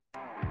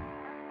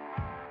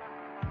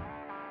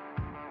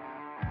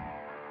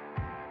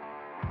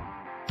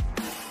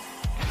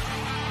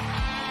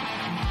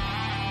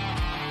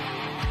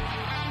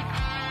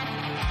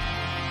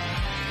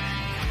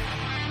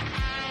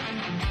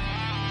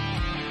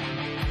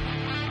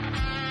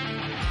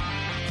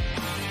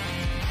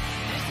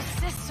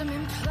them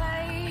in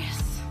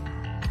place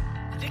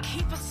to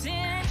keep us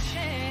in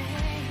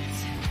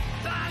chains.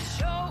 By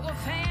show of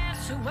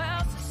hands, who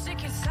else is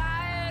sick and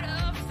tired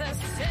of the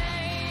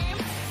same?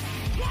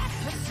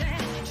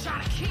 1%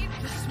 trying to keep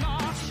us small,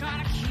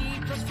 trying to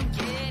keep us from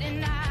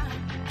getting out.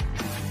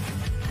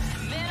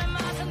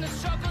 Minimizing the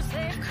struggles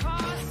they've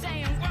caused,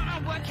 saying we're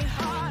not working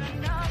hard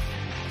enough.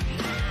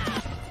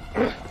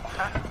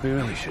 We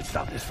really should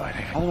stop this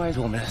fighting. Otherwise,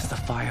 we'll miss the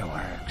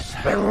fireworks.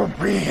 There won't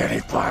be any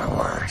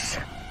fireworks.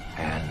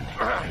 And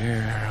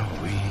here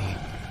we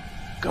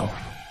go.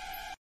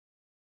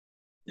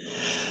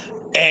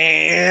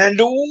 And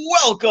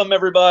welcome,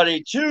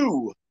 everybody,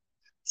 to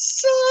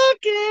Suck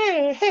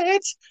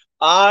It.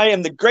 I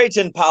am the great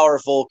and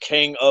powerful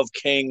King of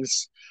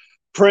Kings,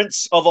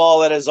 Prince of all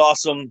that is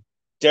awesome,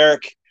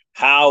 Derek.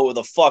 How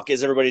the fuck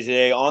is everybody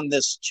today on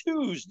this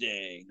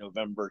Tuesday,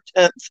 November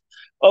 10th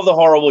of the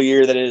horrible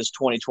year that is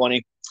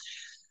 2020?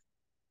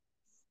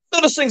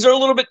 Notice things are a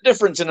little bit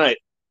different tonight.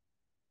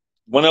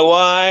 Wanna know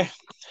why?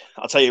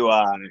 I'll tell you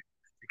why.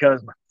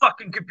 Because my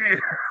fucking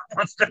computer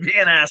wants to be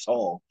an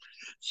asshole.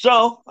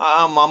 So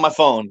I'm on my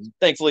phone.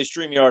 Thankfully,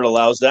 StreamYard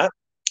allows that.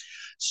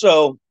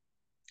 So,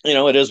 you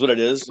know, it is what it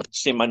is.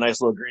 See my nice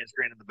little green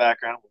screen in the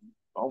background.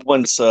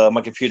 Once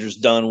my computer's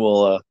done,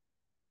 we'll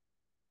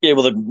be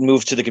able to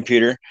move to the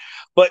computer.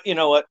 But you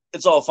know what?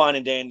 It's all fine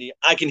and dandy.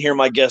 I can hear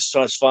my guest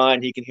just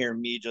fine. He can hear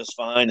me just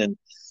fine. And,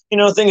 you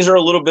know, things are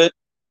a little bit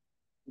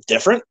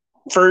different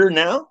for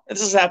now.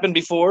 This has happened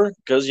before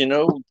because, you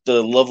know,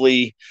 the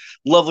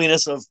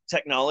loveliness of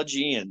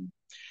technology and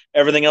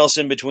everything else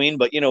in between.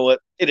 But you know what?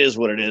 It is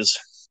what it is.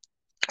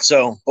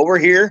 So, but we're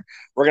here.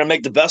 We're going to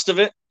make the best of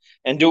it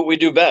and do what we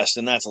do best.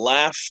 And that's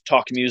laugh,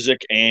 talk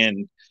music,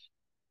 and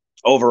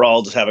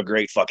overall just have a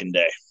great fucking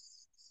day.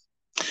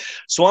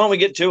 So why don't we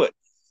get to it?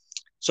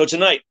 So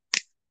tonight,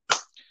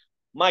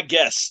 my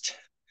guest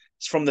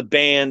is from the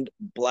band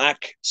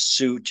Black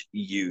Suit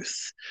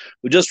Youth,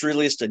 who just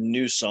released a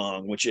new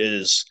song, which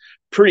is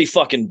pretty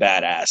fucking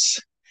badass.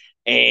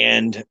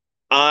 And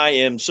I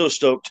am so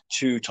stoked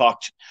to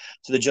talk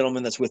to the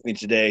gentleman that's with me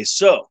today.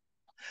 So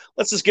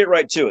let's just get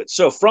right to it.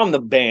 So from the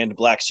band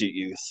Black Suit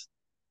Youth,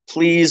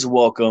 please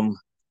welcome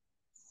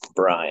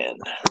Brian.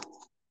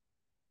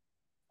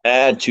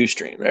 Add to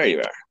stream. There you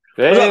are.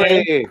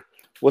 Hey,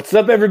 what's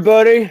up,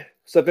 everybody?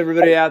 What's up,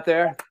 everybody out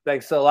there?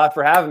 Thanks a lot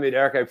for having me,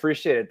 Derek. I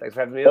appreciate it. Thanks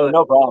for having me on.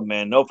 No problem,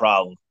 man. No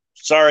problem.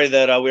 Sorry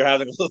that we're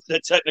having a little bit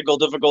of technical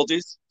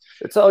difficulties.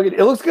 It's all good.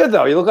 It looks good,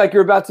 though. You look like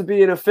you're about to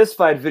be in a fist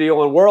fight video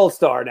on World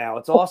Star now.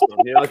 It's awesome.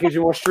 You know, it gives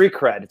you more street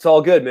cred. It's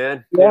all good,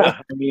 man. Yeah. You know?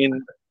 I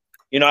mean,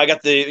 you know, I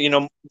got the, you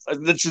know,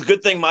 it's a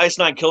good thing my Ice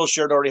Nine Kills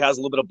shirt already has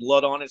a little bit of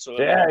blood on it. So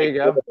yeah, there you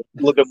go. A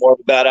little bit more of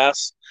a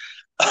badass.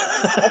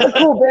 That's a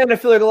cool band. I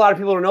feel like a lot of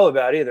people don't know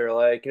about either.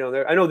 Like, you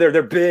know, I know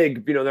they're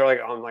big. You know, they're like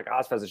on like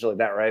Ozfest and shit like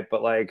that, right?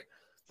 But like,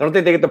 I don't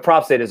think they get the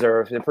props they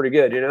deserve. They're pretty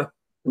good, you know.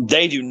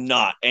 They do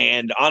not,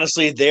 and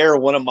honestly, they're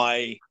one of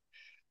my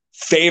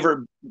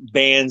favorite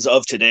bands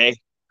of today.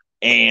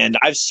 And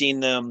I've seen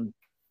them.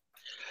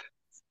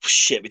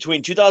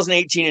 Between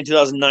 2018 and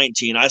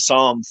 2019, I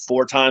saw them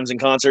 4 times in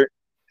concert,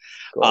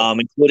 cool.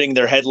 Including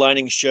their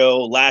headlining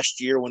show last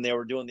year when they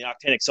were doing the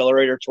Octane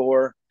Accelerator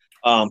tour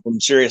from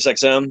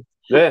SiriusXM.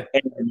 Yeah.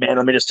 And man,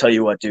 let me just tell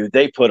you what, dude,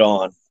 they put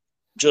on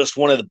just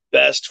one of the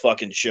best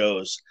fucking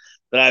shows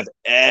that I've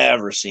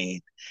ever seen.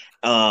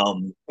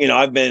 You know,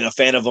 I've been a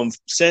fan of them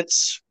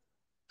since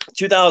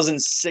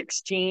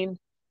 2016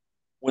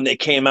 when they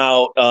came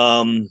out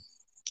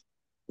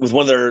with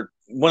one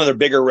of their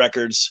bigger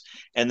records,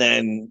 and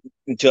then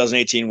in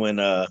 2018 when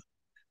the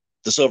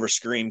Silver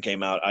Scream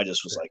came out, I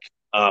just was like,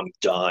 I'm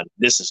done.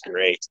 This is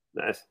great.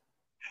 Nice.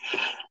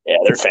 Yeah,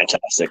 they're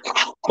fantastic.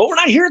 But we're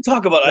not here to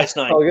talk about Ice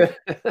Nine. Oh, good.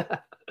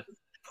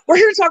 We're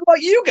here to talk about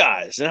you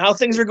guys and how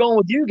things are going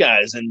with you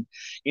guys. And,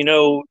 you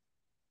know,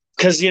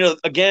 because, you know,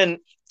 again,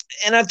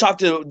 and I've talked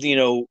to, you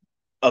know,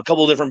 a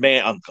bunch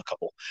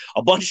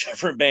of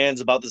different bands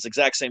about this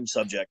exact same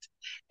subject.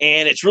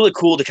 And it's really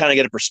cool to kind of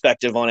get a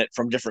perspective on it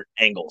from different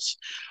angles.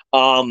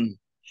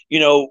 You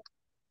know,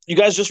 you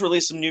guys just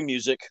released some new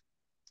music,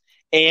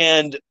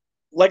 and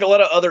like a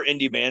lot of other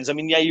indie bands, I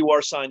mean, yeah, you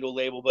are signed to a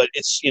label, but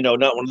it's, you know,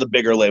 not one of the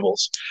bigger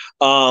labels.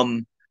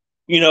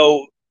 You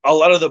know, a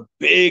lot of the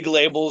big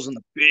labels and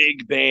the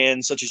big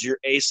bands, such as your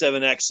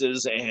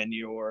A7Xs and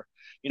your,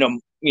 you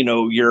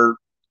know, your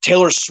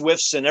Taylor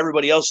Swifts and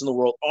everybody else in the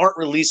world aren't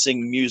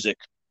releasing music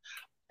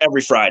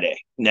every Friday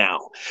now.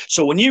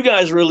 So when you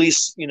guys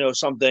release, you know,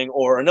 something,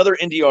 or another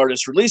indie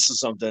artist releases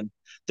something,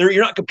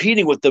 you're not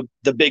competing with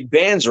the big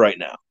bands right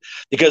now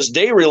because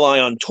they rely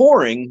on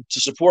touring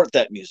to support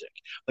that music.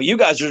 But you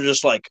guys are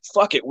just like,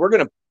 fuck it, we're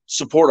going to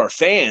support our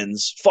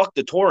fans. Fuck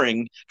the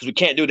touring because we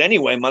can't do it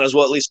anyway. Might as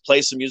well at least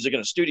play some music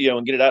in a studio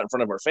and get it out in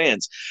front of our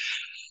fans.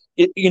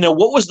 You know,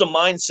 what was the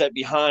mindset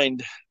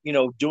behind, you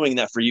know, doing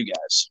that for you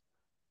guys?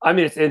 I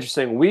mean, it's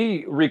interesting.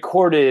 We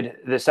recorded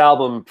this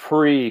album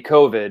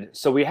pre-COVID,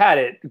 so we had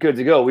it good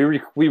to go.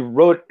 We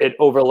wrote it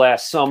over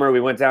last summer.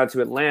 We went down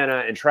to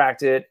Atlanta and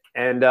tracked it,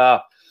 and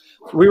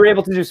we were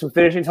able to do some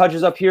finishing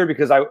touches up here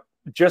because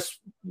just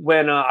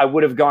when I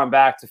would have gone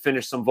back to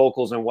finish some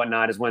vocals and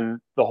whatnot is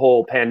when the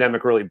whole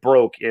pandemic really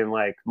broke in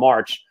like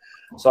March.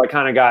 So I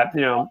kind of got,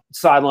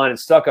 sidelined and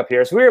stuck up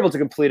here. So we were able to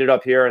complete it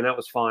up here, and that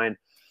was fine.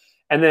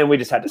 And then we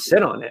just had to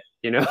sit on it,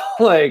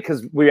 like,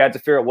 because we had to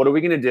figure out, what are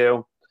we going to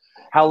do?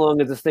 How long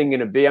is this thing going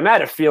to be? I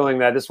had a feeling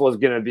that this was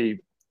going to be,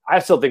 I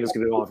still think it's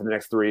going to go on for the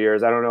next 3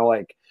 years. I don't know,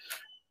 like,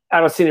 I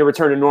don't see any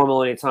return to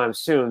normal anytime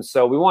soon.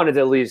 So we wanted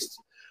to at least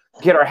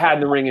get our hat in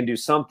the ring and do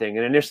something.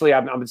 And initially,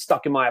 I've been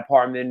stuck in my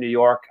apartment in New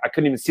York. I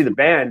couldn't even see the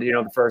band,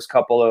 the first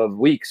couple of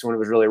weeks when it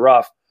was really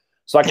rough.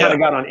 So I kind of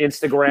got on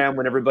Instagram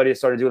when everybody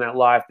started doing that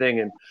live thing.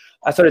 And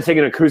I started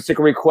taking acoustic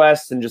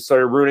requests and just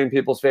started ruining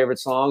people's favorite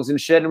songs and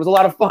shit. And it was a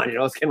lot of fun.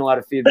 I was getting a lot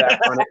of feedback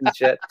on it and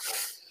shit.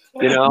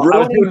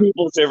 Ruining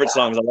people's favorite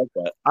songs. I like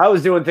that. I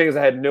was doing things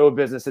I had no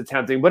business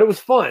attempting, but it was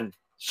fun.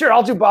 Sure,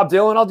 I'll do Bob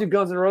Dylan. I'll do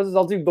Guns N' Roses.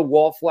 I'll do the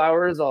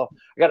Wallflowers. I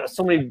got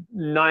so many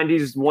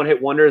 90s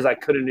one-hit wonders I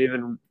didn't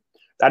even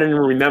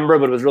remember,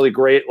 but it was really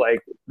great, like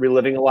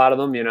reliving a lot of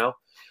them,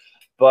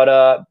 But,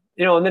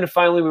 and then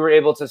finally we were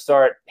able to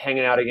start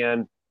hanging out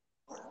again,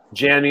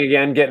 jamming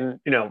again, getting,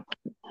 you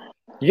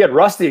get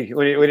rusty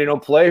when you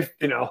don't play,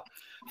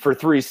 for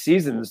 3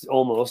 seasons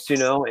almost,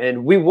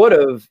 and we would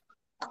have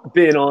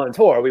been on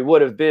tour. We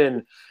would have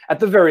been at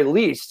the very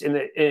least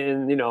in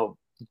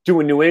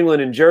doing New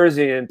England and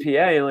Jersey and PA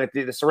and like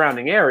the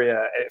surrounding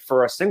area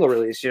for a single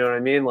release. You know what I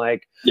mean?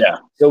 Like, yeah.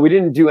 So we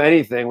didn't do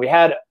anything. We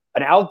had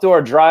an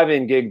outdoor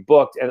drive-in gig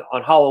booked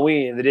on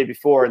Halloween the day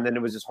before, and then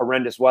it was just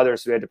horrendous weather,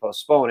 so we had to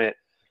postpone it.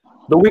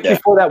 The week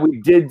before that,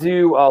 we did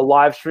do a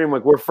live stream.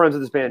 Like, we're friends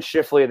with this band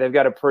Shifley. They've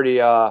got a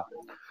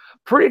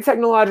pretty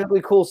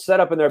technologically cool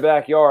setup in their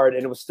backyard,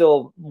 and it was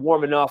still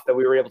warm enough that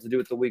we were able to do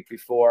it the week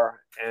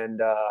before. And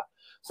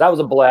so that was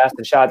a blast.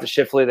 And shout out to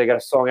Shifley. They got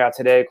a song out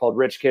today called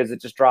Rich Kids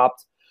that just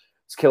dropped.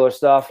 It's killer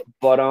stuff.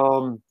 But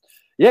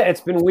yeah,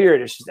 it's been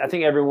weird. It's just, I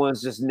think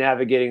everyone's just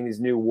navigating these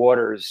new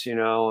waters,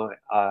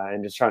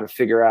 and just trying to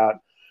figure out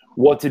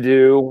what to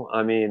do.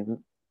 I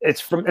mean,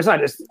 it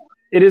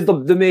is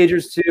the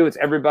majors too. It's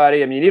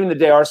everybody. I mean, even the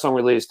day our song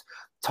released,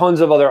 tons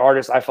of other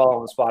artists I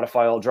follow on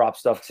Spotify all drop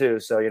stuff too.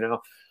 So,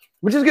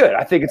 which is good.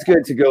 I think it's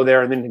good to go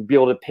there and then be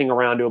able to ping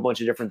around to a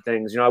bunch of different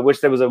things. I wish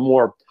there was a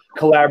more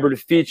collaborative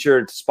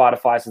feature to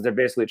Spotify, since they're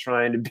basically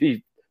trying to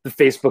be the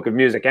Facebook of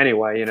music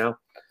anyway,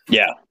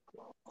 Yeah.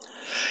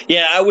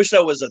 Yeah, I wish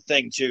that was a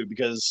thing too,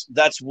 because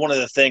that's one of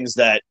the things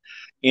that,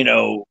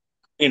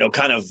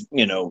 kind of,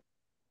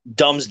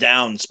 dumbs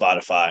down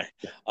Spotify.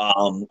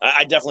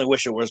 I definitely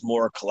wish there was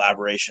more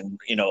collaboration,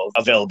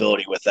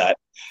 availability with that,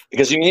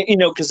 because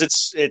because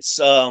it's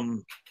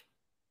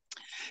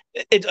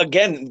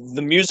again,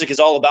 the music is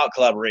all about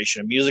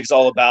collaboration. Music is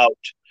all about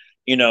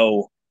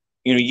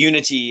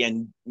unity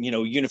and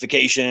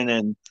unification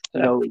and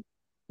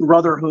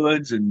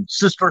brotherhoods and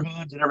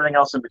sisterhoods and everything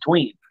else in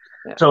between.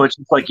 Yeah. So it's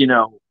just like,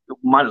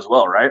 might as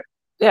well, right?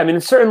 Yeah, I mean,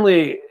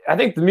 certainly, I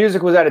think the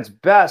music was at its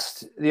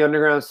best, the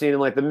underground scene in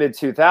like the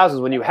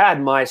mid-2000s, when you had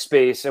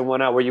MySpace and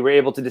whatnot, where you were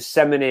able to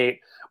disseminate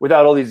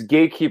without all these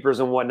gatekeepers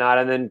and whatnot,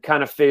 and then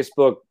kind of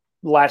Facebook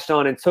latched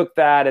on and took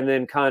that and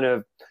then kind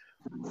of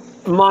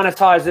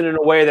monetized it in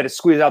a way that it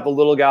squeezed out the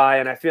little guy.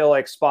 And I feel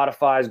like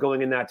Spotify is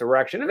going in that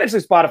direction.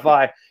 Eventually,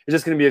 Spotify is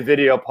just going to be a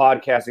video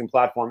podcasting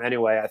platform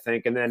anyway, I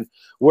think. And then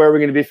where are we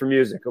going to be for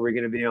music? Are we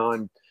going to be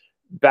on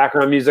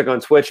background music on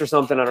Twitch or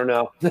something? I don't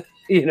know.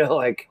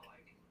 Like,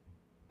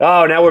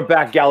 oh, now we're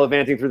back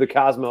gallivanting through the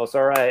cosmos.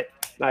 All right.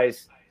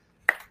 Nice.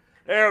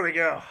 There we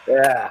go.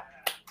 Yeah.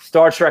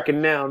 Star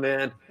Trekking now,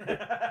 man.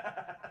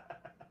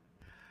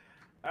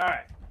 All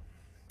right.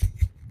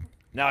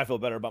 Now I feel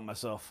better about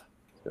myself.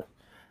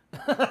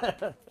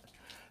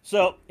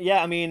 So,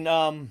 yeah, I mean,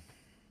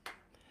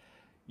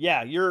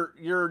 yeah,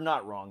 you're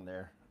not wrong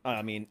there.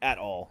 I mean, at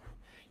all.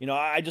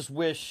 I just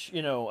wish,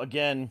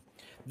 again,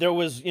 there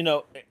was,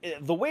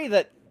 the way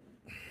that,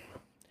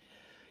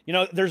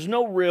 there's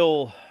no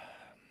real,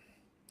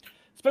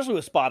 especially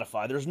with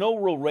Spotify, there's no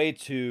real way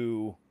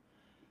to,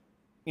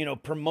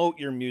 promote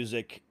your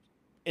music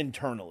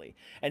internally.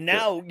 And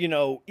now,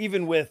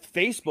 even with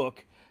Facebook,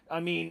 I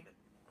mean,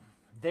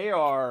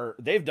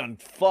 they've done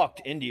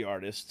fucked indie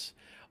artists.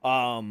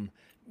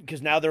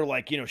 Because now they're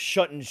like,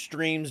 shutting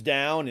streams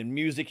down and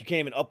music. You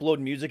can't even upload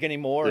music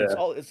anymore.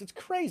 Yeah. It's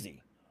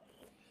crazy.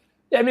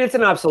 Yeah, I mean, it's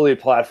an obsolete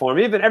platform.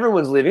 Even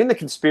everyone's leaving. The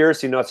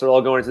conspiracy nuts are all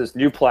going to this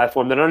new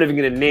platform that I'm not even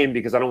going to name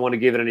because I don't want to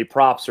give it any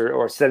props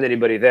or send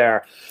anybody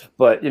there.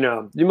 But, you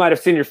might have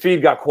seen your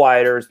feed got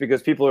quieter. It's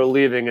because people are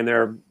leaving and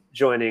they're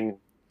joining,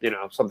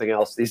 something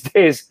else these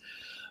days.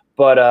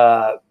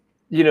 But,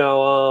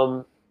 yeah,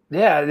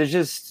 there's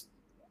just,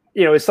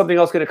 is something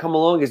else going to come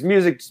along? Is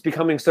music just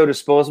becoming so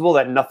disposable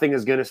that nothing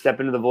is going to step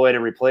into the void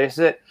and replace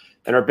it?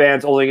 And our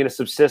band's only going to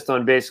subsist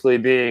on basically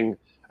being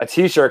a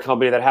T-shirt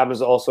company that happens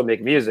to also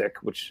make music,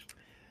 which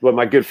what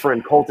my good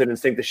friend Colton and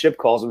Sink the Ship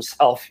calls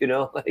himself,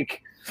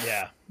 like,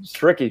 yeah, it's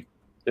tricky,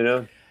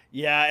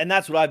 Yeah, and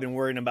that's what I've been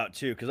worrying about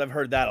too, because I've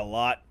heard that a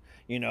lot,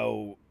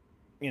 a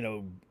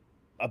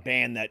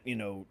band that,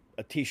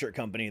 a T-shirt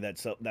company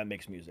that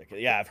makes music.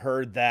 Yeah, I've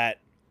heard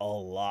that a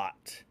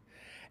lot.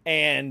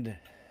 And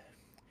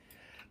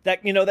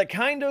that, you know, that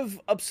kind of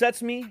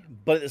upsets me,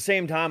 but at the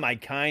same time, I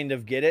kind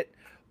of get it.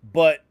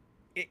 But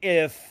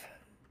if,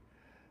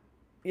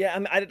 yeah, I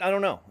mean, I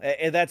don't know.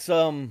 That's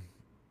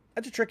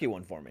a tricky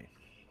one for me.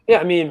 Yeah,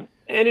 I mean,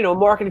 and you know,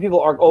 marketing people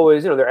are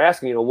always, you know, they're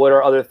asking, you know, what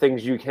are other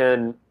things you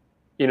can,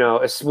 you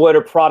know, what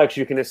are products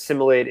you can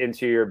assimilate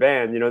into your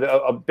band? You know,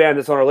 a band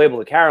that's on our label,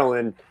 the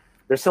Carolyn,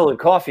 they're selling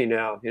coffee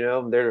now. You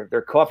know,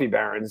 they're coffee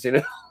barons. You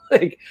know,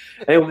 like,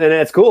 and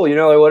that's cool. You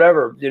know, like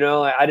whatever. You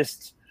know,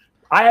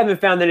 I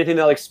haven't found anything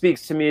that like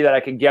speaks to me that I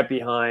can get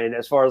behind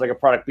as far as like a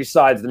product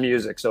besides the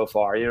music so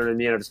far. You know what I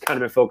mean? I've just kind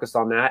of been focused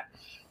on that.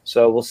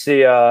 So we'll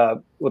see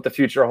what the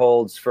future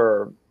holds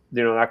for,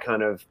 you know, that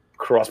kind of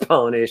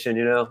cross-pollination,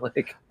 you know,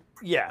 like.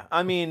 Yeah,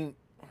 I mean,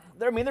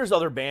 there's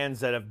other bands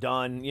that have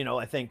done, you know,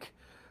 I think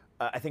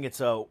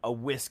it's a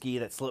whiskey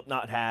that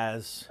Slipknot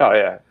has. Oh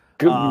yeah,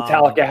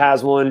 Metallica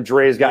has one.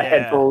 Dre's got yeah.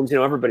 headphones. You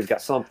know, everybody's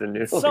got something.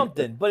 You know?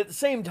 Something, but at the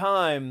same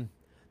time,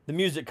 the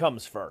music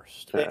comes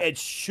first. Yeah. It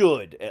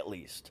should, at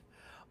least.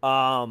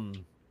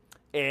 And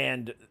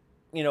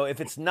you know,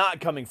 if it's not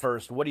coming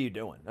first, what are you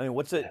doing? I mean,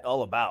 what's it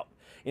all about?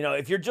 You know,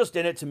 if you're just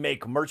in it to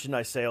make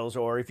merchandise sales,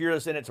 or if you're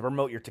just in it to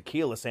promote your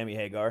tequila, Sammy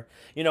Hagar,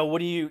 you know,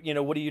 what are you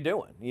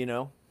doing? You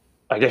know,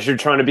 I guess you're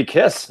trying to be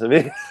Kiss. I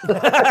mean,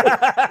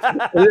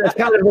 that's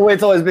kind of the way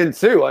it's always been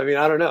too. I mean,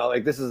 I don't know.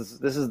 Like this is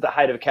the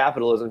height of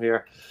capitalism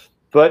here,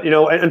 but you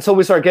know, until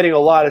we start getting a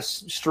lot of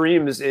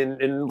streams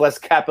in less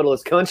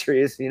capitalist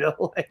countries, you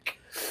know, like,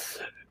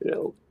 you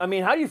know. I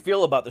mean, how do you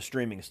feel about the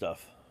streaming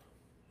stuff?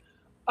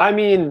 I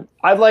mean,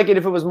 I'd like it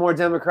if it was more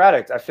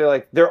democratic. I feel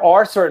like there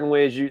are certain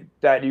ways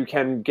that you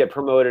can get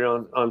promoted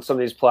on some of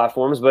these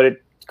platforms, but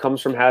it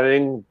comes from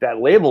having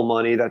that label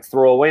money, that's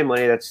throwaway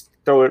money, that's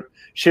throw it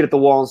shit at the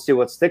wall and see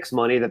what sticks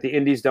money that the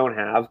indies don't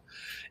have.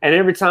 And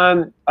every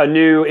time a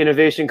new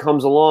innovation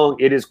comes along,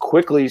 it is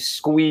quickly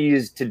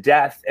squeezed to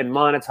death and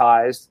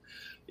monetized,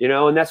 you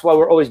know, and that's why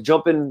we're always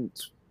jumping,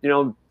 you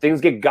know, things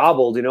get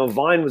gobbled. You know,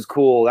 Vine was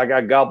cool. That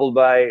got gobbled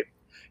by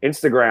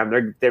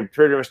Instagram. They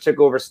pretty much took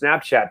over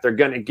Snapchat. They're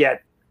going to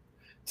get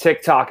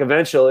TikTok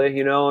eventually,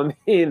 you know what I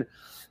mean?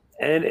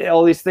 And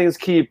all these things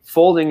keep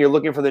folding. You're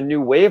looking for the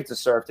new wave to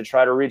surf to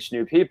try to reach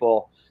new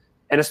people.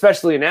 And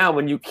especially now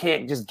when you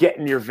can't just get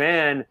in your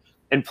van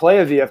and play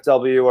a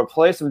VFW or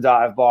play some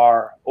dive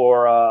bar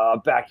or a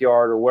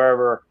backyard or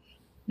wherever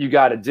you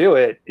got to do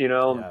it, you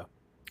know? Yeah.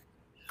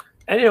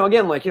 And, you know,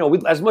 again, like, you know,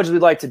 as much as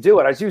we'd like to do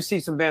it, I do see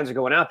some bands are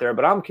going out there,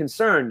 but I'm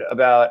concerned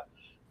about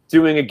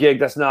doing a gig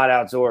that's not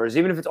outdoors.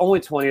 Even if it's only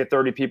 20 or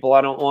 30 people,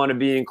 I don't want to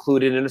be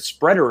included in a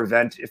spreader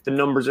event if the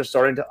numbers are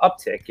starting to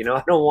uptick. You know,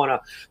 I don't want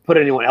to put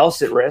anyone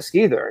else at risk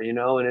either, you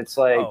know, and it's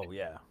like, oh,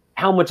 yeah,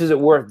 how much is it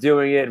worth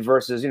doing it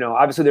versus, you know,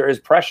 obviously there is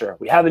pressure.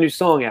 We have a new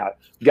song out.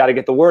 We got to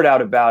get the word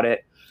out about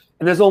it.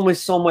 And there's only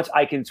so much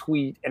I can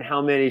tweet and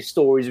how many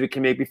stories we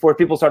can make before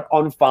people start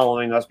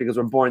unfollowing us because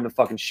we're boring the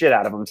fucking shit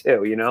out of them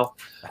too, you know?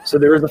 So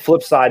there is a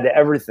flip side to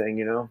everything,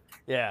 you know?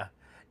 Yeah.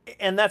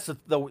 And that's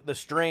the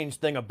strange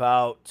thing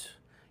about,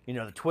 you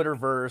know, the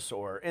Twitterverse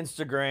or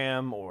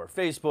Instagram or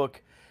Facebook,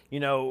 you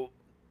know,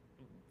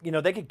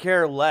 they could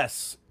care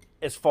less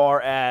as far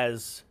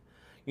as,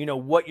 you know,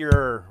 what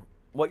you're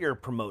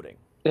promoting.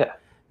 Yeah.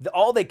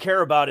 All they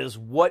care about is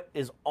what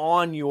is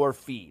on your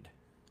feed.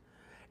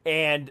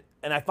 And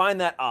I find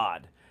that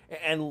odd.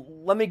 And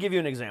let me give you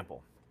an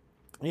example.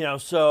 You know,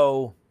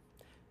 so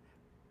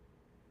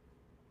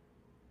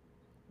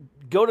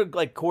go to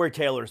like Corey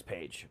Taylor's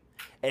page.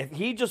 If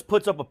he just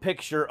puts up a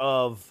picture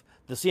of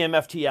the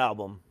CMFT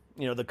album,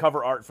 you know, the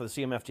cover art for the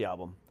CMFT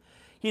album,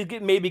 he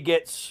maybe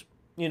gets,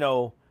 you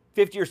know,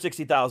 50 or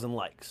 60,000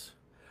 likes.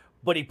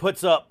 But he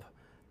puts up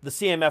the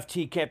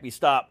CMFT Can't Be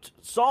Stopped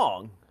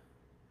song,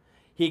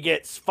 he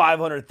gets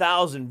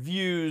 500,000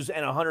 views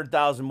and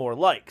 100,000 more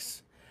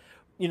likes.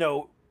 You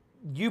know,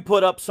 you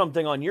put up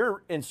something on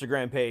your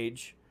Instagram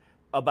page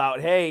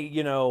about, hey,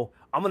 you know,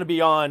 I'm going to be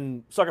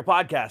on Sucker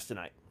Podcast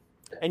tonight.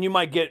 And you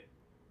might get,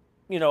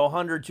 you know,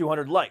 100,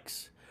 200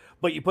 likes.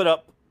 But you put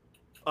up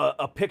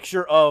a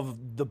picture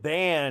of the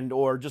band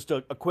or just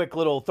a quick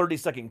little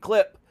 30-second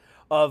clip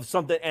of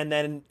something, and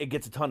then it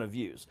gets a ton of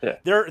views. Yeah.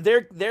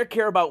 They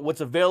care about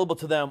what's available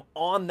to them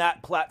on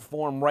that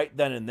platform right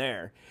then and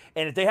there.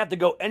 And if they have to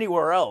go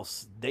anywhere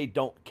else, they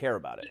don't care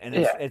about it. And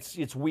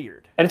it's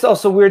weird. And it's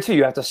also weird too.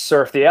 You have to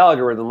surf the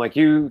algorithm. Like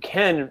you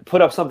can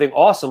put up something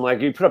awesome.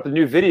 Like you put up a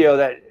new video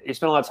that you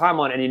spend a lot of time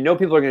on and you know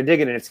people are going to dig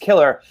it and it's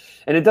killer.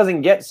 And it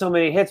doesn't get so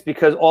many hits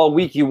because all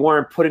week you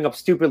weren't putting up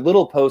stupid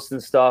little posts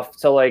and stuff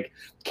to like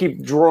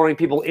keep drawing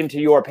people into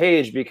your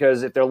page,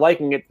 because if they're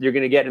liking it, you're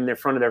going to get in their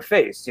front of their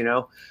face, you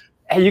know?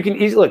 And you can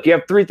easily, look, you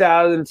have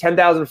 3,000,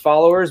 10,000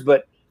 followers,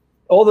 but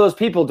all those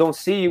people don't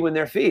see you in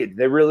their feed.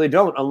 They really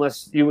don't,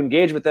 unless you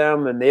engage with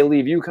them and they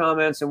leave you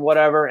comments and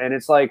whatever. And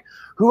it's like,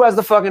 who has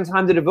the fucking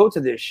time to devote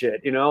to this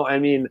shit? You know, I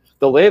mean,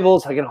 the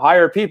labels, I can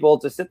hire people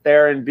to sit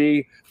there and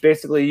be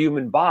basically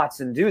human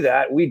bots and do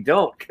that. We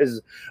don't, because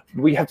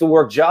we have to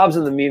work jobs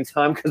in the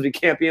meantime because we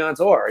can't be on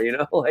tour. You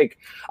know, like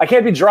I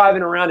can't be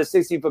driving around a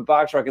 16-foot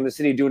box truck in the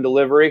city doing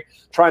delivery,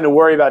 trying to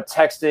worry about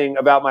texting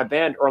about my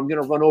band, or I'm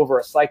going to run over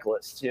a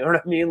cyclist. You know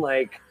what I mean?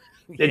 Like,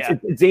 it's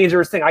a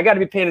dangerous thing. I got to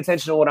be paying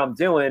attention to what I'm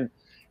doing.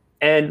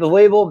 And the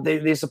label,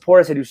 they support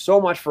us. They do so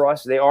much for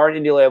us. They are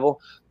an indie label.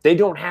 They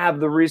don't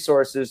have the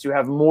resources to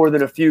have more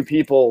than a few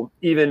people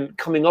even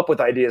coming up with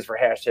ideas for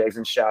hashtags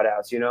and shout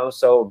outs, you know?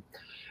 So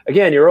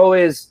again,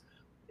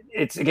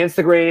 it's against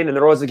the grain, and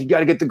they're always like, you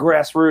got to get the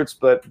grassroots,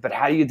 but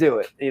how do you do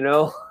it? You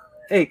know,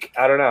 like,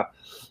 I don't know.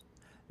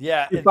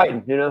 Yeah. You're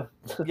fighting, you know?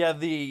 Yeah.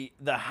 The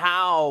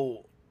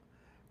how,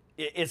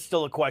 it's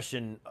still a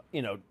question,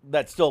 you know,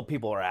 that still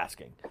people are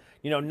asking.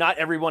 You know, not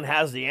everyone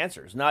has the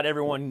answers. Not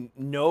everyone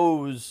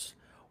knows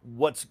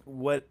what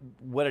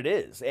it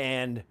is.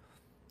 And,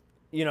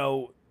 you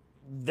know,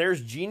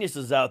 there's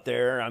geniuses out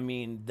there, I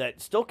mean,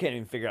 that still can't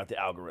even figure out the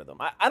algorithm.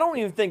 I don't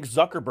even think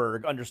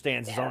Zuckerberg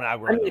understands his own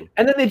algorithm. I mean,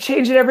 and then they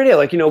change it every day.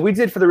 Like, you know, we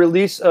did for the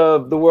release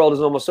of The World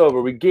Is Almost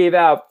Over. We gave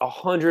out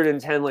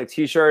 110 like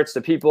t-shirts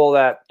to people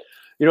that,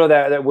 you know,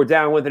 that were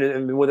down with it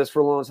and been with us for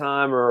a long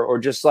time, or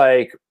just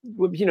like,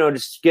 you know,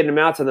 just getting them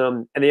out to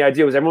them. And the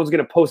idea was everyone's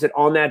going to post it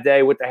on that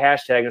day with the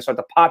hashtag and start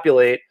to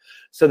populate,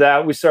 so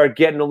that we started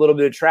getting a little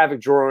bit of traffic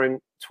drawing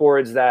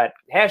towards that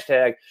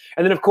hashtag.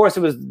 And then, of course,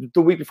 it was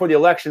the week before the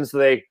election, so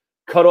they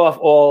cut off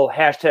all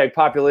hashtag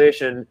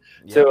population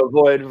to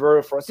avoid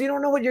voter fraud. So you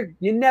don't know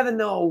you never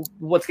know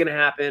what's going to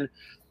happen.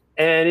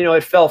 And, you know,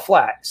 it fell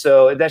flat.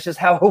 So that's just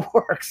how it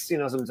works, you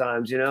know,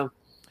 sometimes, you know.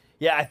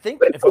 Yeah, I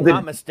think if I'm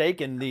not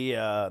mistaken, the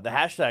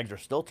hashtags are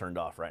still turned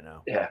off right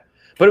now. Yeah,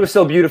 but it was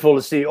so beautiful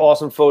to see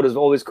awesome photos of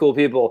all these cool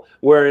people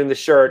wearing the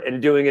shirt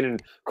and doing it in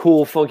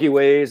cool, funky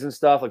ways and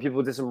stuff. Like,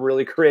 people did some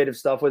really creative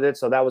stuff with it,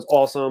 so that was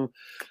awesome.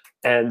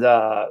 And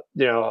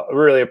you know, I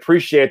really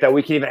appreciate that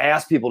we can even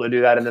ask people to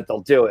do that and that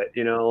they'll do it.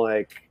 You know,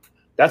 like,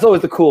 that's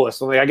always the coolest.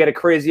 When, like, I get a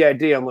crazy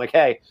idea, I'm like,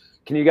 hey,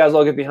 can you guys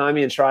all get behind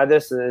me and try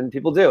this? And then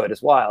people do it.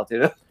 It's wild, you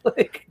know.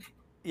 Like.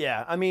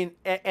 Yeah, I mean,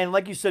 and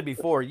like you said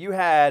before, you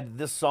had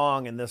this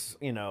song and this,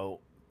 you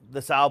know,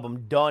 this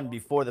album done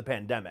before the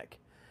pandemic.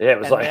 Yeah, it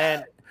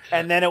was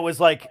and then it was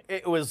like,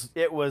 it was,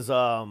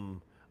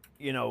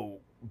 you know,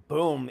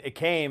 boom, it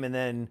came, and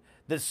then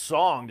this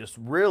song just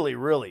really,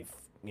 really,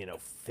 you know,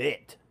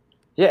 fit.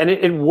 Yeah, and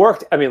it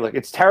worked. I mean, look,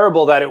 it's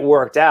terrible that it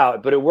worked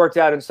out, but it worked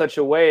out in such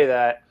a way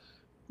that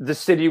the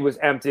city was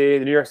empty,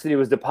 the New York City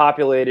was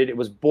depopulated, it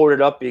was boarded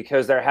up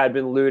because there had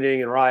been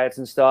looting and riots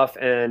and stuff,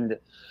 and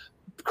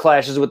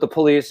clashes with the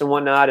police and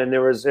whatnot, and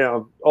there was, you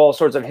know, all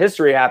sorts of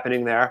history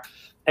happening there,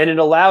 and it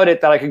allowed it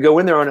that I could go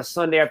in there on a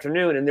Sunday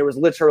afternoon and there was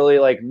literally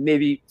like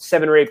maybe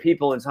 7 or 8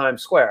 people in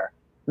Times Square.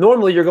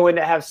 Normally you're going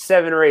to have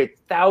 7 or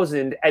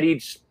 8,000 at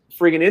each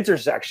friggin'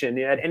 intersection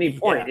at any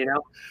point, you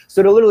know.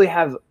 So to literally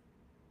have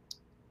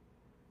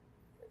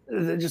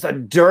just a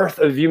dearth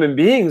of human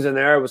beings in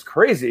there, it was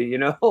crazy, you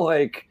know.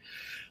 Like,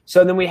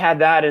 so then we had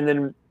that, and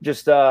then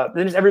just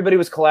everybody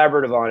was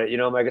collaborative on it, you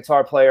know. My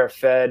guitar player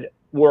Fed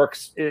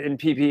works in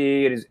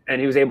PPE,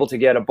 and he was able to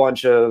get a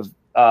bunch of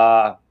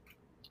like,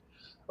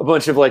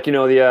 you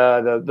know,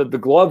 the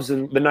gloves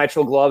and the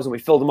nitrile gloves, and we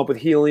filled them up with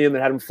helium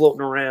and had them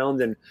floating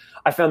around. And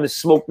I found this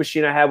smoke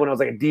machine I had when I was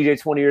like a DJ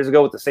 20 years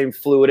ago with the same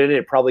fluid in it.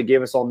 It probably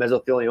gave us all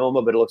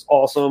mesothelioma, but it looks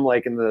awesome,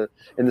 like in the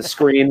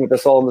screen with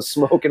us all in the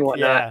smoke and whatnot.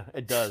 Yeah,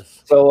 it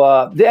does. So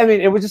I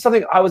mean, it was just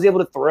something I was able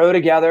to throw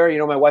together. You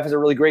know, my wife has a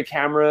really great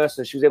camera,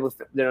 so she was able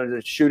to, you know,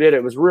 to shoot it.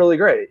 It was really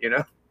great, you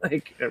know.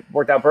 Like, it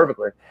worked out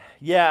perfectly.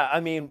 Yeah, I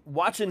mean,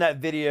 watching that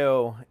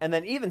video, and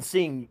then even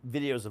seeing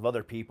videos of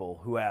other people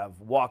who have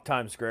walked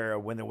Times Square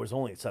when there was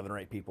only 7 or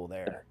 8 people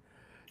there.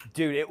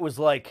 Dude, it was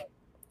like,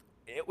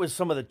 it was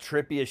some of the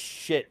trippiest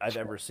shit I've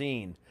ever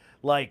seen.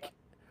 Like,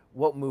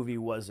 what movie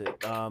was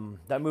it?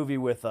 That movie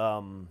with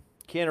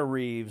Keanu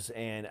Reeves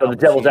and The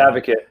Devil's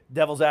Advocate.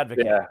 Devil's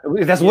Advocate. Yeah,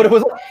 that's what it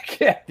was like.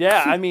 Yeah.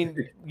 Yeah, I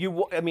mean,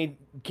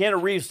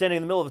 Keanu Reeves standing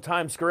in the middle of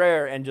Times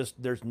Square and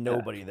just there's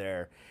nobody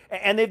there.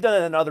 And they've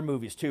done it in other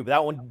movies too,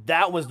 but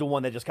that was the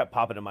one that just kept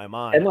popping in my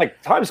mind. And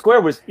like Times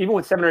Square was, even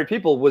with 7 or 8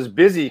 people, was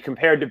busy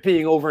compared to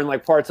being over in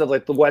like parts of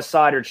like the West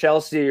Side or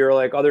Chelsea or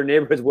like other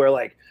neighborhoods where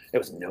like there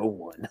was no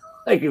one.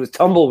 Like, it was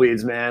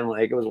tumbleweeds, man.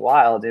 Like, it was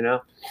wild, you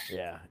know?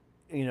 Yeah.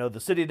 You know, the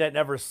city that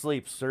never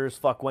sleeps, sure as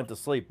fuck went to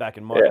sleep back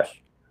in March. Yeah.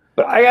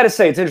 But I got to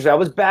say, it's interesting. I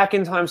was back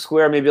in Times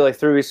Square maybe like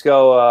 3 weeks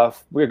ago.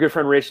 We, a good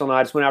friend Rachel and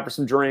I, just went out for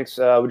some drinks.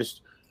 We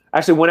just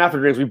actually went out for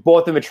drinks. We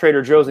bought them at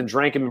Trader Joe's and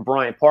drank them in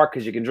Bryant Park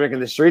because you can drink in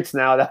the streets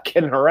now without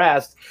getting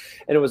harassed.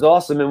 And it was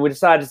awesome. And we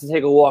decided to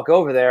take a walk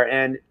over there.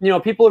 And, you know,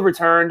 people have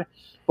returned,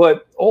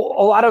 but a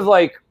lot of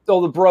like,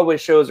 all the Broadway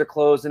shows are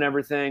closed and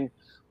everything.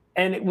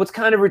 And what's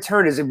kind of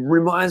returned is it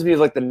reminds me of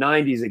like the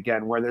 90s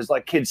again, where there's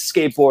like kids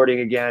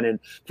skateboarding again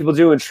and people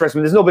doing tricks. I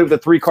mean, there's nobody with a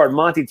 3-card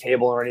Monte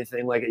table or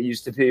anything like it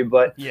used to be,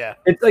 but Yeah.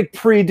 it's like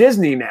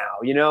pre-Disney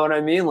now. You know what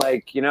I mean?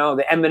 Like, you know,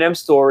 the M&M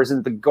store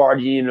isn't the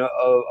guardian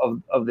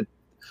of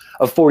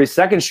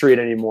 42nd Street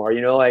anymore.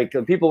 You know, like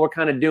people were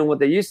kind of doing what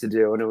they used to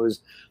do, and it was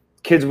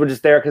kids were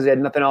just there because they had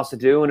nothing else to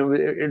do, and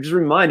it just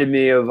reminded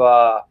me of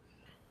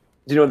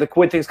you know, the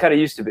way things kind of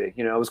used to be.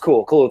 You know, it was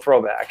cool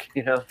throwback.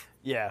 You know.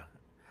 Yeah.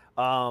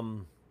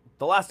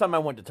 The last time I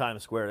went to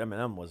Times Square,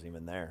 Eminem wasn't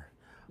even there.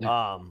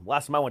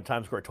 Last time I went to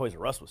Times Square, Toys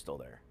R Us was still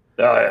there.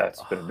 Oh yeah,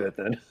 it's been a bit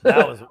then.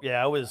 That was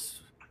it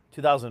was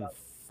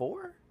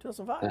 2004,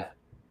 2005.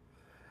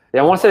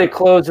 Yeah, I want to say they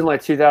closed in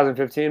like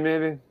 2015,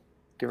 maybe,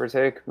 give or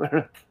take.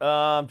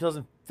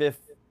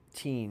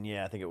 2015.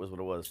 Yeah, I think it was what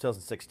it was.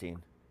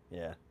 2016.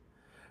 Yeah,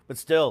 but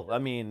still, I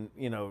mean,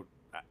 you know,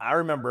 I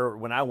remember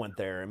when I went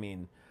there. I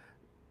mean,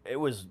 it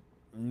was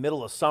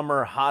middle of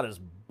summer, hot as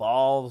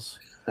balls.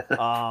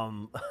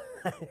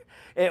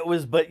 It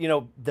was, but you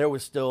know, there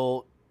was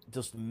still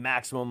just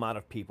maximum amount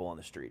of people on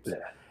the streets. Yeah.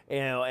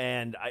 You know,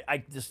 and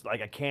I just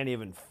like I can't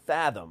even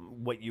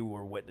fathom what you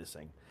were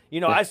witnessing. You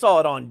know, I saw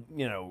it on,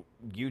 you know,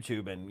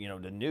 YouTube and, you know,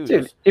 the news.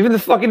 Dude, even the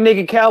fucking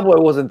naked cowboy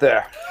wasn't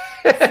there.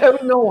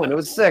 No one. It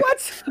was sick.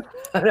 What?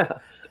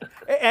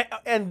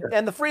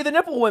 and the Free the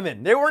Nipple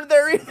women, they weren't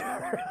there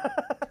either.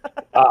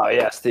 Oh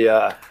yes,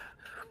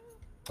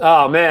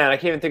 oh man, I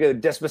can't even think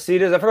of the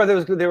Despocitas. I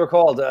forgot what they were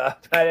called. I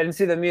didn't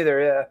see them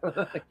either.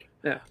 Yeah.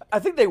 Yeah. I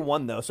think they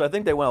won though, so I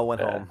think they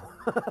went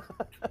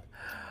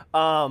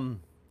home.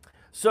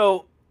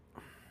 So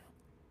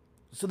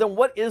then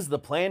what is the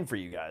plan for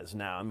you guys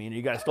now? I mean, are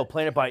you guys still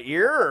playing it by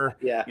ear, or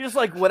Yeah. you're just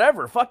like,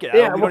 whatever, fuck it.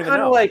 Yeah, We we're don't even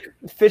kind of know. like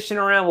fishing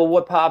around with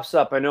what pops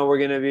up. I know we're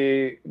going to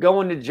be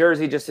going to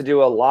Jersey just to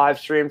do a live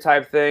stream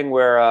type thing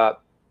where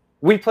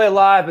we play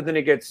live, but then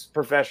it gets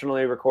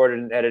professionally recorded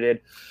and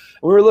edited.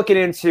 We were looking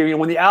into, you know,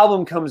 when the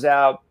album comes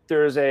out,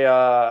 there's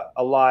a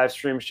live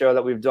stream show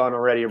that we've done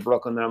already in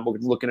Brooklyn that I'm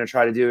looking to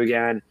try to do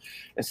again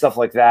and stuff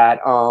like that.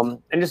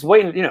 And just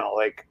waiting, you know,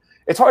 like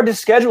it's hard to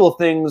schedule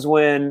things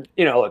when,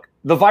 you know, look,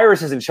 the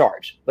virus is in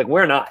charge. Like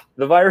we're not.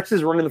 The virus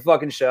is running the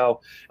fucking show,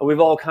 and we've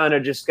all kind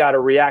of just got to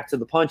react to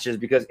the punches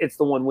because it's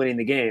the one winning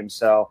the game.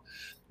 So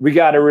we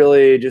got to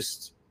really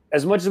just,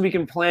 as much as we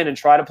can plan and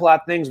try to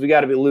plot things, we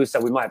got to be loose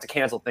that we might have to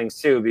cancel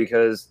things too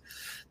because,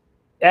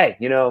 hey,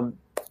 you know,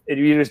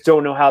 you just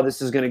don't know how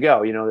this is going to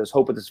go. You know, there's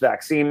hope with this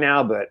vaccine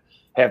now, but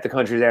half the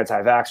country's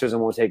anti-vaxxers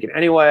and won't take it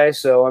anyway.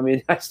 So, I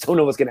mean, I just don't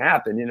know what's going to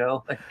happen, you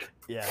know?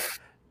 Yeah.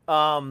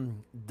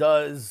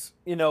 Does,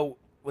 you know,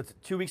 what's it,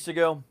 2 weeks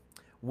ago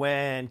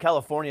when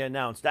California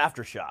announced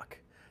Aftershock,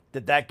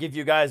 did that give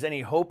you guys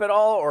any hope at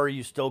all? Or are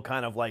you still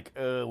kind of like,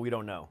 we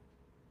don't know?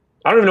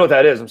 I don't even know what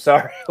that is. I'm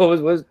sorry. What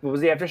was the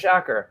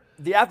Aftershock or?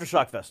 The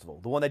Aftershock Festival,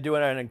 the one they do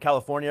in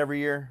California every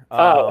year.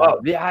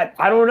 Yeah.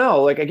 I don't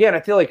know. Like, again,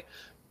 I feel like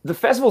the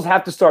festivals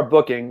have to start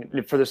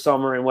booking for the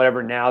summer and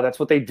whatever now. That's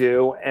what they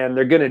do. And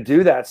they're going to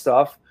do that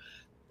stuff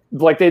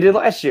like they did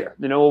last year.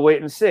 You know, we'll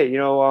wait and see. You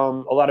know,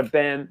 a lot of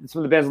some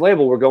of the bands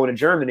label were going to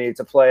Germany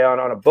to play on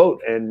a boat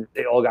and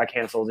it all got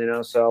canceled, you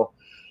know. So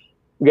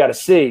we got to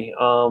see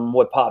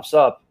what pops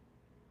up.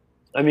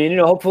 I mean, you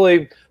know,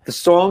 hopefully the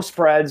song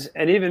spreads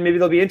and even maybe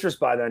there'll be interest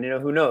by then, you know,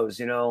 who knows,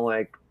 you know,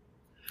 like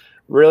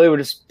really we're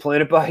just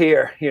playing it by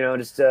ear, you know,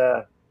 just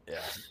Yeah.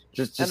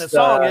 Just And the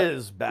song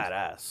is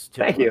badass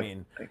too. Thank you. I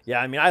mean,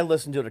 yeah, I mean, I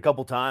listened to it a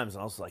couple times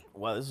and I was like,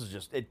 well, this is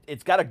just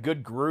it's got a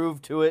good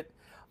groove to it.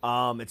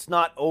 It's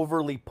not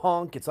overly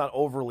punk, it's not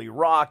overly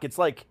rock. It's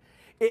like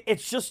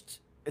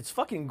it's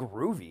fucking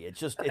groovy.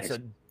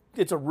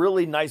 It's a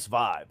really nice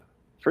vibe.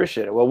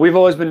 Appreciate it. Well, we've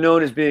always been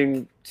known as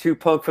being too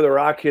punk for the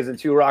rock kids and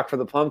too rock for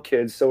the punk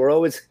kids. So we're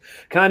always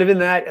kind of in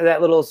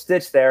that little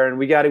stitch there, and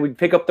we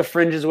pick up the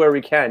fringes where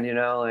we can, you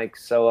know, like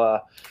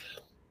so.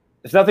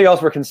 If nothing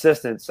else, we're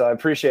consistent, so I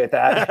appreciate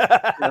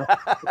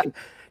that.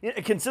 You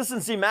know?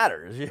 Consistency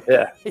matters.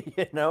 Yeah,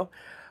 You know.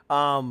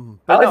 I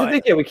like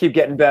to think we keep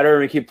getting better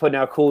and we keep putting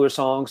out cooler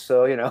songs.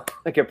 So you know,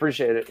 I can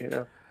appreciate it. You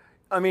know.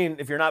 I mean,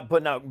 if you're not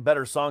putting out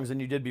better songs than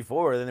you did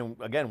before, then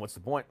again, what's the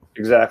point?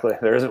 Exactly.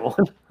 There isn't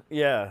one.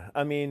 Yeah,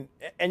 I mean,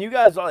 and you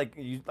guys are like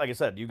I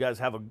said, you guys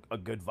have a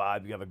good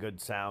vibe, you have a good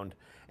sound,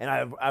 and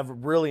I've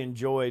really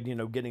enjoyed, you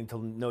know, getting to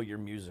know your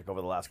music over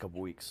the last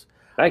couple weeks.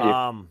 Thank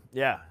you.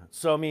 Yeah.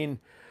 So I mean,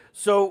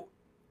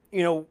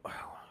 you know,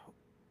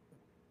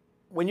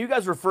 when you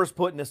guys were first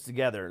putting this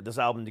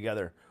album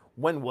together,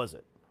 when was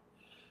it?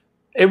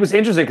 It was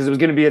interesting because it was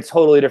going to be a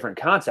totally different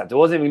concept. It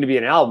wasn't even going to be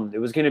an album. It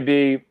was going to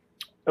be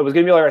like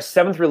our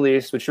 7th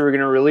release, which we were going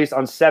to release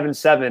on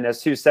 7/7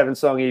 as 2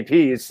 7-song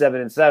EPs,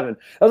 7 and 7.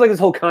 That was like this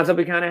whole concept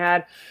we kind of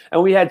had.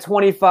 And we had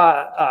we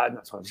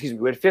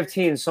had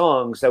 15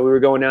 songs that we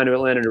were going down to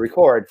Atlanta to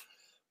record.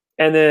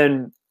 And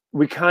then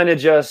we kind of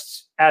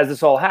just, as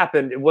this all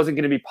happened, it wasn't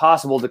going to be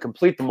possible to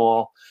complete them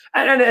all.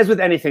 And as with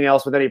anything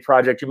else, with any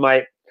project, you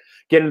might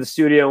get in the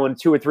studio and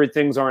 2 or 3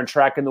 things aren't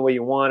tracking the way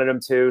you wanted them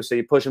to. So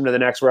you push them to the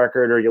next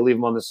record or you leave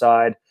them on the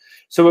side.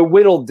 So it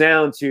whittled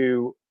down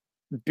to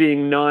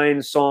being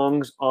 9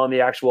 songs on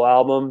the actual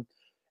album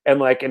and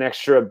like an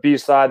extra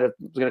B-side that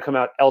was going to come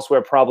out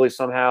elsewhere probably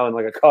somehow and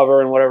like a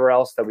cover and whatever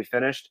else that we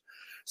finished.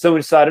 So we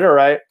decided, all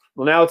right,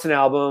 well, now it's an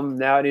album.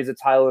 Now it needs a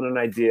title and an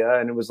idea.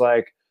 And it was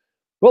like,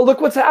 well,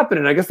 look what's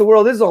happening. I guess the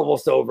world is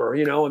almost over.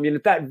 You know, I mean,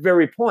 at that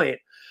very point,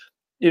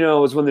 you know,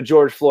 it was when the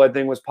George Floyd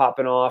thing was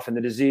popping off and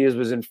the disease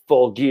was in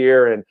full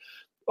gear and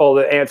all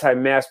the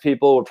anti-mask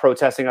people were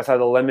protesting outside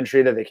the Lemon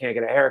Tree that they can't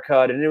get a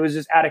haircut. And it was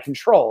just out of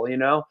control, you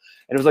know?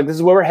 And it was like, this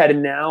is where we're headed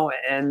now.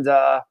 And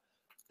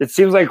it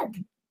seems like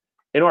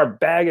in our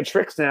bag of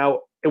tricks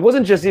now, it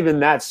wasn't just even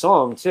that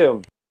song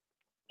too.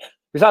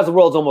 Besides The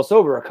World's Almost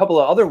Over, a couple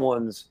of other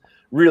ones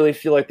really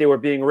feel like they were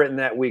being written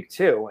that week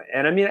too.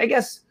 And I mean, I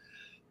guess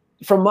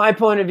from my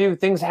point of view,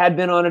 things had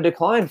been on a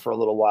decline for a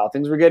little while.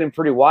 Things were getting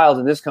pretty wild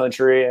in this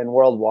country and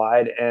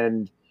worldwide.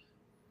 And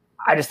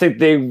I just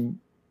think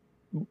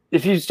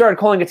if you start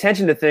calling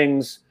attention to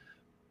things,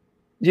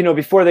 you know,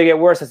 before they get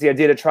worse, that's the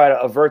idea to try to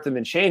avert them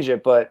and change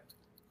it. But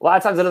a lot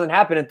of times it doesn't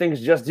happen and things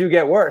just do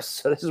get worse.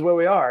 So this is where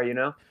we are, you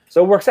know,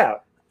 so it works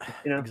out,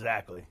 you know?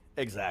 Exactly.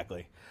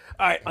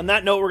 All right. On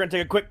that note, we're going to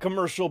take a quick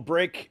commercial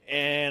break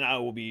and I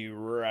will be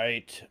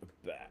right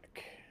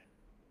back.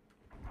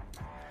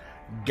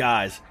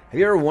 Guys, have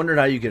you ever wondered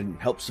how you can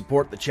help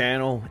support the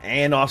channel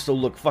and also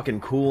look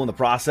fucking cool in the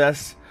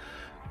process?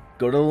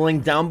 Go to the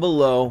link down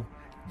below,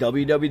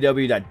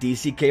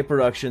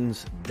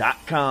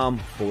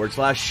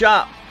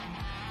 www.dckproductions.com/shop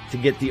to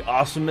get the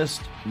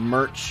awesomest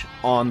merch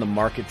on the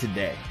market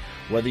today.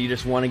 Whether you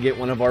just want to get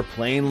one of our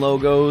plain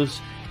logos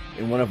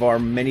in one of our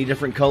many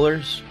different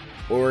colors,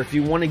 or if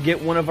you want to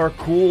get one of our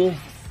cool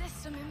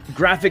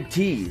graphic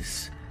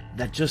tees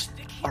that just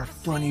are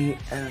funny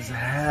as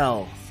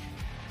hell.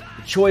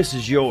 The choice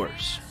is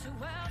yours.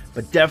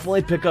 But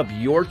definitely pick up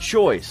your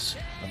choice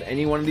of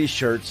any one of these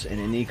shirts in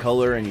any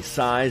color, any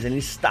size,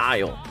 any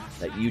style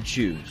that you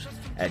choose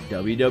at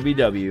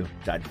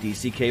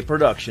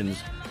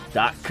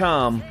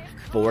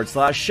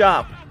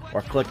www.dckproductions.com/shop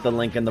or click the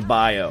link in the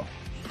bio.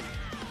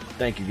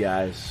 Thank you,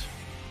 guys.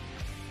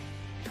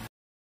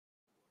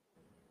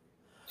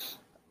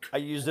 I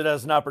used it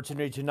as an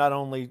opportunity to not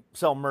only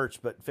sell merch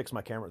but fix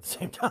my camera at the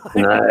same time.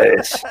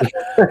 Nice.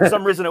 For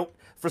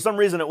some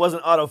reason, it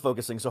wasn't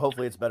autofocusing, so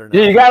hopefully it's better now.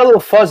 Yeah, you got a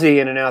little fuzzy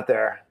in and out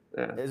there.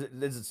 Yeah.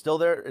 Is it still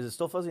there? Is it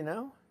still fuzzy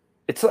now?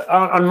 It's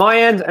on my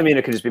end. I mean,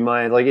 it could just be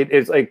mine. Like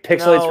it's like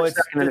pixelates for a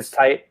second and it's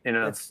tight. You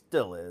know, it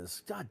still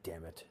is. God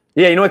damn it.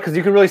 Yeah, you know what? Because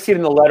you can really see it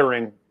in the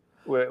lettering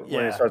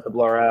when it starts to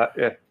blur out.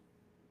 Yeah.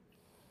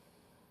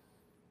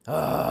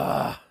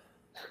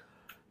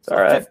 It's all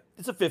right.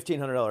 It's a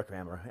 $1,500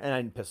 camera, and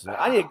I'm pissed.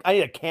 I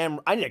need a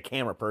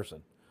camera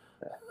person.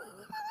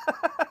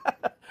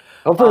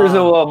 Hopefully, there's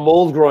no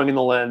mold growing in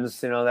the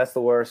lens. You know, that's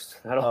the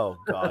worst. Oh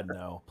God,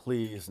 no!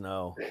 Please,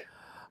 no.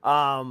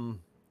 I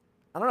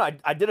don't know.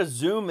 I did a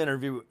Zoom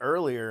interview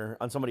earlier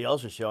on somebody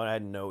else's show, and I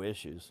had no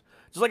issues.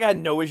 Just like I had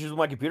no issues with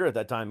my computer at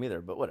that time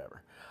either. But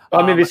whatever.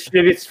 Maybe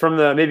it's from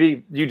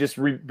maybe you just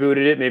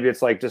rebooted it. Maybe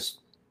it's like just,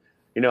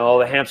 you know, all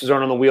the hamsters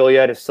aren't on the wheel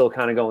yet. It's still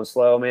kind of going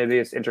slow. Maybe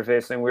it's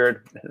interfacing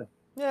weird.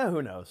 Yeah,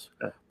 who knows?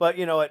 But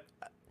you know what?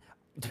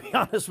 To be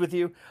honest with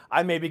you,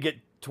 I maybe get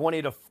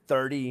 20 to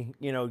 30,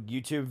 you know,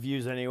 YouTube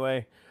views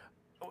anyway,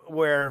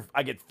 where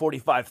I get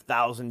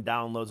 45,000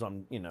 downloads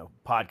on, you know,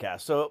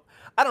 podcasts. So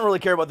I don't really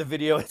care about the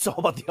video. It's all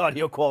about the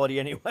audio quality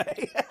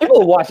anyway.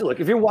 People watch it. Look,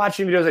 if you're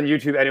watching videos on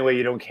YouTube anyway,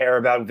 you don't care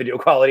about video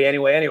quality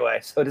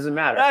anyway. So it doesn't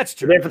matter. That's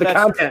true. You're there for the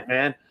content,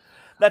 man.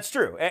 That's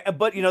true.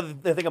 But, you know,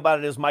 the thing about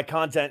it is my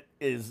content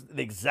is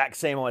the exact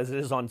same as it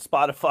is on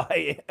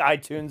Spotify,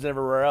 iTunes, and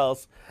everywhere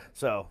else.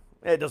 So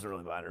it doesn't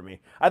really bother me.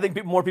 I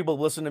think more people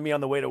listen to me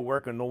on the way to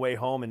work and the way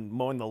home and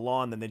mowing the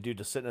lawn than they do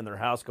just sitting in their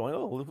house going,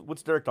 oh,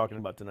 what's Derek talking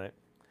about tonight?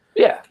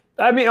 Yeah.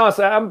 I mean,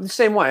 honestly, I'm the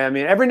same way. I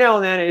mean, every now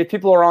and then, if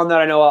people are on that,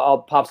 I know I'll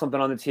pop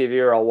something on the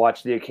TV or I'll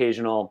watch the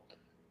occasional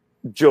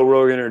Joe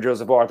Rogan or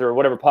Joseph Arthur or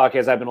whatever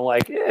podcast I've been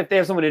like. Yeah, if they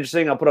have someone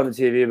interesting, I'll put on the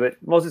TV. But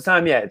most of the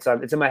time, yeah, it's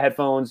in my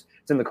headphones,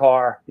 it's in the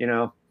car, you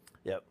know.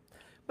 Yep.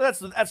 But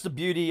that's the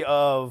beauty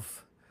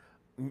of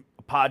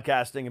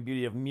podcasting and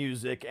beauty of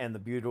music and the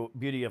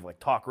beauty of like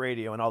talk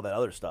radio and all that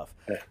other stuff.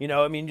 Yeah. You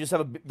know, I mean, you just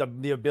have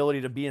the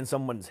ability to be in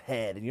someone's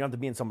head and you don't have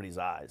to be in somebody's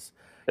eyes.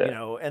 Yeah. You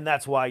know, and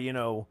that's why you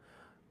know,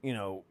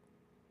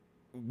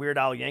 Weird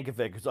Al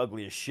Yankovic, who's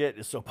ugly as shit,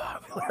 is so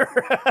popular.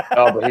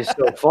 Oh, but he's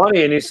so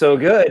funny and he's so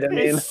good. I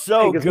mean, he's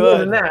so good. More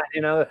than that, you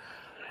know,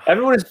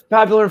 everyone is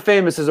popular and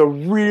famous is a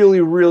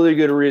really, really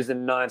good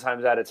reason 9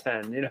 times out of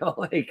 10. You know,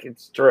 like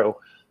it's true.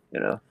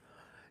 You know,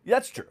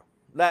 that's true.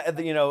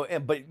 That you know,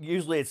 but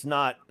usually it's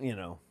not. You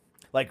know,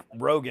 like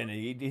Rogan,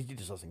 he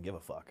just doesn't give a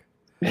fuck.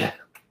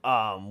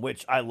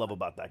 Which I love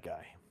about that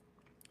guy.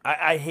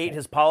 I hate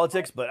his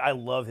politics, but I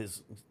love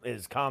his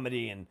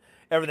comedy and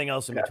everything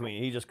else in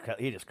between. He just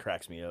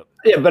cracks me up.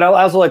 Yeah, but I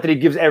also like that he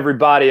gives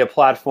everybody a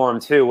platform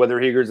too, whether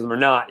he agrees with them or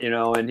not, you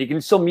know, and he can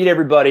still meet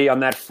everybody on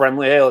that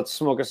friendly, hey, let's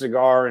smoke a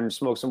cigar and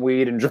smoke some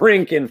weed and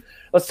drink and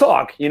let's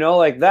talk, you know,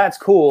 like that's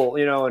cool,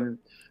 you know, and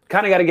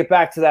kind of got to get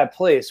back to that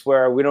place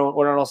where we're not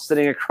all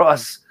sitting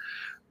across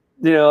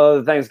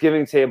the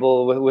Thanksgiving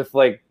table with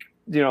like,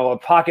 a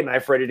pocket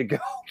knife ready to go,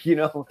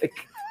 like.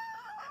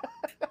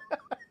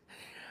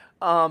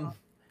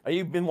 Have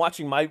you been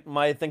watching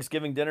my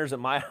Thanksgiving dinners at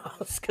my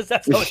house? Because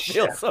that's how it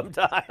feels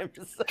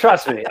sometimes.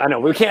 Trust me, I know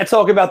we can't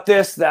talk about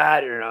this,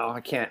 that, I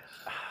can't,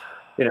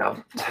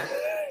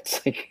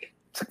 it's like,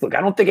 look,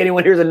 I don't think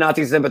anyone here is a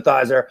Nazi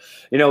sympathizer.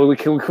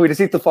 Can we just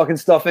eat the fucking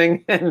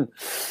stuffing and,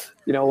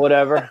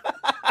 whatever.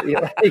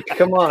 Like,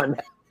 come on.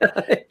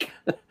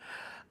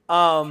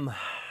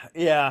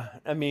 Yeah,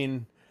 I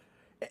mean,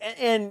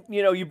 and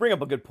you bring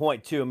up a good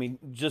point too. I mean,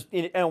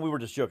 and we were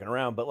just joking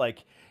around, but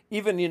like,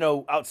 even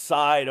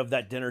outside of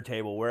that dinner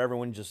table where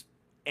everyone just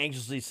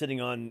anxiously sitting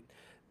on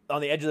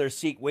the edge of their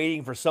seat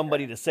waiting for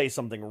somebody to say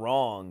something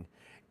wrong,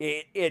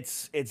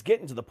 it's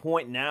getting to the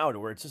point now to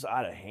where it's just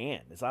out of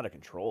hand. It's out of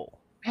control.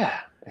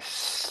 Yeah.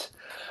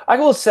 I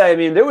will say, I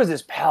mean, there was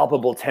this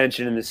palpable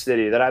tension in the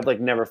city that I've like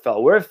never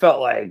felt, where it felt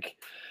like,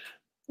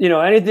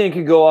 anything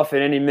could go off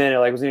at any minute,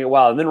 like it was going to get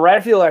wild. And then right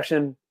after the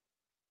election,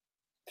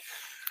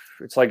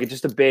 it's like it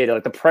just abated,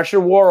 like the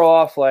pressure wore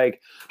off,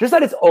 like just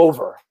that it's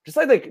over. Just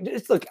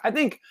look, I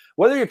think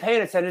whether you're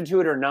paying attention to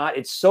it or not,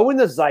 it's so in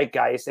the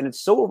zeitgeist and it's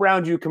so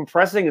around you,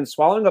 compressing and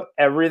swallowing up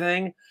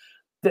everything.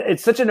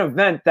 It's such an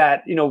event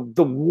that,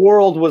 the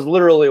world was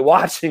literally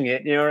watching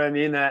it. You know what I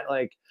mean? That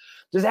like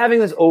just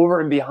having this over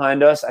and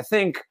behind us, I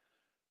think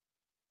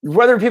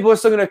whether people are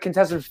still going to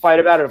contest and fight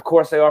about it, of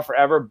course they are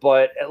forever,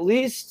 but at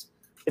least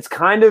it's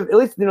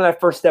that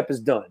first step is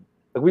done.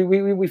 Like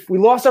we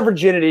lost our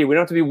virginity. We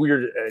don't have to be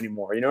weird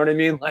anymore. You know what I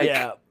mean? Like,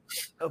 yeah.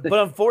 But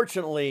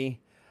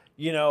unfortunately,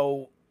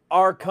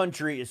 our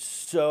country is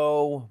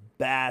so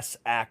bass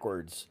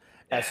backwards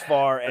as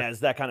far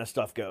as that kind of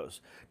stuff goes.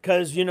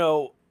 Because,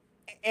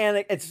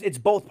 and it's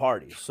both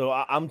parties. So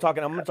I'm going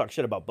to talk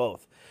shit about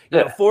both.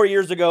 4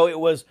 years ago, it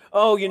was,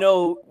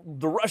 the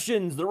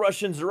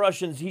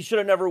Russians, he should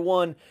have never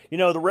won.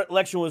 The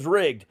election was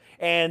rigged.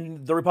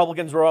 And the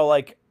Republicans were all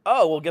like,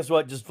 oh, well, guess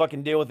what? Just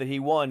fucking deal with it. He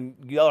won.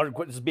 Y'all are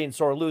just being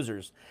sore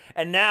losers.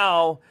 And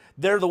now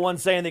they're the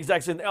ones saying the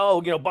exact same thing.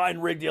 Oh,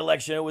 Biden rigged the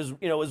election. It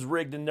was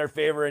rigged in their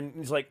favor. And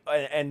he's like,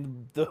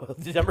 and the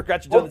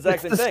Democrats are doing the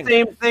exact same thing.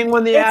 Same thing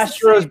when the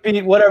Astros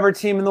beat whatever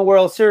team in the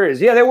World Series.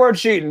 Yeah, they were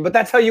cheating, but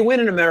that's how you win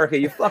in America.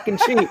 You fucking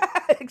cheat.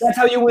 Exactly. That's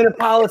how you win in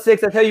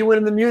politics. That's how you win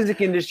in the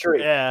music industry.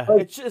 Yeah,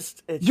 like, it's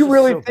just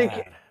really so think.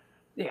 bad.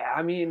 Yeah,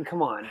 I mean,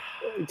 come on.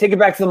 Take it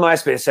back to the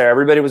MySpace era.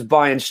 Everybody was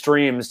buying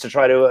streams to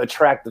try to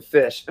attract the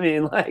fish. I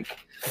mean, like,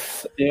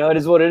 it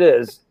is what it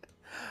is.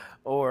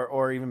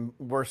 Or even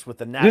worse with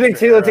the Napster. Do you think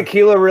Tila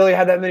Tequila really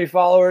had that many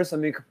followers? I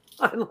mean, come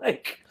on,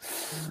 like,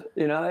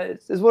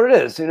 it's what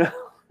it is,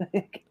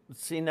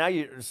 See,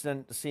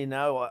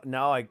 now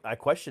now I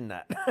question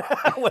that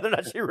whether or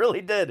not she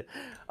really did.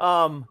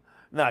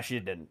 No, she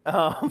didn't.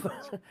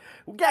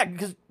 Yeah,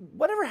 because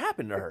whatever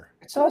happened to her?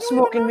 It's all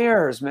smoke and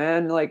mirrors,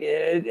 man. Like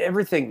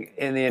everything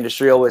in the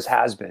industry always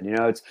has been.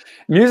 It's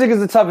music is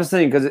the toughest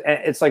thing because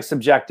it's like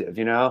subjective,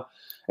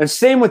 And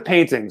same with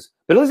paintings.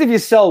 But at least if you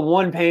sell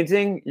one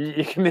painting,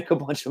 you can make a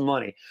bunch of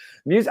money.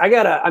 Music,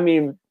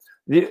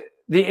 the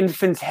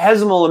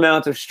infinitesimal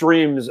amount of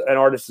streams an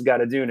artist has got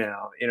to do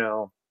now,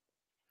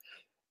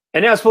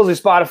 And now supposedly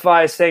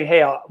Spotify is saying,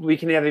 hey, we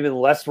can have even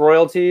less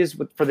royalties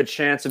for the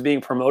chance of being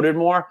promoted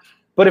more.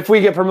 But if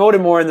we get promoted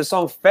more and the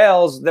song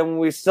fails, then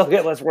we still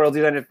get less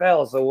royalties and it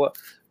fails. So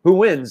who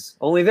wins?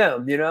 Only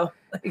them,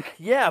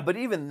 Yeah, but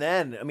even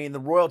then, I mean, the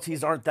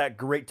royalties aren't that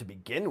great to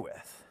begin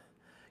with.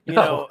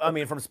 From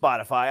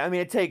Spotify. I mean,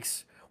 it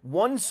takes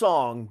one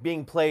song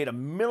being played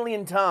 1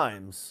 million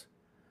times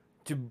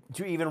to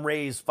even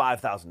raise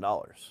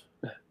 $5,000.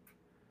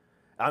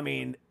 I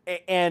mean,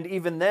 and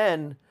even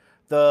then,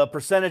 the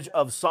percentage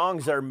of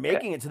songs that are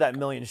making it to that 1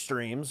 million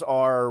streams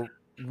are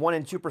 1%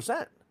 and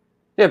 2%.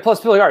 Yeah, plus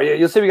people are.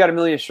 You'll say we got 1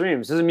 million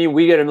streams. Doesn't mean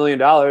we get $1 million.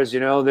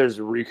 There's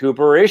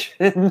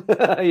recuperation.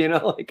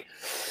 Like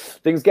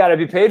things got to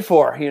be paid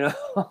for.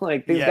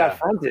 Like things got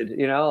fronted.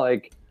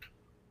 Like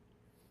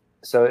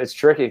so it's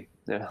tricky.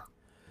 Yeah.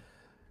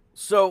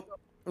 So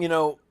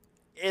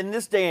in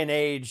this day and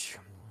age,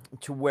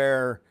 to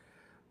where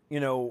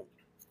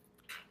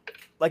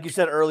like you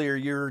said earlier,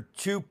 you're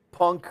too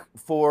punk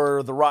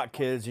for the rock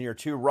kids and you're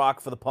too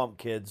rock for the punk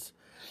kids.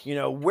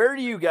 Where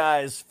do you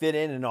guys fit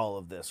in all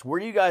of this?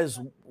 Where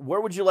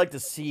would you like to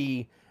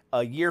see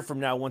a year from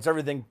now once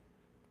everything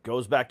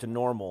goes back to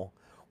normal?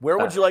 Where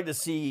would you like to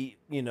see,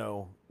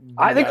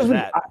 I think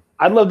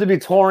I'd love to be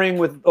touring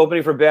with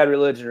opening for Bad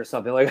Religion or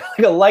something like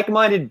a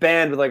like-minded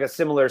band with like a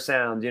similar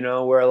sound,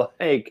 where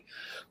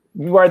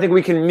I think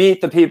we can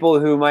meet the people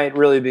who might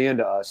really be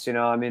into us,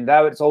 I mean,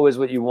 that's always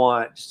what you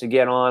want, just to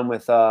get on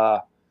with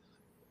a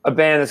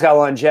band that's got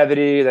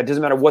longevity, that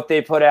doesn't matter what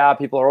they put out.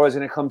 People are always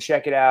going to come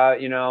check it out.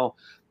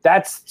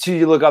 That's who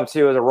you look up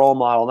to as a role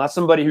model, not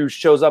somebody who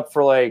shows up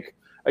for like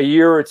a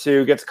year or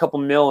two, gets a couple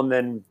mil, and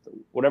then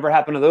whatever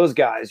happened to those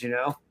guys,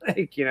 that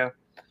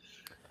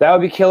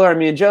would be killer. I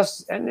mean,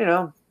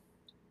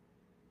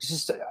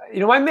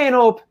 my main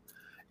hope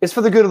is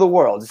for the good of the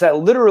world. It's that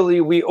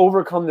literally we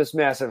overcome this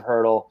massive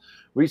hurdle.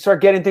 we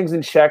start getting things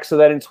in check so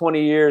that in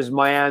 20 years,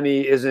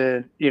 Miami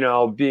isn't,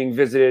 being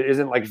visited,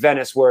 isn't like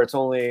Venice where it's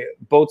only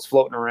boats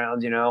floating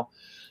around,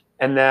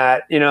 and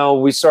that,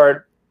 we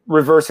start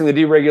reversing the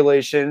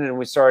deregulation and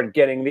we start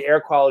getting the air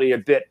quality a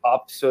bit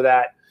up so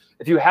that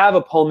if you have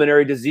a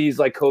pulmonary disease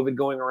like COVID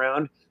going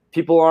around,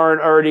 people aren't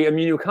already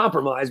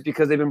immunocompromised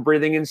because they've been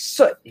breathing in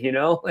soot,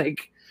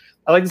 like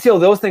I like to see all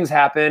those things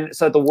happen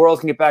so that the world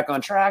can get back on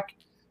track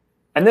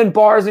and then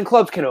bars and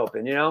clubs can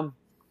open, and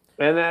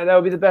that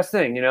would be the best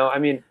thing, I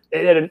mean,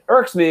 it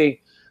irks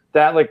me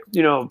that like,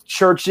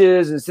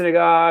 churches and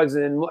synagogues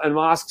and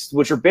mosques,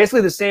 which are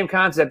basically the same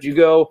concept. You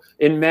go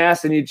in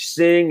mass and you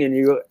sing and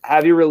you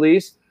have your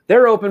release.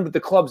 They're open, but the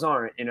clubs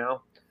aren't, Yeah.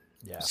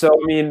 So,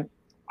 I mean,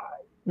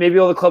 maybe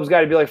all the clubs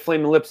got to be like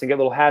Flaming Lips and get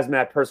little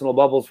hazmat personal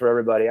bubbles for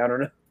everybody. I don't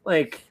know.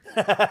 Like,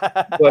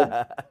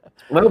 but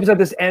my hope is that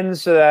this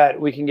ends so that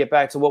we can get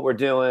back to what we're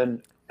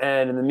doing.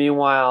 And in the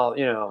meanwhile,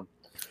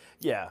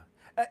 Yeah.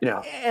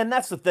 And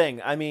that's the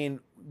thing. I mean,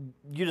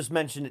 you just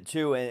mentioned it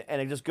too,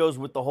 and it just goes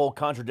with the whole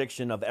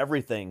contradiction of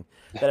everything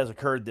that has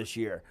occurred this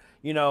year.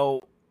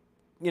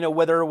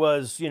 Whether it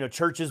was,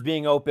 churches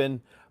being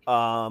open,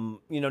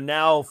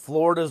 now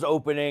Florida's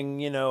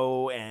opening,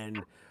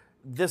 and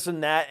this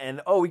and that,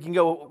 and we can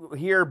go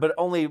here, but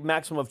only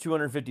maximum of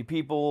 250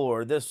 people,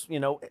 or this,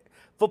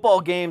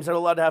 football games are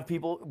allowed to have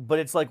people, but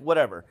it's like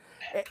whatever.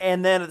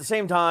 And then at the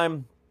same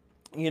time,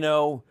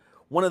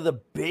 one of the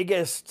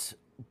biggest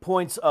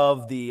points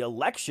of the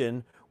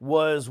election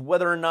was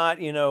whether or not,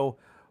 Biden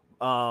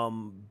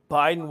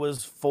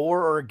was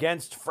for or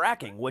against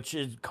fracking, which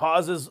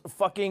causes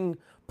fucking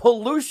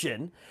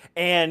pollution.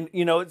 And,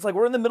 it's like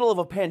we're in the middle of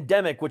a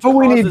pandemic, which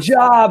we need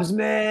jobs,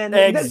 man.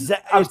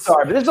 Exactly. I'm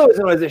sorry, but this always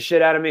annoys the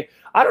shit out of me.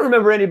 I don't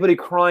remember anybody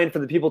crying for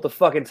the people at the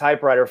fucking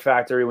typewriter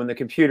factory when the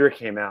computer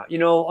came out.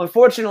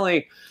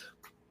 Unfortunately,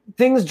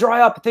 things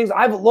dry up.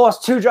 I've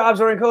lost 2 jobs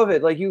during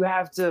COVID. Like, you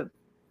have to.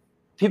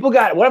 People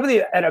got whatever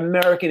an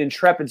American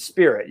intrepid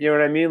spirit. You know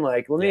what I mean?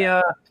 Like,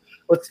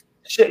 let's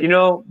shit.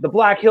 The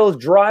Black Hills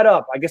dried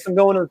up. I guess I'm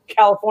going to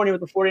California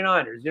with the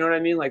 49ers. You know what I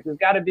mean? Like, there's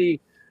got to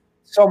be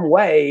some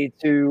way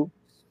to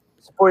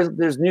support.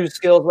 There's new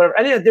skills, whatever.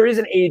 I think there is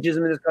an ageism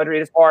in this country.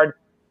 It's hard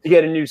to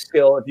get a new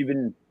skill if you've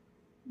been,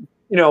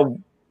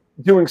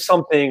 doing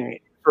something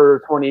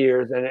for 20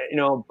 years, and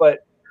But at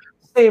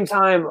the same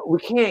time, we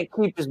can't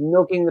keep just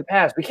milking the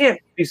past. We can't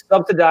be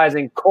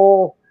subsidizing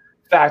coal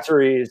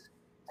factories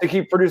to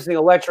keep producing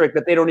electric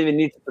that they don't even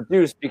need to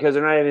produce because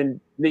they're not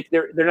even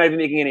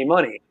making any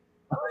money.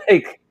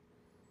 Like,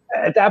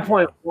 at that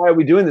point, why are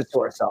we doing this to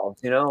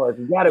ourselves? Like,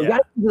 we got to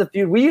get into the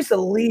future. We used to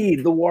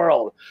lead the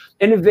world,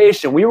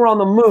 innovation. We were on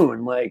the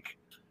moon. Like,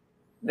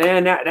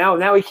 man,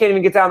 now we can't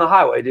even get down the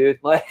highway, dude.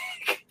 Like,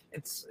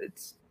 it's.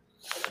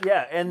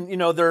 Yeah, and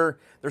they're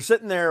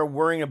sitting there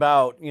worrying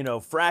about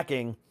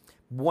fracking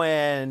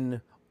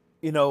when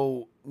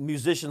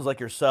musicians like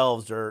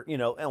yourselves are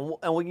and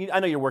I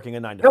know you're working a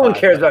 9 to 5. No one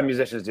cares about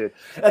musicians, dude.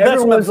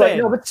 Everyone's like,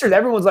 no, but seriously,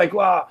 everyone's like,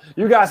 wow,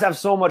 you guys have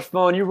so much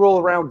fun. You roll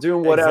around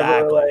doing whatever.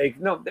 Exactly. Like,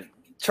 no,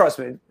 trust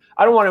me.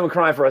 I don't want anyone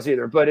crying for us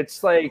either, but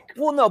it's like,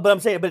 well, no, but I'm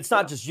saying, but it's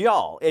not just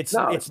y'all. It's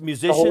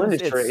musicians, the whole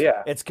industry,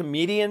 it's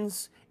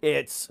comedians,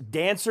 it's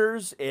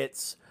dancers,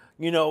 it's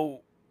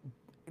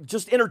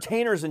just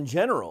entertainers in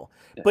general.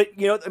 Yeah. But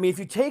I mean, if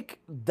you take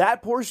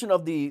that portion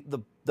of the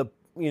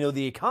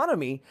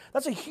economy,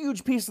 that's a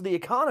huge piece of the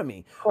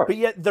economy. Of but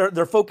yet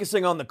they're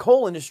focusing on the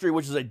coal industry,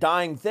 which is a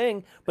dying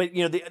thing. But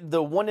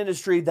the one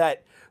industry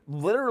that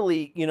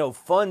literally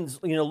funds,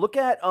 look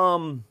at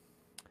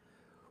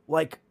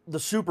like the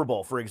Super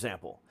Bowl, for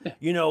example.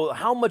 Yeah.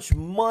 How much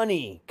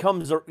money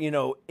comes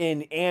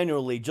in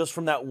annually just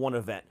from that one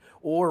event,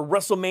 or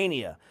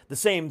WrestleMania, the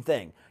same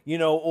thing.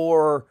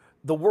 Or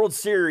the World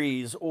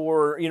Series,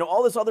 or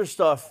all this other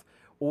stuff,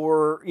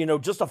 or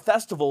just a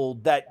festival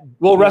that.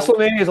 Well,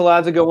 WrestleMania is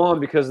allowed to go on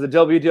because the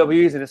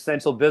WWE is an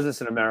essential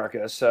business in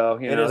America. So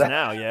it is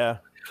now, yeah.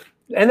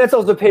 And that's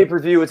also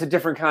pay-per-view. It's a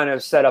different kind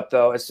of setup,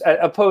 though, as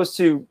opposed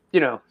to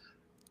the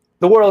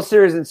World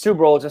Series and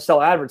Super Bowl to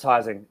sell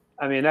advertising.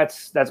 I mean,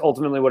 that's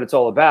ultimately what it's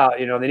all about.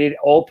 They need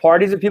all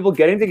parties of people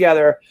getting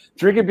together,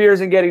 drinking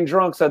beers and getting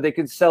drunk so they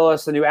can sell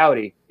us a new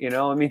Audi.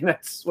 I mean,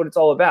 that's what it's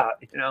all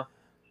about.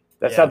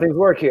 That's how things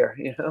work here.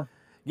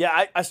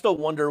 Yeah, I still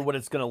wonder what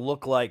it's going to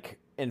look like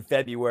in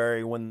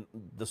February when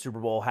the Super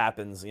Bowl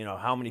happens.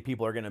 How many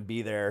people are going to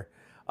be there?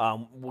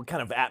 What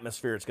kind of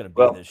atmosphere it's going to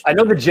be this year. I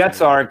know the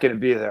Jets aren't going to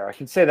be there. I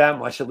can say that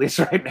much, at least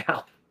right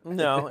now.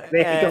 No,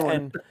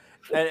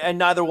 and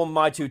neither will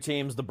my 2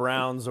 teams, the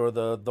Browns or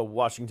the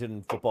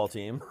Washington football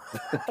team.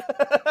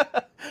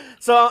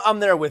 So I'm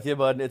there with you,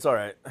 bud. It's all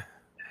right.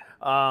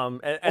 And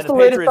the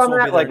Patriots will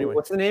be there anyway.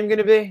 What's the name going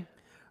to be?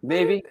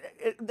 Maybe.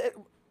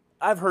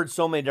 I've heard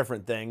so many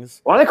different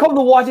things. Why don't they call them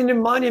the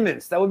Washington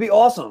Monuments? That would be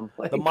awesome.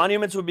 The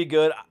Monuments would be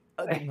good.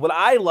 What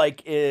I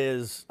like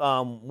is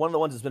one of the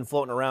ones that's been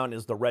floating around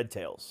is the Red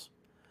Tails,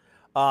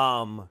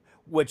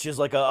 which is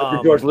like a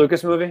the George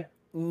Lucas movie.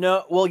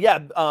 No, well, yeah,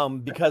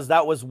 because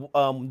that was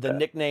the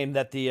nickname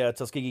that the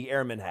Tuskegee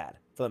Airmen had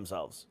for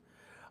themselves.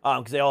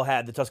 because they all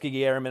had the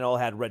Tuskegee Airmen all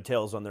had red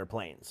tails on their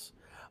planes.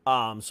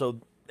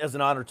 So as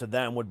an honor to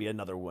them would be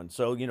another one.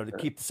 So to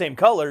keep the same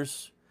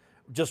colors,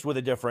 just with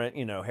a different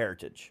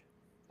heritage.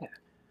 Yeah.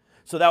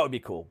 So that would be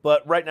cool.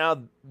 But right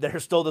now they're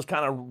still just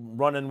kind of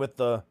running with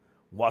the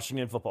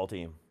Washington football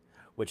team,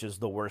 which is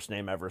the worst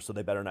name ever. So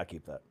they better not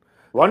keep that.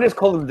 Why not just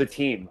call them the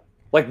team?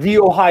 Like the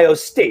Ohio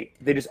State,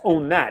 they just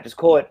own that. Just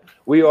call it,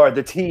 we are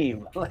the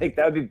team. Like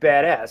that would be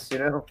badass,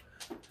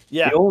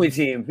 Yeah, the only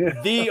team.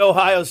 The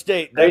Ohio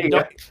State. There you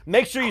go.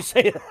 Make sure you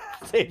say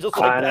it just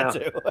like that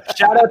too.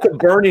 Shout out to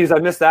Bernie's. I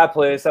missed that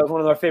place. That was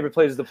one of our favorite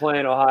places to play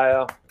in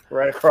Ohio,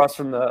 right across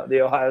from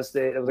the Ohio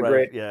State. It was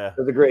it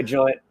was a great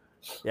joint.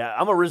 Yeah,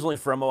 I'm originally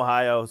from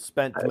Ohio.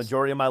 Spent the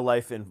majority of my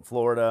life in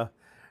Florida,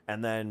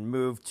 and then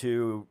moved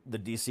to the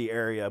DC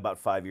area about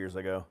 5 years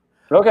ago.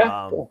 Okay.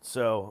 Cool.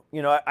 So,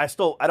 I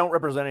don't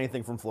represent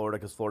anything from Florida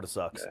because Florida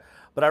sucks,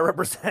 but I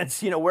represent,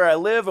 where I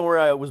live and where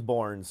I was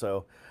born.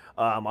 So,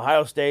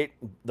 Ohio State,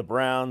 the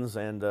Browns,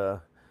 and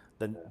the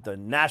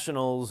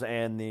Nationals,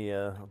 and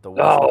the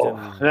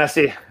Washington. Oh,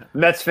 see,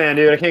 Mets fan,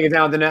 dude. I can't get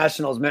down with the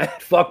Nationals, man.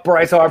 Fuck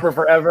Bryce Harper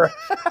forever.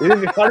 I don't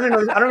even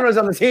know he's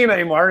on the team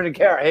anymore. I don't even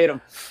care. I hate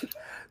him.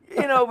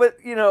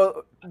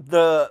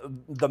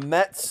 The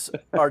Mets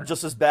are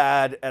just as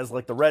bad as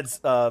like the Red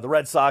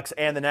Sox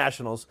and the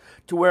Nationals,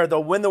 to where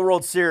they'll win the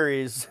World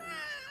Series,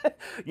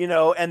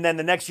 and then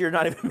the next year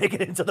not even make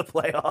it into the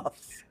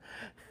playoffs.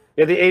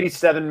 Yeah, the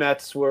 '87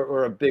 Mets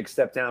were a big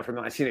step down from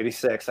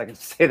 1986. I can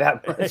say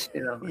that much.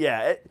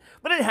 Yeah,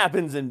 but it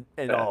happens in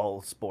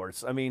all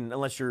sports. I mean,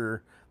 unless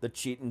you're the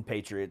cheating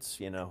Patriots,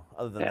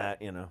 Other than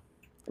that,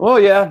 Well,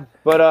 yeah,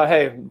 but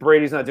hey,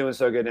 Brady's not doing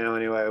so good now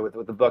anyway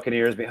with the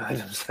Buccaneers behind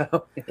him.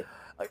 So,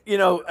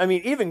 I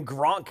mean, even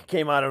Gronk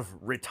came out of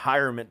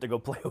retirement to go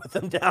play with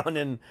them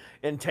down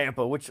in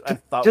Tampa, which I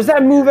thought. Does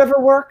that move ever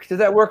work? Does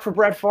that work for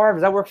Brett Favre?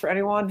 Does that work for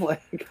anyone?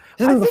 Like,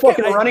 this is the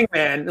fucking running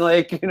man.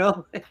 Like,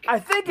 I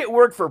think it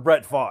worked for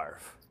Brett Favre,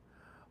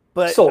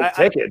 but sold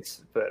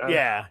tickets. But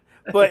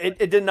but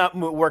it did not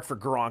work for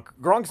Gronk.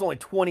 Gronk's only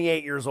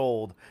 28 years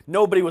old.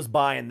 Nobody was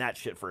buying that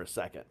shit for a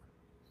second.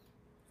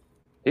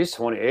 He's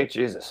 28,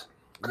 Jesus.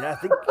 Yeah,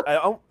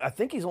 I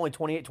think he's only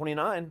 28,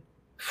 29.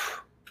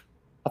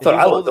 I thought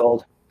I looked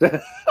old.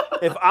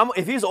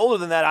 If he's older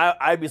than that,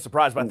 I'd be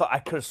surprised. But I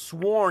could have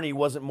sworn he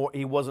wasn't more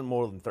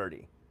than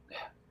 30. Yeah.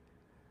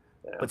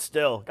 But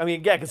still, I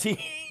mean, yeah, because he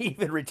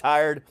even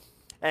retired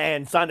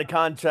and signed a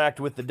contract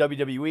with the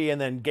WWE, and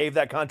then gave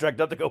that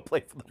contract up to go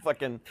play for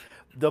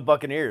the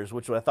Buccaneers,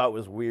 which I thought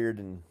was weird.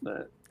 And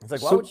it's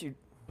like, why would you?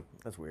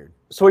 That's weird.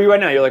 So where are you right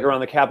now? You're like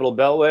around the Capital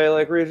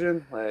Beltway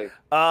region? Like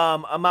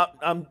I'm about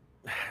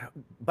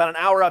an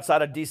hour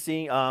outside of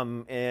DC,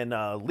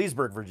 in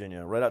Leesburg,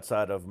 Virginia, right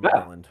outside of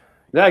Maryland.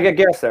 Yeah, I get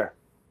gas there.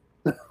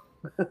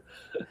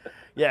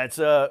 Yeah, it's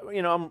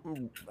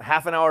I'm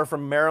half an hour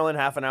from Maryland,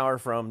 half an hour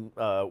from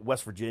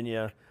West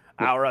Virginia,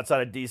 hour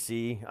outside of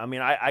DC. I mean,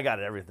 I got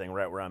everything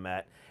right where I'm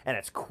at, and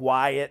it's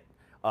quiet.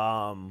 What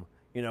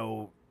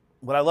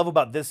I love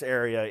about this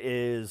area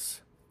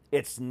is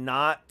it's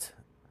not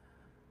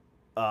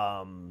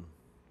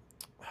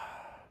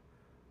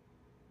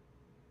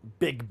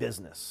big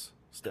business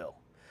still.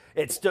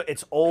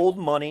 It's old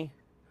money.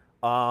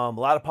 A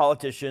lot of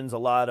politicians, a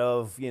lot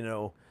of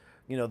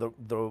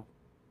the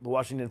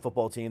Washington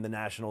football team, the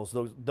Nationals,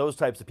 those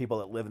types of people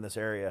that live in this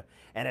area,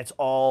 and it's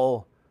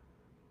all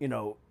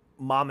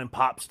mom and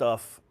pop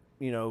stuff.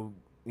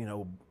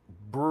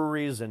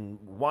 Breweries and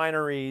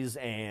wineries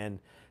and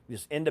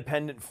just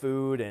independent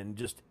food, and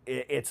just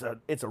it's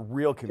a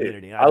real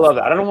community. I love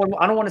that. I don't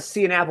want to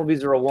see an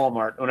Applebee's or a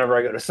Walmart whenever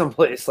I go to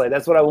someplace. Like,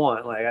 that's what I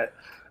want. Like, I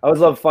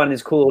always love finding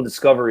these cool little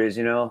discoveries,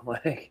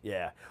 like.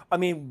 Yeah. I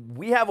mean,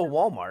 we have a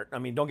Walmart. I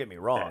mean, don't get me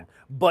wrong,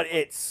 but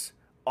it's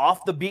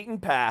off the beaten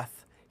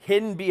path,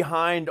 hidden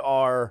behind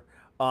our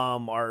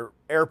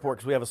airport,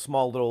 because we have a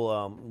small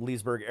little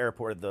Leesburg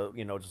airport,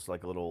 just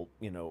like a little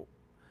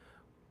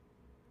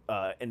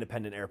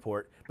independent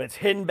airport, but it's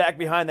hidden back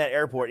behind that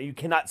airport. You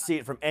cannot see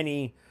it from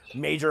any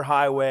major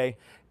highway,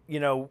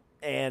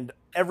 and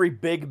every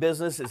big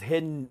business is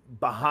hidden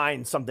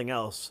behind something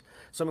else.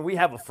 So, I mean, we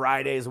have a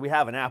Fridays, we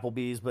have an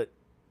Applebee's, but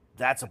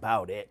that's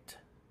about it.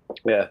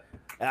 Yeah.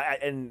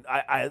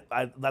 I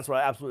that's what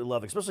I absolutely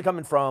love, especially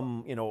coming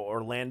from,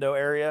 Orlando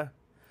area,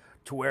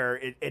 to where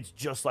it's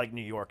just like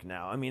New York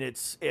now. I mean,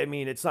 it's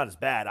not as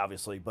bad,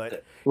 obviously,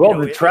 but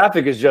the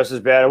traffic is just as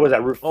bad. What was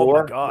that, Route 4?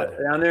 Oh my God.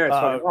 Down there? It's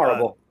fucking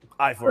horrible.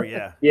 I-4,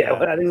 yeah. Yeah, I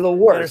think it's the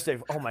worst.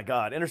 Oh my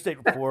God. Interstate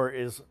 4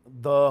 is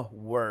the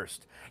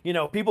worst.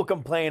 People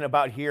complain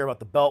about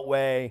the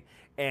Beltway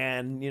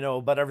and,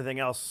 about everything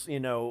else,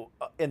 in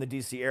the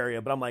DC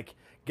area. But I'm like,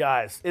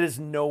 guys, it is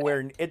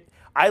nowhere.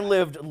 I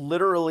lived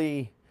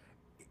literally,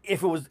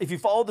 if you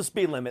followed the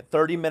speed limit,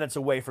 30 minutes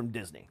away from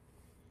Disney.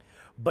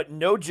 But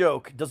no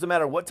joke, doesn't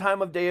matter what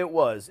time of day it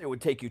was, it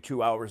would take you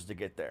 2 hours to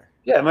get there.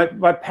 Yeah,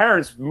 my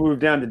parents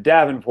moved down to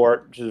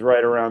Davenport, which is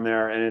right around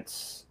there, and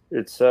it's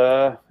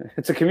a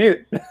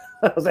commute.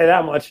 I'll say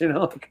that much, even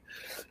in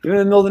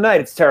the middle of the night,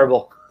 it's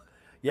terrible.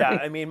 Yeah,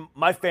 I mean,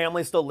 my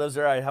family still lives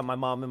there. I have my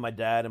mom and my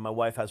dad, and my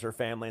wife has her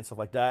family and stuff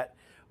like that.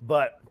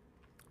 But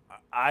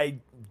I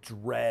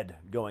dread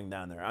going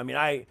down there. I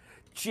mean,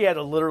 she had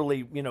to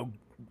literally,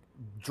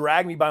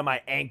 drag me by my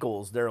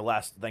ankles there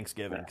last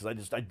Thanksgiving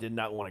because I did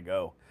not want to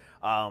go.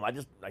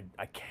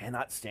 I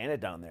cannot stand it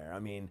down there. I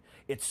mean,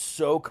 it's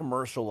so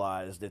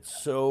commercialized.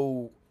 It's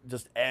so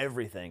just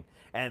everything.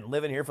 And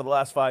living here for the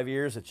last 5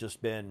 years, it's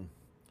just been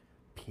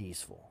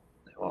peaceful.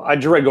 Well, I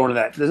dread going to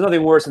that. There's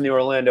nothing worse than the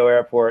Orlando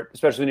airport,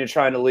 especially when you're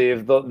trying to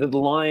leave. The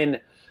line,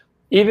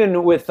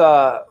 even with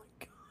I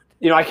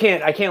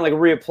can't like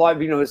reapply.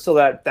 There's still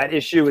that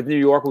issue with New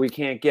York where we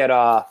can't get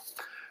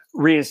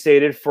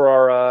reinstated for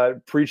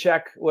our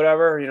pre-check,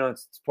 whatever.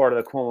 It's part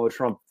of the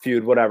Cuomo-Trump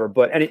feud, whatever.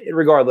 But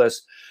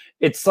regardless,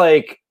 it's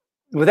like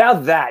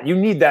without that, you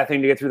need that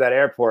thing to get through that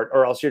airport,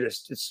 or else you're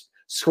just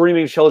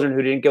screaming children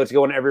who didn't get to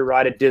go on every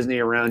ride at Disney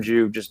around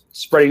you, just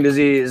spreading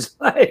disease.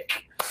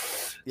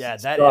 Yeah,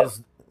 that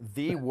is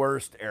the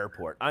worst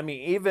airport. I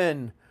mean,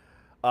 even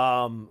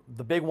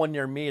the big one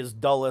near me is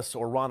Dulles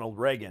or Ronald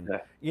Reagan.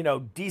 Yeah.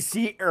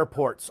 DC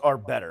airports are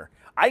better.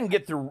 I can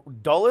get through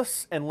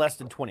Dulles in less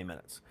than 20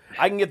 minutes.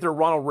 I can get through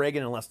Ronald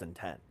Reagan in less than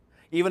 10,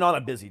 even on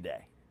a busy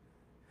day.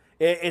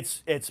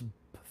 It's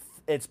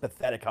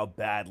pathetic how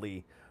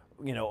badly,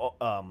 IAD,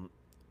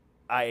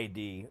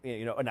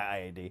 not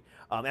IAD,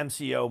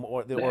 MCO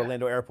or the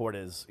Orlando airport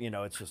is,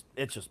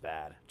 it's just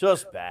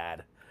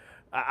bad,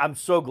 I'm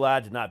so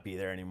glad to not be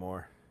there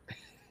anymore.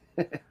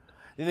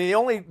 The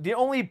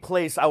only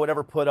place I would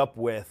ever put up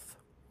with,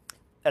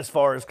 as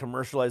far as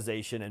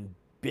commercialization and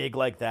big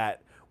like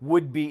that,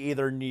 would be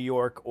either New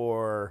York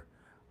or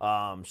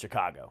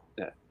Chicago.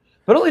 Yeah.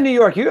 But only New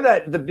York. You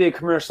have the big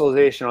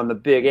commercialization on the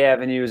big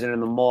avenues and in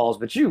the malls,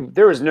 but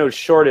there is no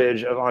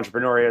shortage of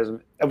entrepreneurialism,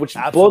 which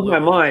blows my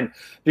mind,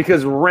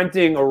 because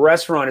renting a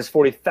restaurant is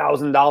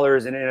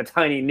 $40,000 in a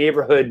tiny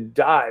neighborhood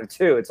dive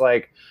too. It's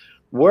like,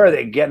 where are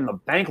they getting the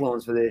bank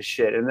loans for this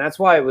shit? And that's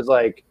why it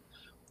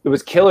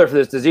was killer for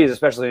this disease,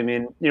 especially. I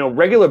mean,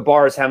 regular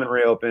bars haven't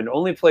reopened.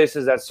 Only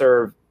places that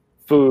serve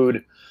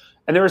food.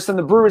 And there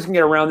the breweries can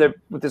get around it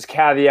with this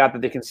caveat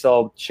that they can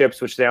sell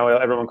chips, which now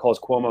everyone calls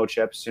Cuomo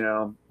chips,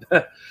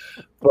 But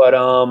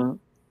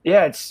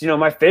yeah, it's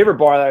my favorite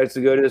bar that I used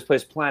to go to, this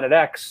place Planet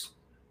X.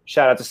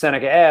 Shout out to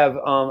Seneca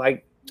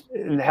Ave.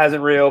 It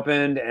hasn't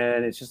reopened,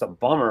 and it's just a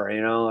bummer,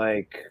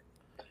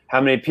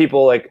 how many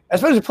people,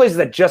 especially places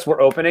that just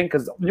were opening,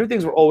 because new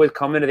things were always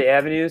coming to the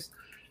avenues.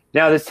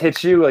 Now this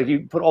hits you,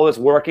 you put all this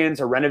work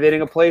into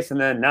renovating a place, and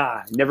then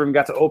never even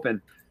got to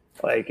open.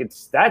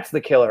 That's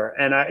the killer.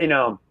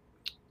 And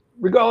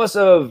regardless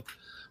of,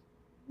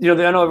 I know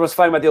everyone's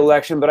fighting about the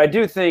election, but I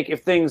do think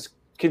if things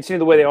continue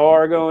the way they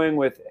are going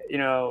with,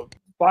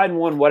 Biden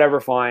won, whatever,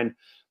 fine.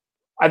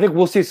 I think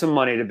we'll see some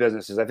money to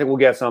businesses. I think we'll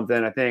get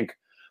something. I think,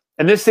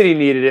 and this city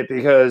needed it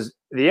because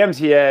the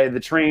MTA, the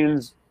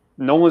trains,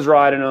 no one's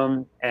riding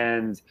them.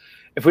 And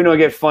if we don't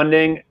get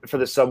funding for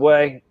the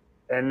subway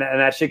and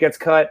that shit gets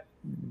cut,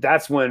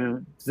 that's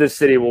when this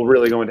city will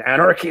really go into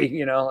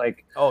anarchy,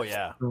 oh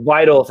yeah,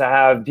 vital to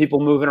have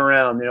people moving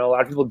around. A lot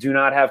of people do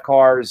not have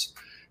cars,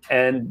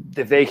 and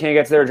if they can't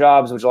get to their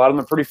jobs, which a lot of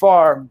them are pretty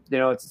far,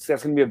 that's going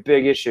to be a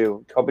big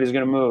issue. Companies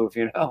going to move,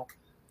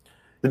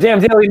 The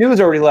damn Daily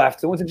News already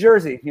left. It went to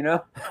Jersey, Yeah.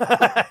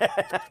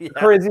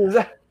 Crazy is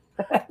that?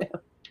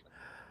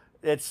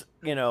 It's,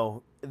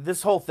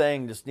 this whole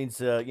thing just needs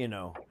to,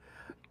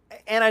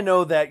 and I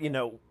know that,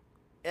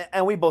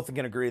 and we both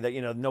can agree that,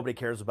 nobody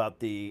cares about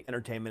the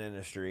entertainment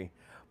industry,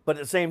 but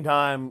at the same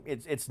time,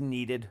 it's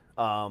needed.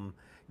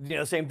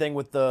 Same thing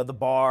with the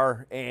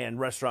bar and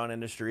restaurant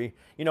industry.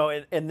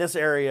 In this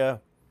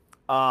area,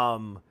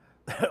 our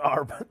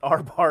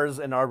bars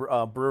and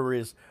our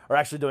breweries are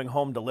actually doing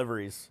home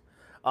deliveries.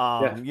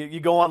 You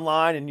go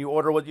online and you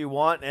order what you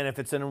want, and if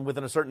it's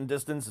within a certain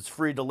distance, it's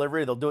free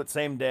delivery. They'll do it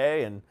same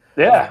day and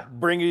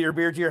bring you your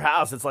beer to your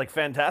house. It's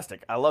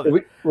fantastic. I love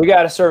it. We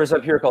got a service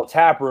up here called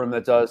Tap Room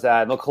that does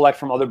that, and they'll collect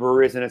from other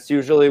breweries, and it's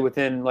usually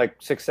within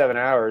 6-7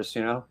 hours.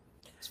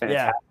 It's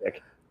fantastic. Yeah.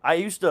 I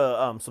used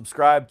to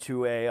subscribe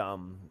to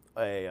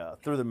a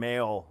through the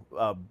mail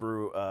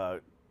brew. I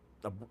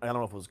don't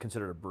know if it was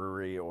considered a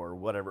brewery or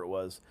whatever it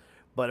was,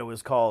 but it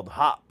was called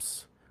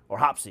Hops or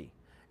Hopsy,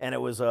 and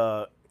it was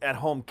a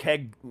at-home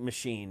keg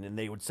machine, and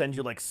they would send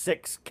you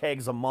 6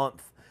 kegs a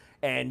month,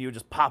 and you would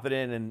just pop it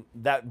in, and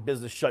that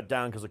business shut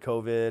down because of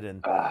COVID.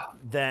 And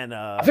then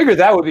I figured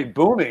that would be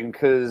booming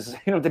because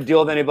you don't have to deal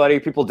with anybody.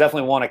 People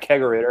definitely want a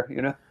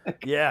kegerator,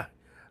 Yeah,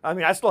 I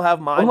mean, I still have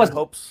mine in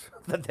hopes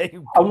that they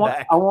come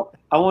back.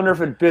 I wonder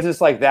if a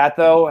business like that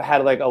though had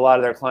a lot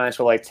of their clients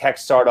were tech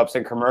startups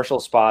and commercial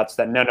spots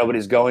that now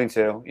nobody's going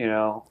to,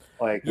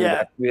 Yeah,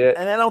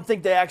 and I don't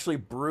think they actually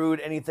brewed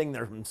anything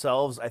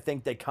themselves. I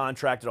think they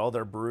contracted all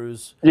their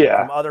brews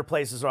from other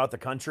places throughout the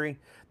country.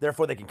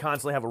 Therefore, they can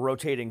constantly have a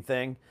rotating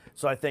thing.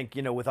 So I think,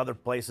 with other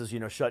places,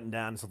 shutting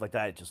down and stuff like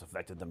that, it just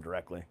affected them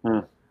directly.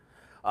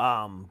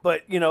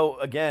 But,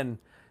 again,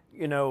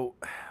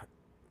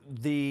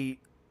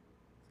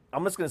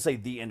 I'm just going to say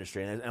the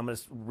industry, and I'm going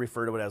to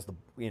refer to it as the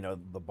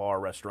the bar,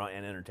 restaurant,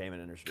 and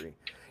entertainment industry.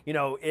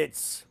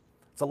 It's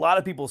a lot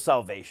of people's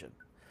salvation.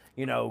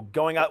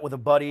 Going out with a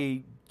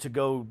buddy to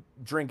go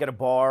drink at a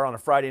bar on a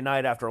Friday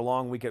night after a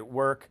long week at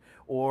work,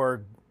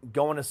 or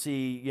going to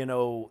see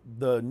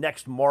the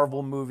next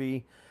Marvel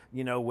movie.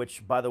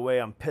 Which, by the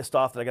way, I'm pissed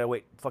off that I got to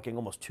wait fucking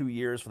almost 2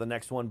 years for the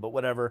next one, but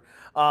whatever.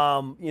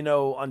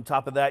 On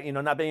top of that,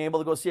 not being able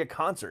to go see a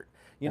concert.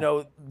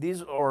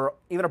 These or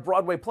even a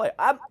Broadway play.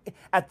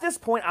 At this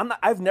point,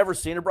 I've never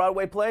seen a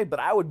Broadway play, but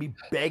I would be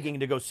begging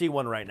to go see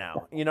one right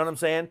now. You know what I'm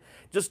saying?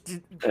 Just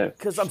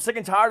because I'm sick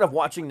and tired of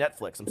watching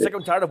Netflix. I'm sick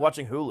and tired of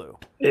watching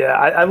Hulu. Yeah,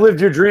 I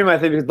lived your dream, I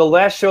think, because the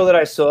last show that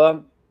I saw,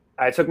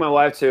 I took my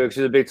wife to, because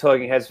she's a big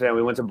Talking Heads fan.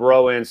 We went to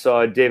Broadway and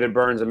saw David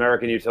Byrne's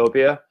American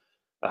Utopia.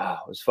 Oh,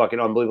 it was fucking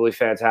unbelievably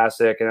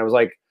fantastic. And it was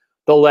like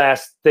the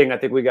last thing I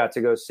think we got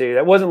to go see.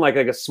 That wasn't like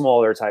a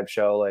smaller type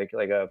show,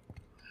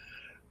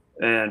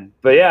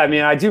 but yeah, I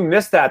mean, I do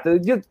miss that.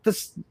 You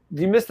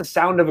miss the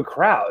sound of a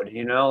crowd,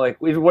 like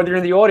even when you're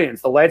in the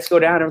audience, the lights go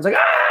down, everyone's like,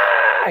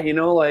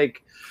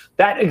 like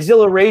that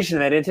exhilaration,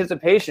 that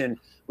anticipation.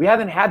 We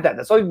haven't had that.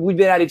 That's why we've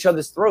been at each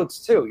other's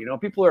throats too.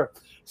 People are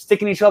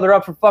sticking each other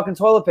up for fucking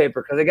toilet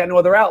paper because they got no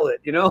other outlet,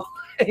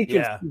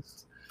 Yeah.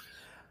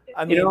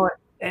 I mean,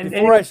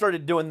 before I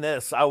started doing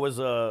this, I was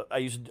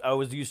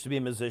used to be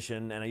a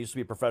musician, and I used to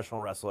be a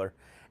professional wrestler,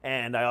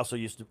 and I also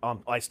used to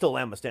I still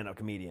am a stand-up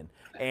comedian.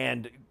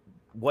 And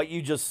what you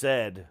just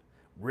said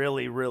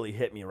really, really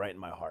hit me right in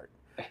my heart.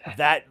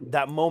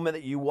 That moment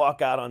that you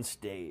walk out on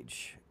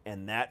stage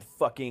and that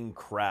fucking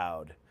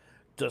crowd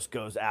just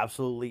goes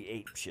absolutely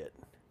apeshit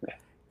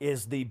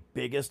is the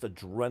biggest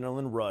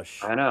adrenaline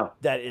rush. I know.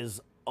 That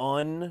is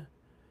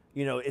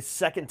it's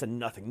second to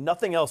nothing.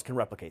 Nothing else can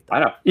replicate that. I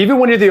know. Even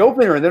when you're the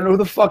opener and they don't know who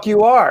the fuck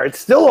you are, it's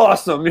still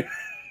awesome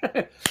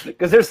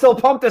because they're still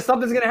pumped that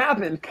something's going to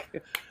happen.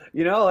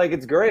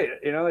 It's great.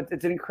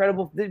 It's an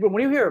incredible. But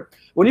when you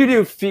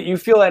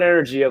feel that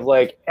energy of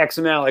like X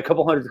amount, like a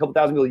couple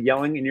thousand people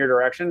yelling in your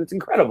direction. It's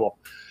incredible,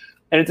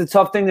 and it's a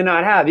tough thing to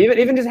not have.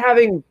 Even just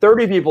having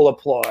 30 people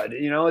applaud.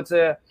 It's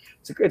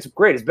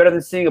great. It's better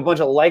than seeing a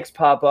bunch of likes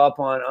pop up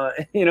on on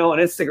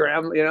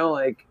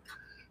Instagram.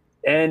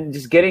 And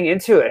just getting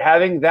into it,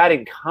 having that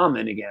in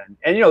common again,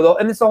 and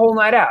and it's the whole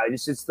night out.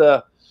 It's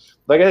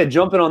like I said,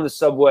 jumping on the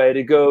subway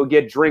to go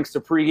get drinks to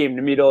pregame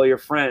to meet all your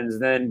friends,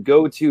 then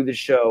go to the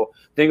show,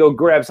 then go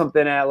grab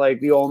something at like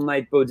the all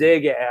night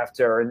bodega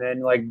after, and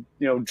then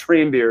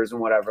dream beers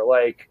and whatever.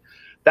 Like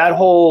that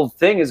whole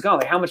thing is gone.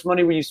 Like how much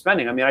money were you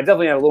spending? I mean, I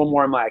definitely had a little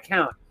more in my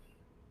account.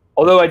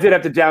 Although I did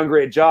have to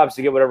downgrade jobs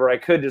to get whatever I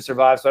could to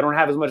survive, so I don't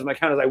have as much in my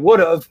account as I would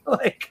have.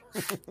 I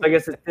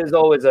guess there's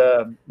always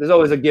a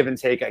give and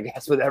take, I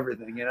guess, with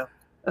everything,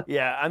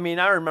 Yeah, I mean,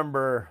 I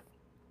remember,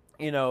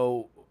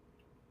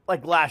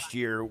 like last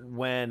year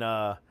when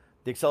the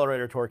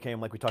Accelerator tour came,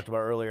 like we talked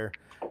about earlier.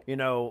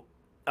 They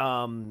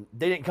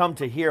didn't come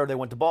to here; they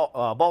went to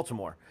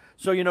Baltimore.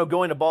 So,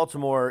 going to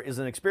Baltimore is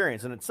an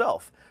experience in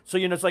itself. So,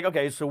 it's like,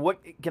 okay, so what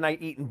can I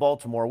eat in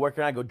Baltimore? Where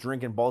can I go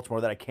drink in Baltimore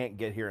that I can't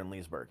get here in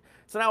Leesburg?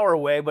 It's an hour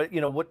away, but,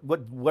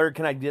 where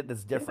can I get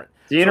that's different?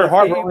 The Inner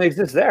Harbor only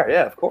exists there.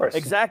 Yeah, of course.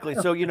 Exactly.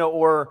 So,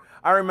 or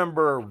I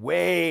remember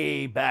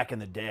way back in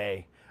the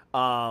day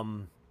when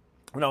I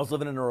was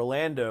living in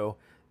Orlando,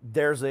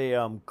 there's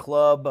a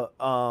club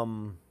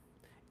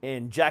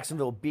in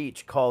Jacksonville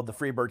Beach called the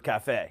Freebird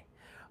Cafe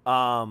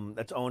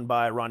that's owned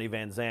by Ronnie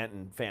Van Zant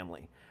and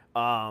family.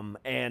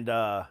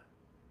 It's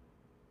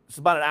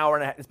about an hour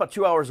and a half. It's about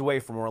 2 hours away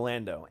from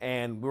Orlando,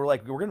 and we were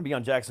like, we're going to be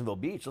on Jacksonville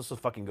Beach. Let's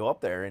just fucking go up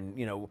there and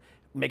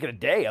make it a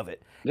day of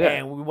it. Yeah.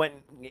 And we went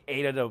and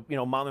ate at a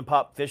mom and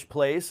pop fish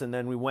place, and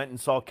then we went and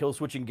saw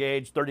Killswitch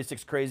Engage,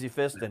 36 Crazy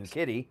Fist, and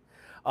Kitty,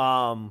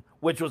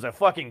 which was a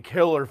fucking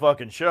killer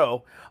fucking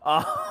show.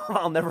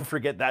 I'll never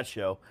forget that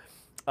show.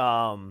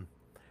 Then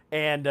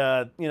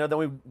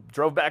we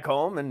drove back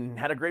home and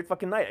had a great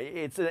fucking night.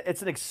 It's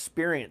an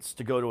experience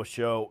to go to a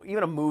show,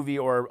 even a movie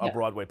or a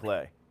Broadway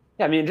play.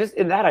 Yeah, I mean, just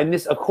in that, I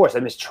miss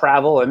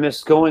travel. I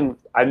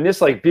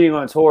miss like being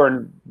on tour,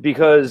 and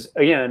because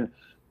again,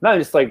 not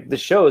just like the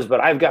shows,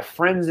 but I've got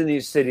friends in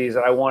these cities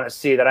that I want to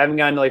see that I haven't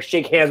gotten to like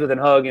shake hands with and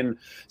hug and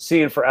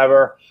see in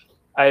forever.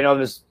 I know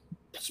there's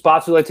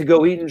spots we like to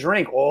go eat and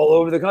drink all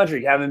over the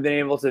country, haven't been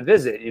able to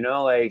visit,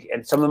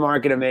 and some of them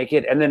aren't going to make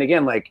it. And then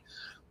again, like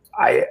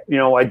I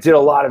did a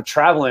lot of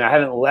traveling. I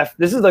haven't left.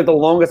 This is like the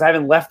longest I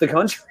haven't left the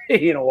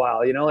country in a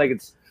while, like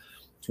it's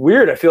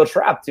weird. I feel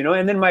trapped,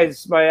 and then my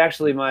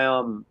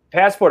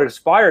passport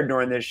expired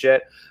during this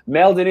shit,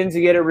 mailed it in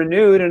to get it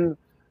renewed, and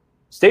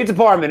State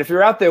Department, if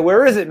you're out there,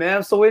 where is it, man?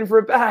 I'm still waiting for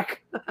it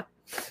back.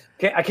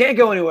 I can't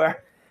go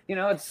anywhere.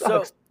 It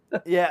sucks.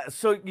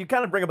 So you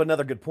kind of bring up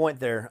another good point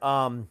there.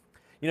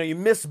 You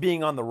miss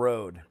being on the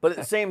road, but at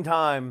the same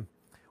time,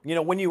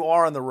 when you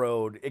are on the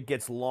road, it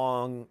gets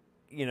long,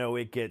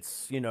 it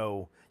gets,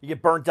 you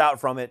get burnt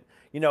out from it.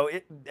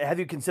 Have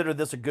you considered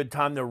this a good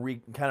time to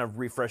kind of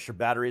refresh your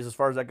batteries as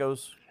far as that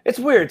goes? It's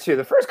weird too.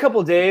 The first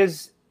couple of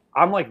days,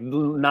 I'm like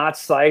not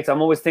psyched.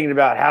 I'm always thinking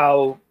about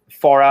how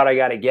far out I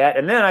got to get.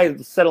 And then I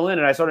settle in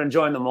and I start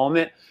enjoying the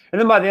moment. And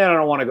then by the end, I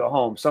don't want to go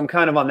home. So I'm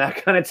kind of on that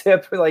kind of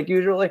tip, like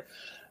usually.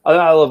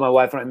 I love my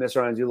wife and I miss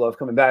her, and I do love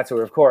coming back to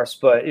her, of course.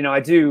 But, I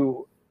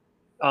do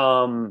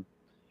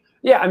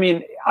yeah, I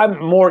mean, I'm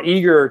more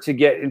eager to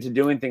get into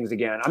doing things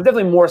again. I'm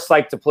definitely more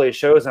psyched to play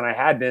shows than I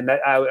had been.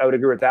 I would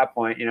agree with that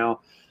point.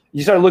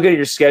 You start looking at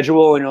your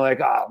schedule and you're like,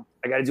 oh,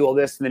 I got to do all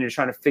this. And then you're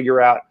trying to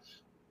figure out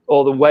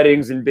all the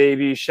weddings and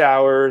baby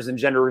showers and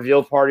gender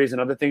reveal parties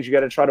and other things you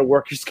got to try to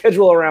work your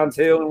schedule around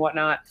too and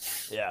whatnot.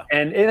 Yeah.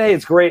 And hey,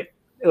 it's great.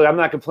 Look, I'm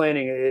not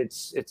complaining.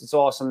 It's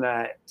awesome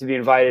that to be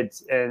invited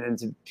and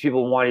to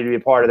people wanting to be a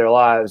part of their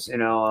lives,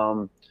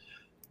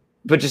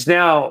 but just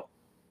now,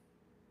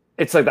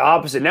 it's like the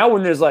opposite. Now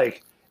when there's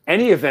like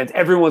any event,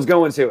 everyone's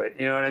going to it.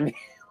 You know what I mean?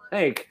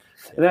 Like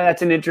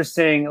that's an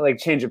interesting like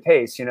change of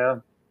pace,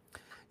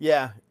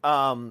 Yeah.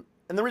 And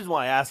the reason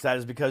why I asked that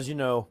is because,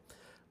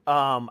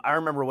 I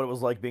remember what it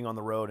was like being on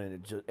the road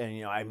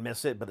and I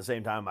miss it, but at the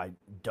same time, I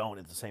don't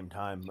at the same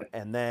time.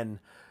 And then,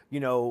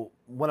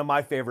 one of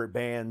my favorite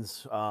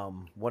bands,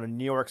 one of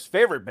New York's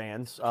favorite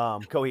bands,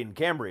 Coheed and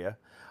Cambria,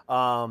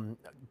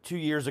 2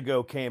 years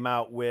ago came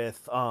out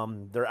with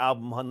their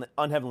album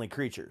Unheavenly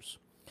Creatures.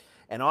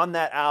 And on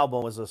that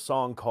album was a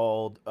song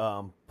called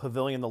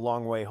Pavilion the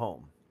Long Way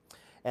Home.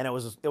 And it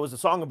was a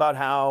song about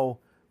how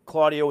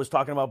Claudio was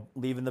talking about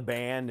leaving the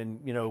band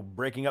and,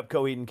 breaking up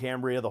Coheed and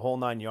Cambria, the whole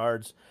 9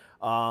 yards.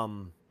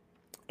 And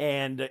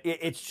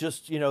it's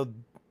just,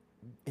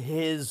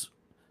 his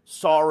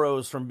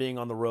sorrows from being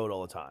on the road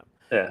all the time.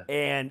 Yeah.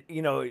 And,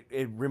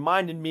 it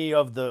reminded me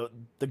of the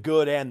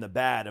good and the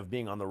bad of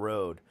being on the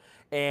road.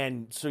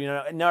 And so,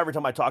 now every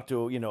time I talk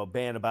to, a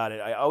band about it,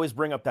 I always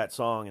bring up that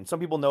song, and some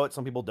people know it,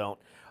 some people don't.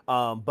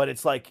 But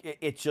it's like,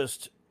 it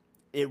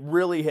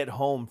really hit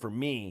home for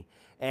me.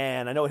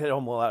 And I know it hit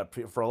home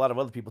for a lot of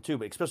other people too,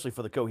 but especially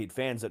for the Coheed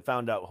fans that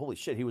found out, holy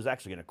shit, he was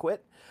actually going to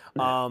quit.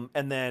 But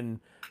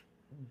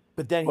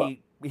then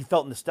he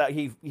felt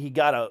nostalgia. He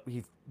got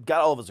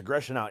all of his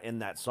aggression out in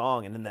that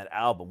song and in that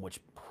album, which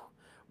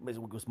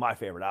was my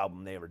favorite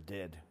album they ever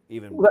did.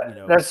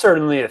 That's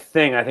certainly a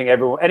thing. I think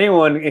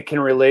anyone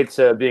can relate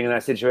to being in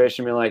that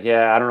situation, being like,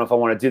 yeah, I don't know if I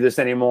want to do this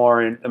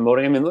anymore, and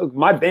emoting. I mean, look,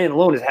 my band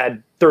alone has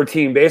had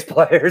 13 bass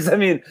players. I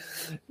mean,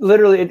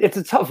 literally, it's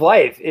a tough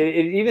life.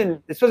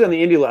 Even especially on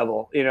the indie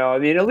level, I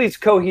mean, at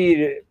least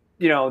Coheed,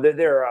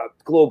 they're a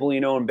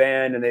globally known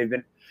band, and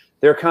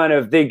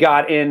they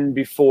got in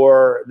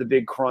before the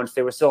big crunch.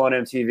 They were still on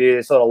MTV.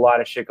 They still had a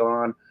lot of shit going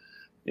on.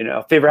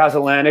 Favorite House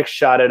Atlantic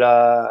shot at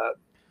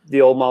the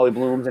old Molly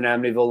Blooms in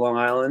Amityville, Long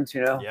Island,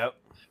 Yep.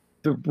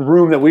 The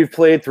room that we've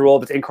played through all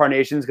of its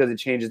incarnations because it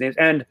changes names.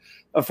 And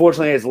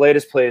unfortunately, his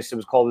latest place, it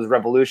was called his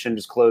Revolution,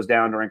 just closed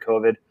down during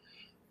COVID.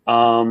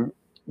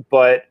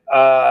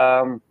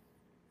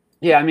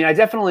 Yeah, I mean, I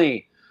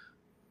definitely,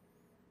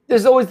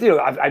 there's always,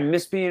 I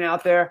miss being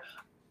out there.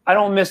 I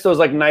don't miss those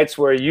like nights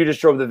where you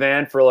just drove the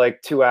van for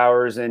like 2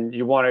 hours and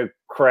you want to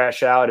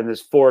crash out and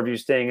there's 4 of you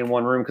staying in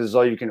one room because it's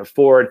all you can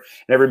afford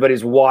and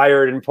everybody's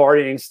wired and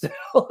partying still.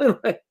 And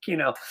like, you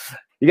got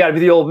to be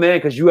the old man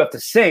because you have to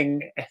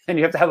sing and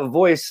you have to have a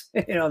voice,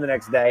 the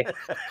next day.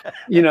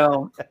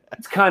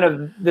 It's kind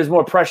of, there's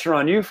more pressure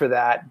on you for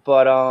that.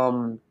 But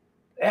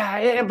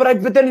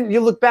but then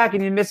you look back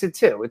and you miss it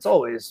too. It's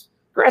always,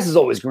 grass is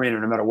always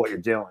greener no matter what you're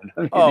doing.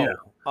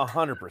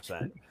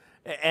 100%.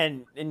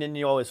 And then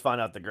you always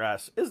find out the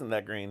grass isn't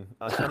that green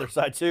on the other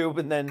side too,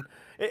 but then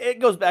it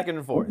goes back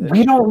and forth.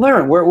 We don't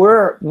learn.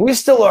 We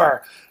still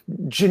are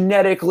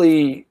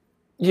genetically,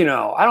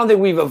 I don't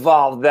think we've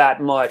evolved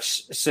that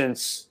much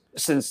since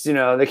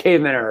the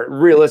cavemen are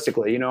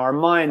realistically, our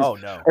minds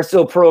are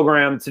still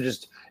programmed to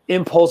just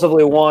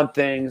impulsively want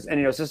things,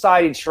 and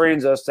society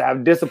trains us to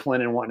have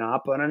discipline and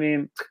whatnot. But I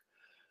mean,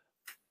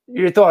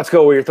 your thoughts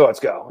go where your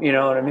thoughts go. You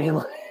know what I mean?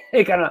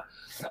 Like,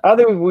 I don't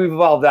think we've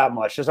evolved that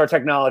much. Just our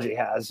technology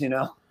has,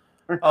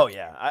 Oh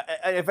yeah.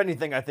 If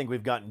anything, I think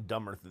we've gotten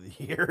dumber through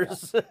the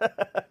years.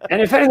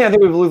 And if anything, I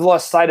think we've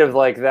lost sight of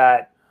like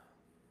that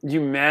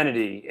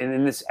humanity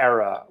in this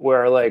era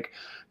where like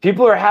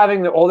people are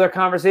having all their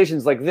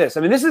conversations like this.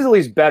 I mean, this is at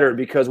least better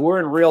because we're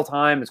in real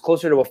time. It's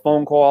closer to a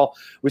phone call.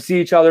 We see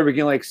each other. We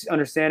can like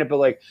understand it. But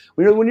like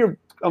when you're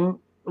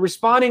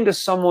responding to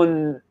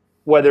someone,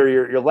 whether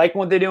you're liking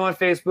what they do on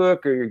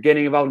Facebook or you're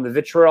getting involved in the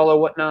vitriol or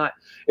whatnot,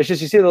 it's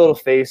just you see the little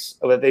face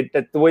of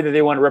it, the way that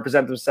they want to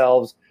represent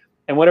themselves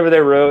and whatever they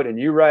wrote and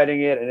you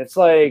writing it. And it's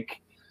like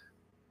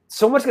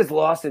so much gets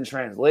lost in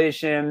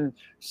translation.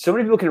 So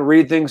many people can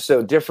read things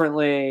so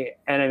differently.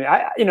 And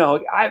I mean,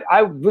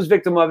 I was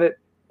victim of it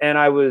and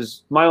I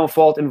was my own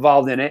fault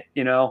involved in it.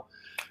 We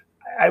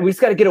just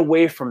got to get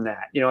away from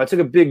that. I took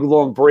a big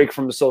long break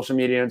from the social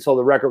media until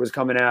the record was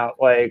coming out,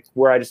 like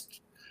where I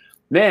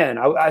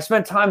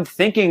spent time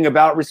thinking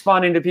about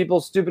responding to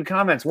people's stupid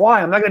comments.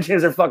 Why? I'm not going to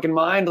change their fucking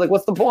mind. Like,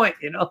 what's the point?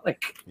 Yeah.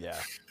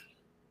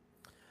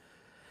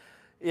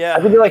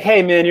 I could be like,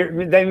 hey,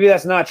 man, maybe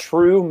that's not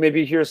true.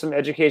 Maybe here's some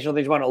educational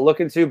things you want to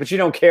look into, but you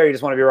don't care. You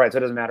just want to be right, so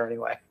it doesn't matter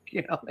anyway.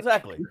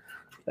 Exactly.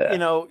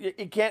 Yeah.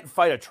 You can't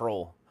fight a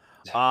troll.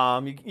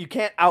 You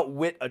can't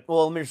outwit.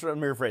 Well, let me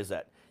rephrase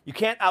that. You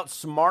can't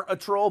outsmart a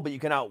troll, but you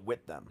can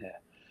outwit them. Yeah.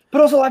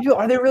 But also, a lot of people,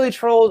 are they really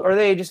trolls? Or are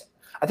they just?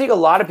 I think a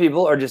lot of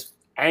people are just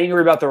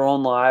angry about their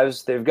own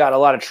lives. They've got a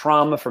lot of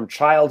trauma from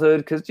childhood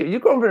because you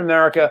grow up in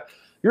America.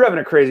 You're having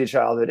a crazy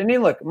childhood. And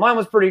look, mine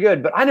was pretty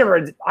good, but I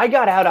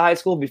got out of high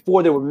school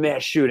before there were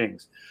mass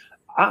shootings.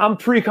 I'm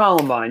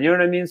pre-Columbine, you know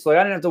what I mean? So I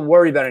didn't have to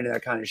worry about any of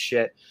that kind of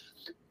shit.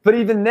 But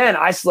even then,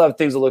 I still have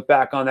things to look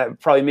back on that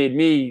probably made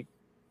me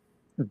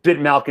a bit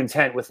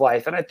malcontent with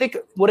life. And I think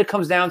what it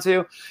comes down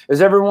to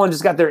is everyone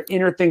just got their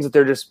inner things that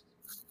they're just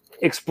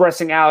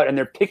expressing out, and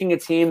they're picking a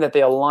team that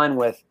they align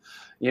with,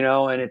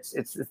 and it's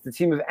the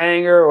team of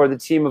anger or the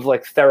team of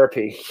like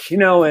therapy,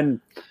 and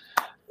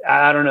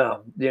I don't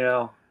know,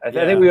 I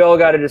think we all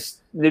got to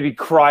just maybe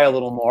cry a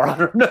little more. I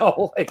don't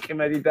know. Like, it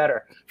might be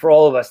better for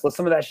all of us. Let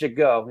some of that shit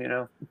go,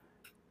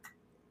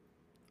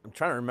 I'm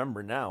trying to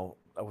remember now.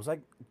 I was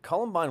like,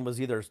 Columbine was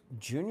either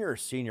junior or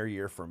senior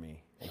year for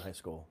me in high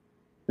school.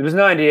 It was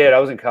 98. I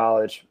was in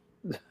college.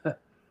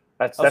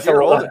 That's so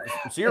you're older.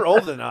 So you're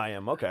older than I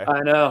am. Okay.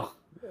 I know.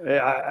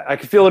 Yeah, I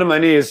can feel it in my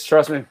knees.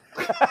 Trust me.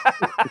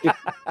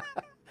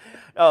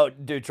 Oh,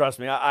 dude, trust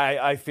me.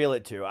 I feel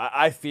it too.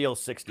 I feel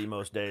 60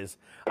 most days.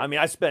 I mean,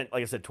 I spent,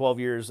 like I said, 12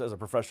 years as a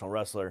professional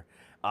wrestler.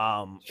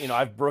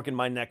 I've broken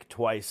my neck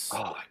twice.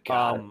 Oh my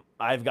God.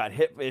 I've got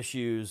hip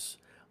issues.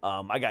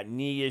 I got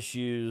knee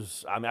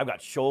issues. I mean, I've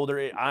got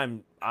shoulder.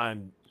 I'm a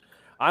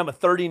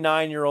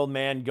 39-year-old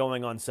man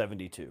going on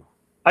 72.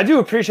 I do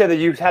appreciate that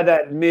you had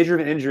that major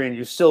of an injury and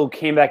you still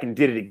came back and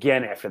did it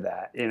again after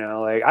that.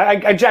 Like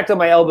I jacked up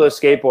my elbow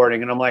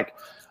skateboarding, and I'm like,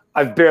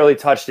 I've barely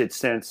touched it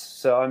since.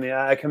 So, I mean,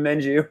 I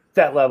commend you at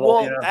that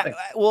level.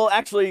 Well,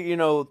 actually,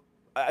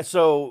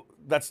 so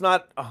that's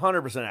not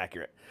 100%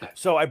 accurate.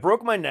 So I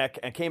broke my neck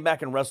and came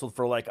back and wrestled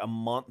for like a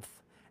month.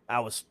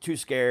 I was too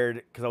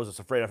scared because I was just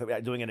afraid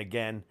of doing it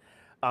again,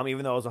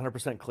 even though I was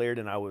 100% cleared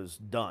and I was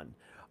done.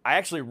 I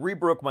actually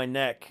re-broke my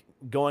neck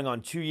going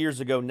on 2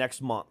 years ago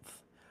next month.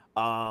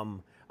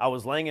 I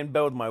was laying in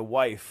bed with my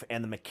wife,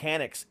 and the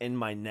mechanics in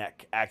my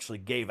neck actually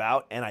gave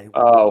out, and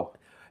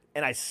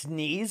I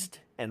sneezed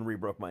and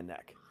re-broke my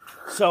neck.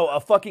 So a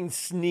fucking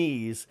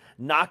sneeze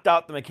knocked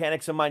out the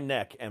mechanics in my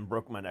neck and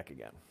broke my neck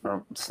again.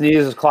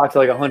 Sneeze is clocked to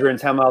like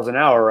 110 miles an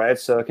hour, right?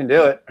 So it can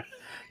do it.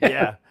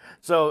 Yeah.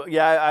 So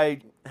yeah,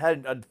 I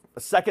had a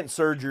second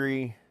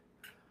surgery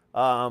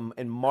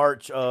in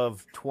March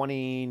of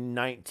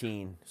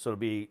 2019. So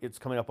it's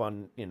coming up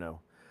on,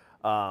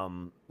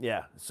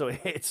 yeah. So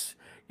it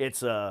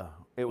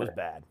was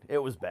bad. It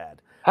was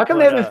bad. How come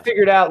they haven't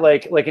figured out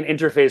like an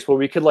interface where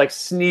we could like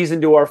sneeze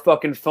into our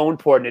fucking phone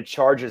port and it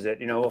charges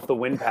it, off the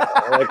wind power?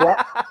 Like,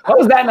 how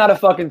is that not a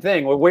fucking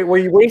thing? Were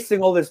you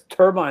wasting all this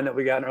turbine that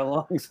we got in our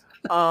lungs?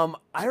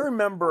 I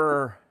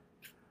remember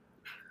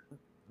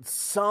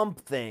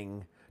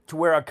something to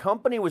where a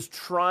company was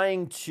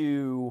trying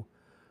to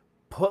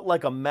put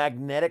like a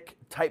magnetic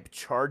type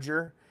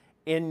charger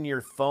in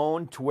your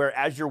phone to where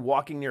as you're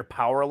walking near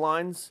power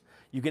lines,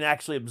 you can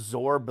actually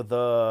absorb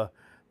the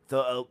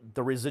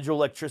residual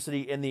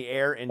electricity in the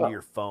air into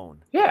your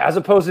phone. Yeah, as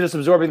opposed to just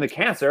absorbing the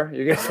cancer,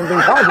 you get something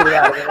positive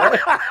out of it, right?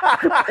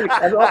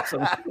 That's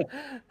awesome.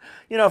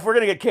 If we're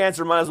gonna get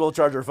cancer, might as well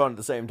charge our phone at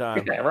the same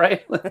time. Yeah,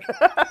 right?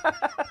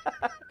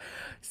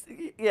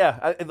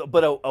 Yeah,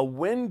 but a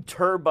wind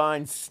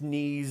turbine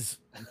sneeze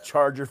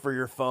charger for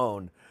your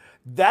phone,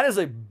 that is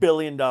 $1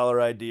 billion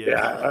idea.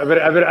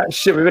 Yeah,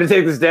 shit, we better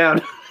take this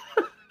down.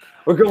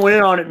 We're going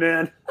in on it,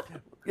 man.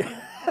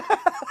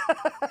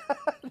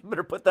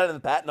 Better put that in the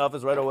patent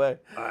office right away.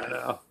 I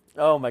know.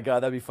 Oh my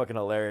God, that'd be fucking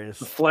hilarious.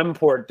 The phlegm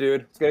port,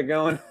 dude. Let's get it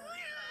going.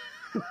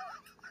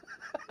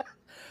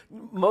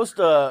 Most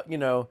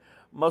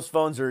most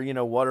phones are,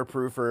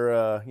 waterproof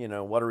or,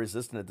 water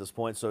resistant at this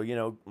point. So,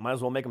 might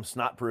as well make them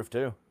snot proof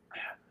too.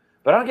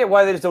 But I don't get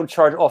why they just don't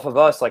charge off of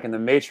us, like in the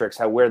Matrix,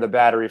 how we're the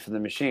battery for the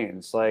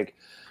machines. Like,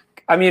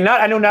 I mean,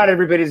 I know not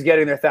everybody's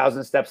getting their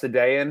 1,000 steps a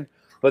day in,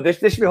 but they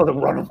should be able to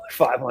run them like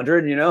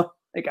 500,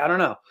 Like, I don't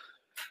know.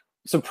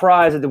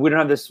 Surprised that we don't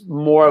have this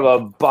more of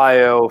a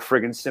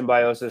friggin'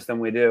 symbiosis than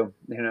we do,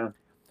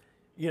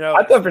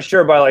 I thought for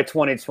sure by like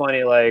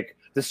 2020, like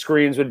the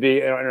screens would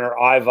be in our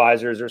eye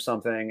visors or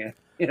something,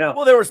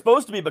 Well, they were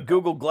supposed to be, but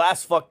Google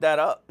Glass fucked that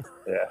up.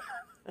 Yeah.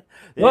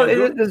 Well,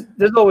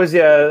 there's always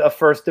a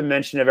first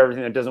dimension of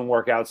everything that doesn't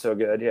work out so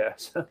good. Yeah.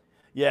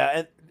 Yeah,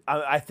 and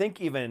I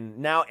think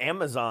even now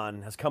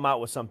Amazon has come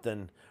out with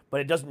something, but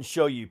it doesn't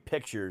show you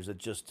pictures.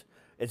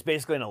 It's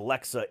basically an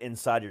Alexa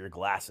inside of your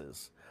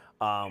glasses,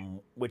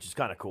 which is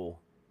kind of cool.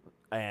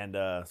 And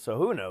so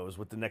who knows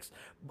what the next?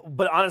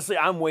 But honestly,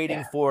 I'm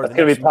waiting for. It's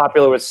gonna be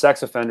popular with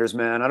sex offenders,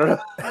 man. I don't know.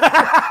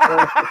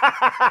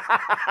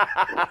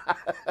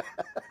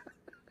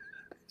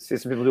 See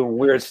some people doing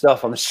weird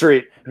stuff on the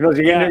street. You're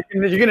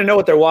gonna know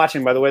what they're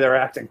watching by the way they're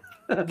acting.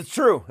 That's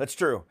true. That's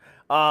true.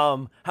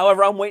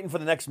 However, I'm waiting for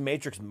the next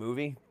Matrix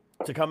movie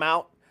to come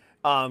out.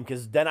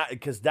 Because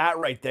that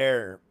right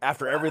there,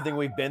 after everything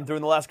we've been through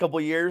in the last couple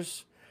of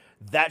years,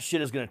 that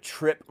shit is gonna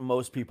trip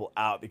most people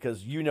out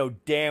because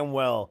damn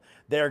well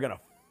they're gonna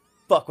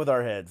fuck with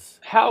our heads.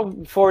 How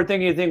forward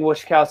thinking do you think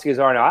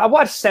Wachowskis are now? I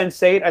watched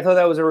Sense8. I thought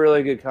that was a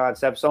really good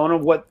concept. So I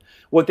don't know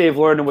what they've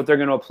learned and what they're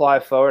going to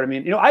apply forward. I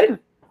mean, you know, I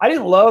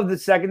didn't love the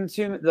second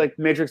two, like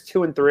Matrix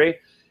 2 and 3.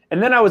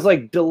 And then I was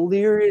like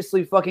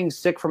deliriously fucking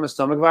sick from a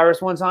stomach virus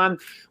one time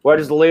where I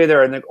just lay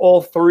there and like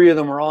all three of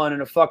them were on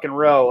in a fucking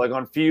row, like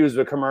on Fuse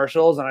with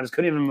commercials, and I just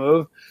couldn't even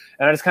move.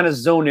 And I just kind of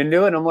zoned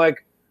into it. And I'm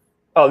like,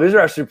 oh, these are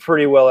actually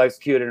pretty well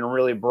executed and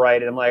really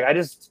bright. And I'm like, I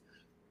just,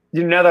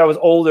 you know, now that I was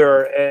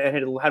older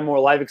and had more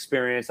life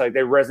experience, like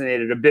they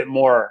resonated a bit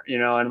more, you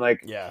know, and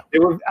like they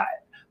were,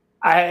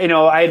 I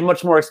had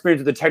much more experience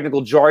with the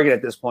technical jargon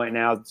at this point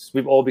now.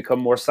 We've all become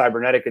more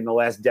cybernetic in the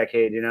last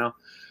decade, you know.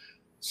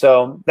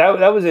 So that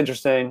was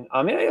interesting.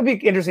 I mean, it'd be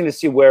interesting to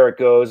see where it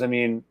goes. I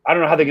mean, I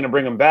don't know how they're going to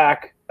bring him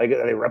back. Like,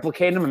 are they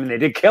replicating him? I mean, they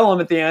did kill him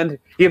at the end.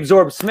 He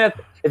absorbed Smith.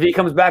 If he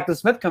comes back, does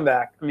Smith come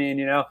back? I mean,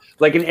 you know,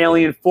 like in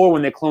Alien 4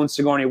 when they cloned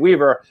Sigourney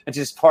Weaver, it's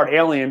just part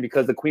alien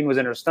because the queen was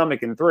in her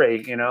stomach in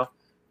 3, you know?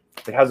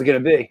 Like, how's it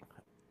going to be?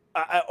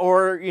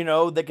 Or, you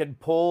know, they could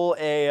pull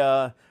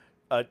a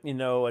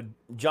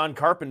John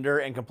Carpenter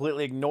and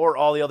completely ignore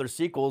all the other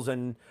sequels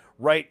and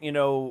write,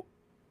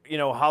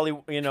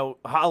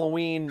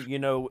 Halloween,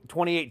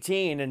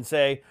 2018 and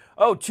say,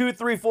 oh, 2,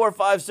 3, 4,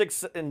 5,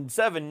 6, and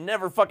 7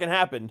 never fucking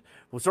happened.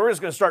 Well, so we're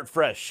just gonna start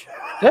fresh.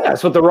 Yeah,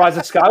 that's what the Rise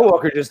of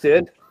Skywalker just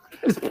did.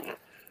 They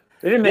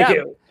didn't make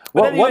it.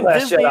 What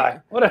Last Disney,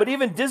 Jedi? But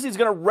even Disney's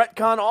gonna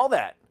retcon all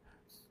that.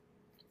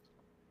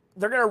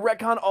 They're gonna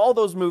retcon all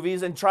those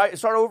movies and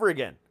start over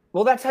again.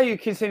 Well, that's how you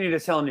continue to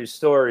tell new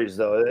stories,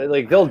 though.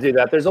 Like they'll do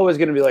that. There's always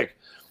gonna be like.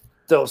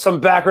 So some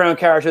background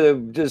character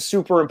that is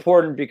super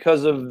important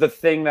because of the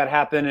thing that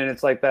happened, and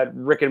it's like that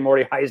Rick and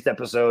Morty heist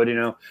episode, you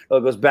know.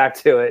 It goes back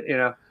to it, you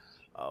know.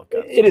 Oh,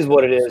 God, it is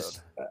what it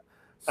is.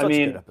 I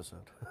mean, a good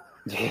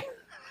episode.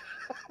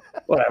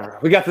 Whatever.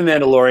 We got the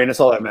Mandalorian. That's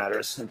all that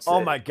matters.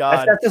 My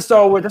God, that's the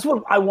Star Wars. That's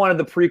what I wanted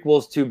the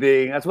prequels to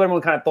be. That's what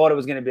everyone kind of thought it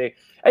was going to be.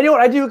 And you know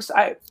what?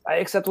 I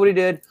accept what he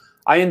did.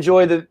 I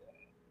enjoy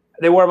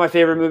They were my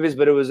favorite movies,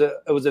 but it was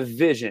a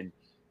vision.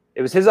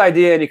 It was his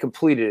idea, and he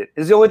completed it.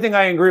 It's the only thing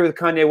I agree with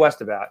Kanye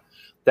West about.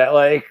 That,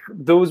 like,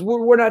 those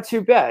were not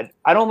too bad.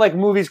 I don't like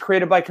movies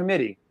created by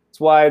committee. It's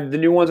why the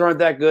new ones aren't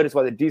that good. It's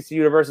why the DC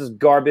universe is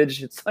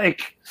garbage. It's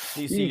like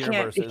you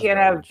can't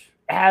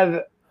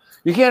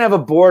have a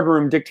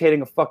boardroom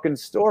dictating a fucking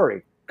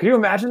story. Could you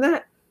imagine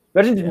that?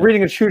 Imagine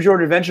reading a Choose Your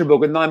Own Adventure book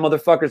with 9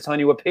 motherfuckers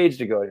telling you what page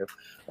to go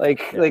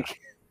to.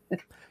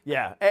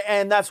 Yeah,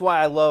 and that's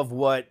why I love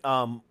what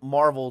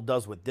Marvel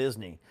does with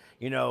Disney.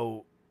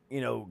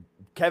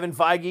 Kevin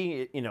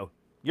Feige,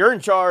 you're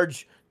in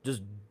charge.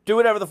 Just do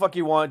whatever the fuck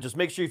you want. Just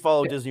make sure you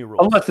follow Disney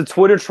rules. Unless the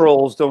Twitter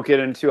trolls don't get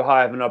in too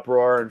high of an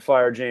uproar and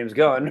fire James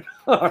Gunn.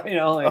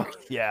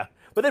 Yeah.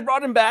 But they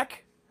brought him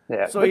back.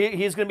 Yeah. So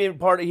he's going to be a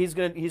part of, he's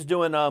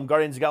doing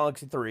Guardians of the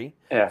Galaxy 3.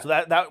 Yeah. So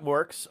that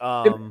works.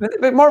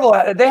 But Marvel,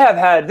 they have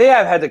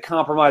had to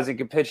compromise and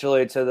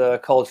capitulate to the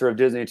culture of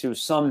Disney to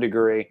some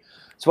degree.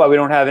 That's why we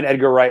don't have an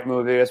Edgar Wright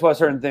movie. That's why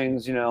certain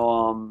things,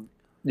 certain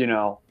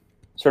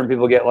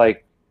people get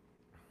like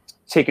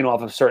taken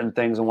off of certain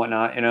things and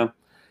whatnot,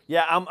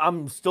 Yeah,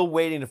 I'm still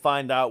waiting to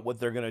find out what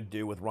they're gonna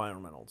do with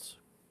Ryan Reynolds.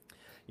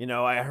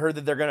 I heard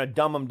that they're gonna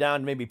dumb him down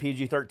to maybe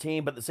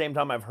PG-13, but at the same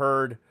time, I've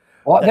heard.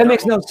 Well, that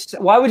makes no sense.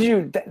 Why would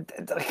you?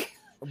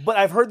 But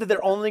I've heard that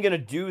they're only gonna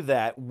do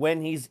that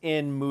when he's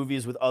in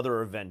movies with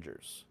other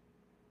Avengers.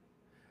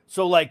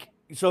 So if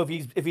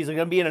he's going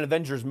to be in an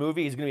Avengers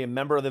movie, he's going to be a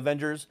member of the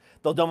Avengers,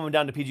 they'll dumb him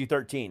down to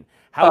PG-13.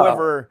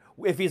 However,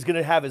 if he's going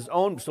to have his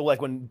own, so like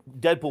when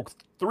Deadpool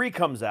 3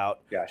 comes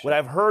out, what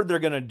I've heard they're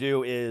going to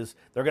do is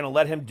they're going to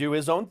let him do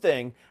his own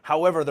thing.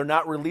 However, they're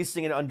not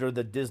releasing it under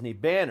the Disney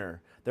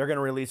banner. They're going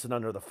to release it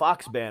under the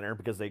Fox banner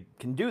because they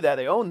can do that.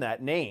 They own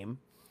that name.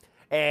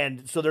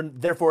 And so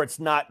therefore it's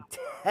not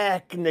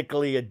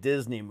technically a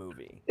Disney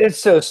movie. It's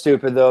so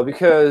stupid though,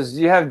 because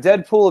you have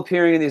Deadpool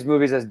appearing in these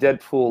movies as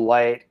Deadpool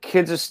Light.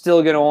 Kids are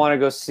still going to want to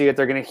go see it.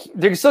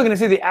 They're still going to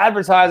see the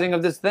advertising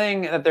of this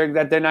thing that they're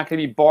not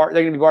going to be barred.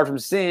 They're going to be barred from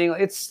seeing.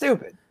 It's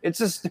stupid. It's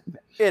just stupid.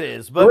 It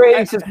is, but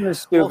rating system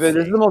is stupid.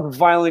 This is the most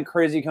violent,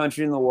 crazy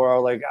country in the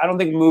world. Like, I don't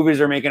think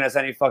movies are making us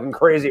any fucking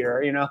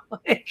crazier.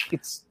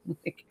 It's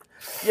like,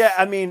 yeah.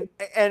 I mean,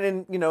 and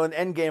in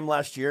Endgame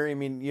last year, I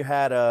mean, you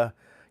had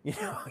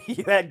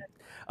you had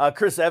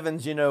Chris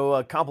Evans,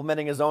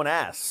 complimenting his own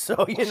ass.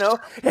 So,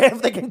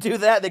 if they can do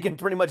that, they can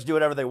pretty much do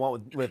whatever they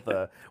want with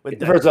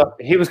First up,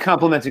 he was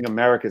complimenting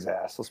America's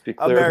ass. Let's be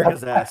clear.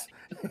 America's ass.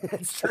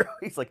 It's true.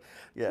 He's like,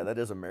 yeah, that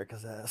is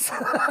America's ass.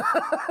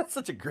 It's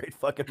such a great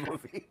fucking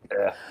movie.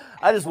 Yeah.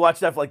 I just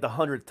watched that for like the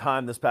 100th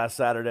time this past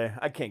Saturday.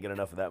 I can't get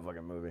enough of that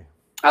fucking movie.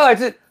 I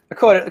liked it. I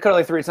caught it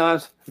like 3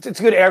 times. It's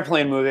a good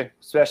airplane movie,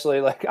 especially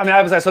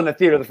obviously I saw it in the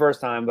theater the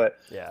first time, but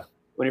yeah.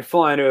 When you're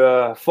flying to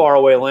a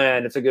faraway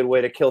land, it's a good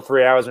way to kill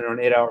 3 hours when you're on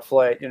an 8-hour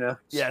flight,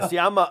 Yeah, see,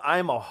 I'm a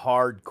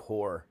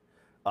hardcore,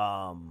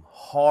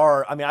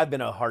 I've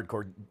been a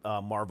hardcore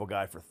Marvel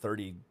guy for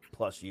 30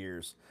 plus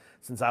years,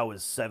 since I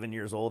was 7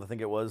 years old, I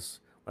think it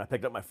was, when I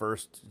picked up my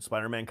first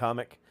Spider-Man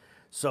comic.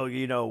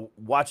 So,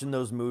 watching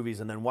those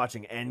movies and then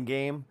watching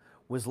Endgame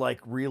was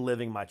like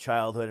reliving my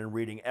childhood and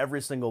reading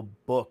every single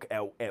book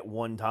at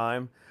one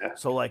time. Yeah.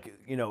 So, like,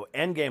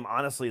 Endgame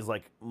honestly is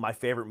like my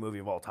favorite movie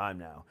of all time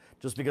now,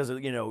 just because,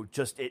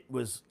 it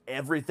was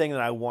everything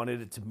that I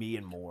wanted it to be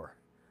and more.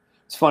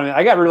 It's funny.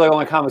 I got really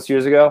only comics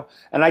years ago,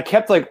 and I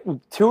kept like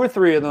 2 or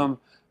 3 of them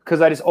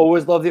because I just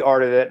always loved the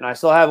art of it. And I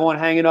still have one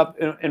hanging up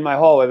in my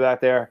hallway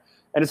back there,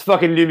 and it's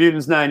fucking New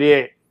Mutants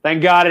 98.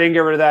 Thank God I didn't get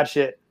rid of that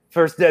shit.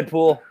 First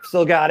Deadpool,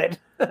 still got it.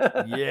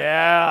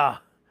 Yeah.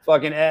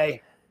 Fucking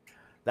A.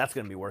 That's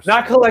going to be worse.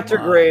 Not collector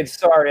grades.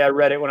 Sorry, I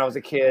read it when I was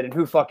a kid, and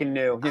who fucking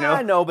knew,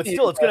 I know, but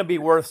still, it's going to be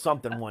worth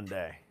something one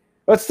day.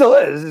 But still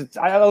is.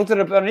 I looked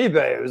it up on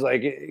eBay. It was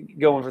like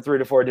going for 3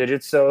 to 4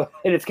 digits. So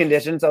in its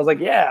conditions, I was like,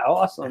 yeah,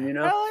 awesome,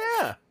 Hell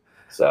yeah.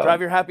 So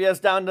drive your happy ass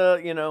down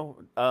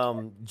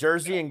to,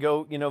 Jersey and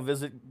go,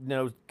 visit,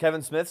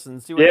 Kevin Smith's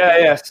and see what.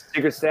 Yeah.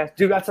 Secret stash.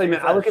 Dude, I'll tell you,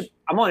 man,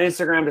 I'm on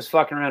Instagram just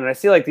fucking around, and I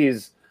see like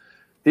these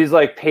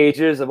like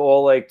pages of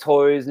all like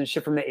toys and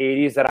shit from the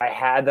 80s that I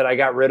had that I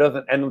got rid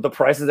of and the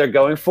prices they're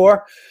going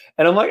for.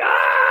 And I'm like,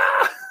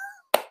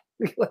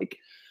 like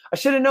I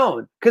should have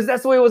known, because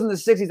that's the way it was in the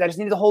 60s. I just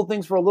needed to hold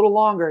things for a little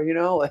longer,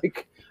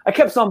 like I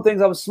kept some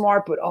things. I was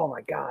smart, but oh my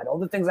God, all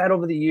the things I had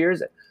over the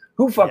years,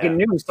 who fucking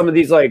knew some of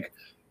these like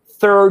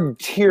 3rd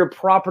tier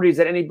properties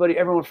that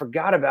everyone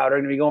forgot about are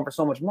going to be going for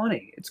so much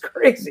money. It's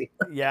crazy.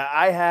 Yeah.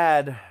 I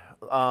had,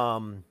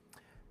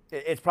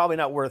 it's probably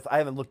not worth. I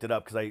haven't looked it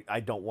up because I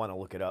don't want to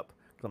look it up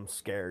because I'm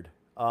scared.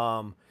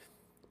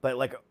 But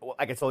like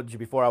I told you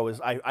before, I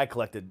was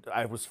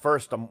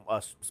first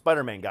a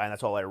Spider-Man guy, and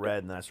that's all I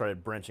read, and then I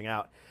started branching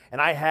out. And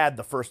I had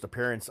the first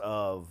appearance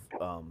of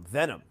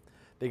Venom,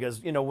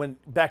 because when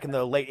back in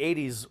the late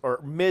 80s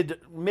or mid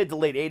to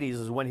late 80s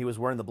is when he was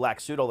wearing the black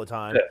suit all the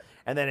time,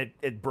 and then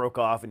it broke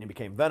off and he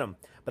became Venom.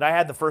 But I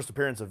had the first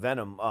appearance of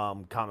Venom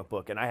comic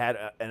book, and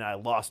I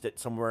lost it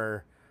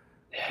somewhere.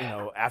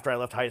 After I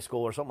left high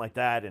school or something like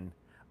that, and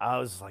I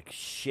was like,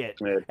 shit.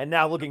 Yeah. And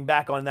now looking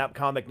back on that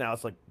comic now,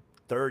 it's like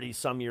 30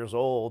 some years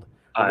old.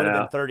 It would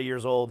have been 30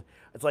 years old.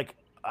 It's like,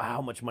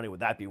 how much money would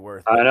that be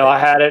worth? I know. I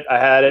had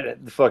it.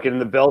 Fucking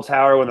the bell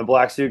tower when the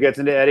black suit gets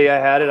into Eddie. I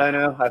had it. I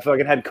know. I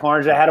fucking had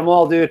Carnage. I had them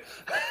all, dude.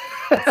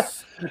 I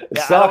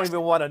don't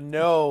even want to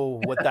know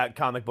what that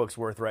comic book's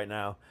worth right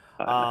now.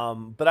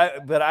 But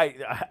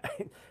I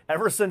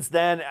ever since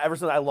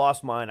I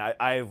lost mine,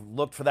 I've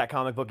looked for that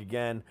comic book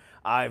again.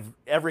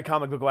 Every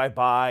comic book I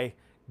buy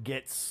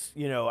gets,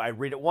 I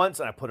read it once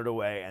and I put it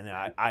away, and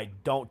I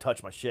don't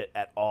touch my shit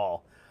at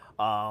all.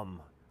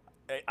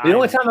 The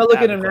only time I look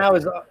at them now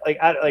is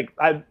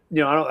I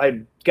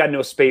got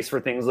no space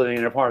for things living in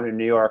an apartment in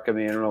New York. I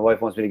mean, my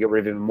wife wants me to get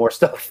rid of even more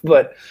stuff,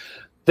 but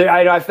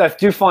I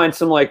do find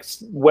some like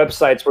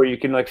websites where you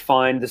can like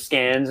find the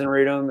scans and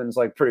read them, and it's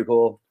like pretty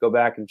cool. Go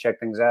back and check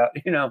things out,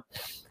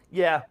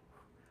 Yeah,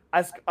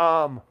 I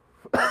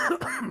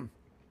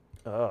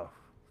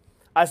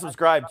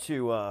subscribe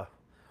to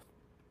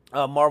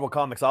Marvel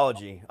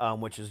Comixology,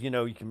 which is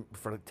you can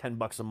for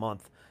 $10 a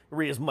month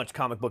read as much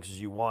comic books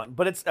as you want,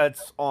 but it's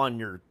on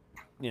your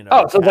so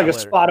it's like a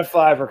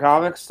Spotify for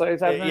comics type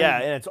thing? Yeah,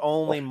 and it's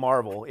only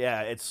Marvel.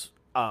 Yeah, it's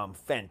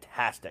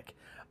fantastic.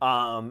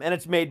 And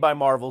it's made by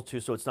Marvel too,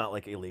 so it's not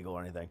like illegal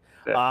or anything.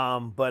 Yeah.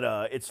 But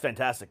it's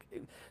fantastic.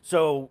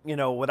 So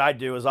what I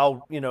do is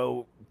I'll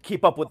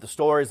keep up with the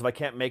stories if I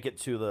can't make it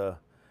to the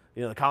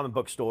the comic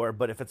book store.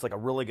 But if it's like a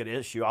really good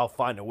issue, I'll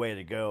find a way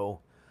to go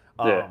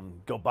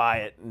buy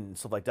it and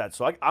stuff like that.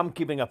 So I'm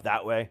keeping up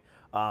that way,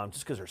 just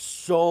because there's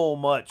so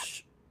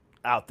much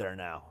out there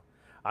now.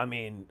 I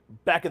mean,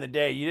 back in the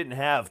day, you didn't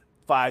have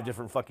 5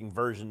 different fucking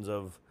versions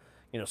of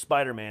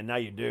Spider-Man. Now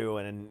you do,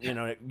 and you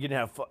didn't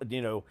have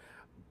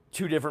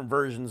 2 different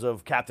versions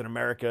of Captain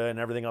America and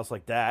everything else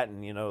like that,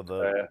 and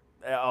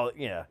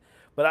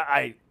But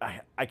I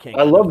can't.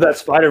 I love that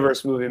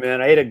Spider-Verse movie,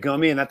 man. I ate a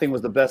gummy, and that thing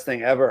was the best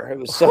thing ever. It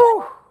was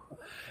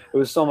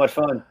so much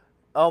fun.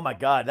 Oh my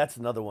God, that's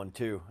another one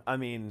too. I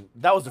mean,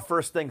 that was the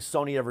first thing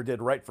Sony ever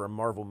did right for a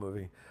Marvel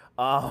movie.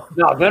 No,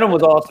 Venom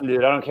was awesome,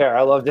 dude. I don't care.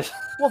 I loved it.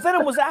 Well,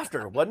 Venom was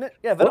after, wasn't it?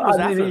 Yeah, Venom was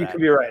after. You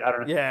could be right. I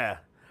don't know. Yeah,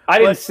 I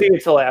didn't see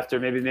it till after.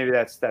 Maybe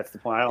that's the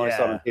point. I only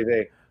saw it on TV.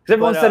 Because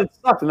everyone said it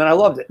sucked, and then I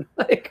loved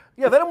it.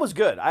 Yeah, Venom was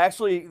good. I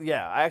actually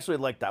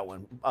liked that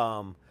one.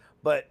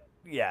 But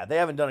yeah, they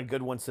haven't done a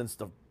good one since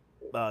the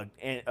not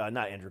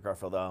Andrew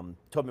Garfield,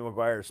 Tobey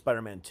Maguire's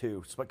Spider-Man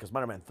 2, because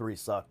Spider-Man 3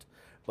 sucked.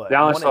 But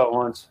I only saw it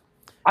once.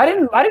 I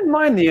didn't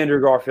mind the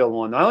Andrew Garfield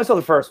one. I only saw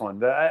the first one,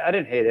 but I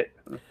didn't hate it.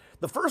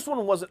 The first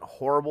one wasn't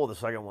horrible. The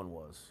second one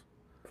was.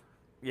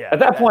 Yeah. At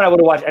that point, I would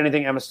have watched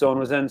anything Emma Stone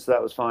was in, so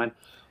that was fine.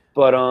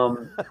 But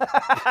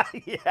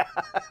yeah.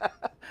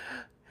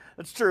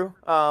 That's true.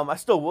 I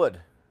still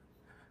would.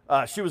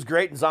 She was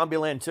great in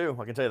Zombieland too.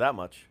 I can tell you that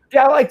much.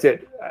 Yeah, I liked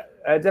it.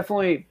 I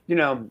definitely,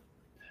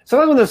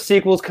 sometimes when the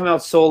sequels come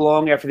out so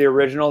long after the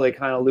original, they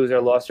kind of lose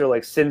their luster.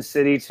 Like Sin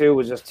City 2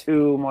 was just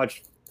too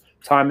much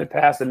time had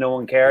passed and no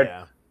one cared.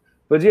 Yeah.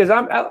 But yeah,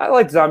 I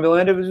liked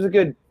Zombieland. It was a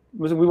good.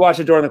 We watched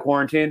it during the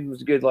quarantine. It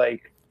was a good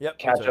Yep.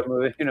 catch-up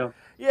movie,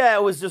 Yeah,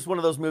 it was just one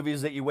of those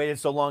movies that you waited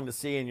so long to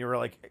see, and you were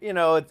like,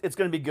 it's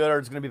going to be good or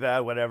it's going to be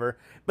bad, whatever.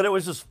 But it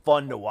was just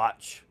fun to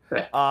watch.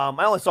 I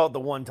only saw it the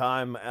one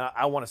time, and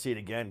I want to see it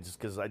again just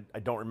because I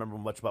don't remember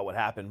much about what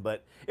happened.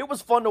 But it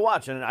was fun to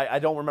watch, and I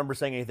don't remember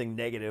saying anything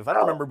negative. I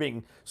don't remember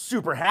being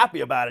super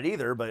happy about it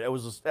either, but it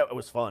was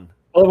fun.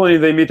 Well,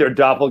 when they meet their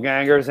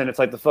doppelgangers, and it's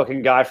like the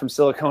fucking guy from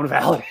Silicon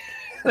Valley.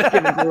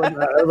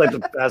 That was like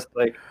the best.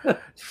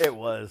 It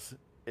was.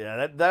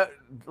 Yeah, that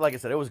like I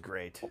said, it was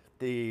great.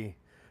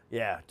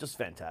 Just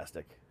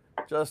fantastic.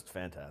 Just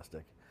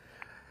fantastic.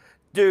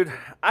 Dude,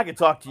 I could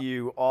talk to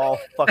you all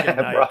fucking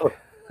night.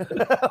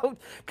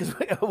 Because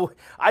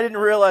I didn't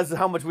realize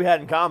how much we had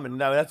in common.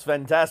 No, that's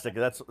fantastic.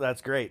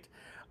 That's great.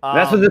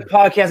 That's what this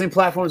podcasting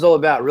platform is all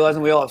about,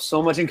 realizing we all have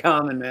so much in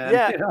common, man.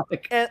 Yeah,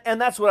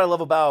 and that's what I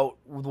love about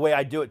the way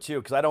I do it,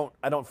 too, because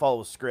I don't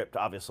follow a script,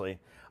 obviously.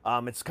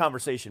 It's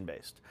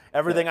conversation-based.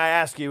 Everything I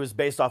ask you is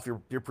based off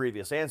your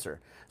previous answer.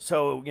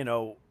 So,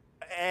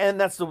 and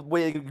that's the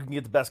way you can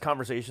get the best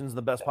conversations and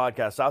the best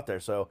podcasts out there.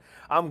 So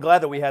I'm glad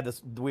that we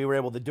were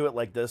able to do it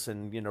like this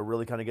and,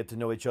 really kind of get to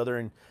know each other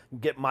and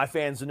get my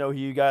fans to know who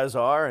you guys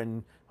are.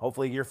 And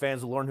hopefully your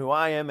fans will learn who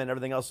I am and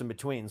everything else in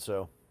between.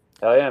 So.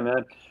 Hell yeah,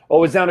 man.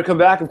 Always down to come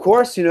back, of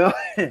course,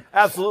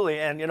 Absolutely.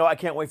 And, I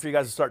can't wait for you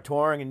guys to start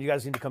touring, and you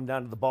guys need to come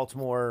down to the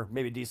Baltimore,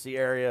 maybe DC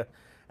area,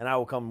 and I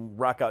will come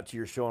rock out to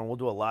your show, and we'll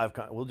do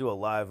a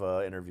live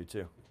interview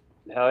too.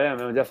 Hell yeah,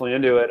 man. I'm definitely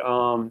into it.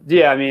 I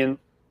mean,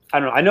 I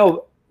don't know. I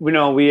know,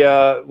 we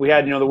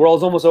had, The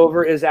World's Almost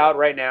Over is out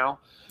right now.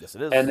 Yes,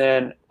 it is. And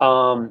then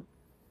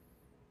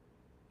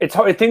it's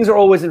hard. Things are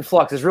always in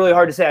flux. It's really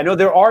hard to say. I know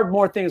there are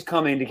more things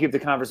coming to keep the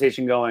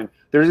conversation going.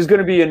 There's going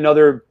to be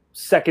another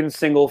second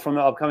single from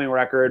the upcoming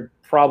record,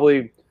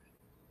 probably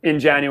in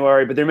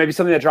January, but there may be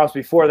something that drops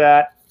before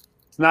that.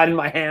 It's not in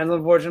my hands,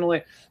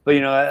 unfortunately, but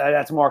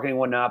that's marketing and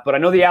whatnot. But I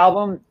know the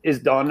album is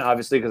done,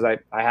 obviously, because I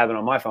have it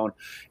on my phone,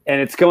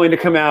 and it's going to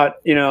come out,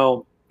 in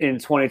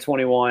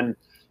 2021.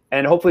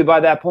 And hopefully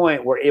by that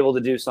point, we're able to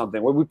do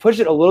something where we push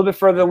it a little bit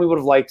further than we would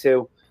have liked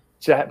to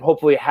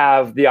hopefully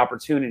have the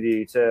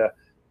opportunity to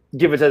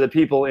give it to the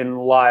people in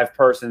live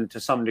person to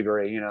some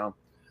degree,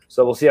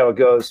 So we'll see how it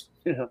goes.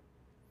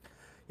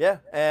 Yeah,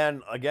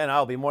 and again,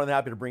 I'll be more than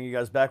happy to bring you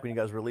guys back when you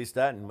guys release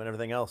that and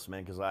everything else,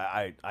 man, because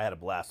I had a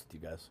blast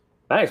with you guys.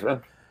 Thanks,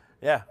 man.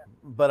 Yeah,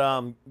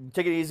 but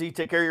take it easy,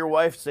 take care of your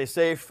wife, stay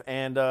safe,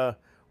 and I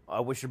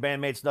wish your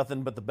bandmates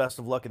nothing but the best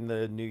of luck in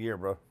the new year,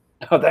 bro.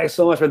 Oh, thanks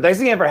so much, man. Thanks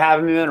again for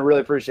having me, man. I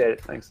really appreciate it.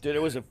 Thanks. Dude,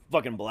 it was a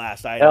fucking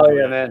blast. Hell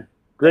yeah, man.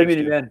 Great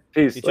meeting you, man.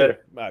 Peace. You Later. Too.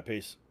 All right,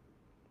 peace.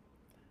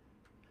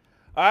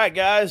 All right,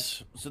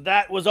 guys. So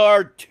that was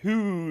our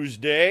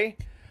Tuesday.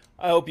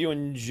 I hope you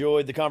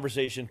enjoyed the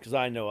conversation, because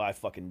I know I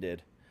fucking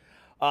did.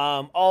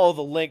 All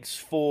the links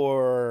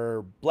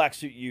for Black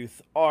Suit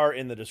Youth are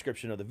in the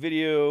description of the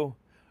video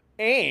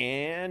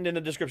and in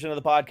the description of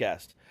the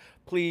podcast.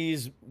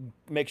 Please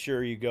make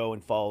sure you go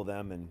and follow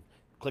them and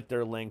click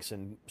their links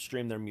and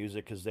stream their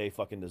music, because they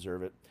fucking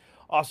deserve it.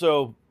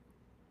 Also,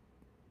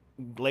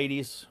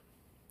 ladies,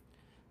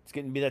 it's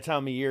getting to be that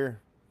time of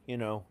year.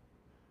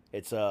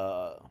 It's it's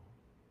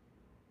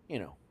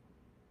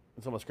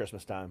almost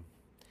Christmas time.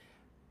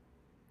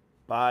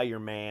 Buy your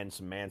man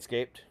some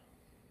Manscaped.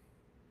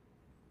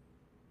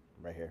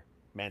 Right here.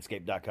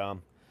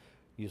 Manscaped.com.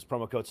 Use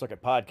promo code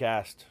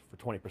SuckItPodcast for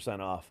 20%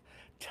 off.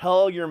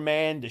 Tell your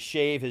man to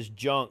shave his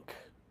junk.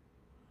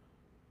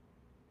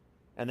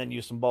 And then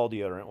use some ball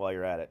deodorant while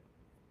you're at it.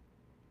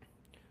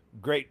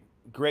 Great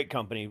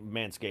company,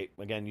 Manscaped.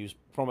 Again, use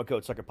promo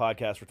code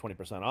SuckItPodcast for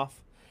 20%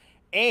 off.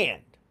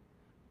 And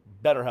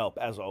BetterHelp,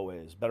 as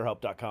always.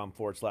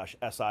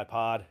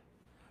 BetterHelp.com/SIPod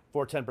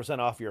for 10%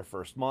 off your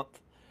first month.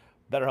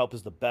 BetterHelp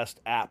is the best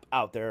app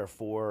out there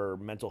for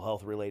mental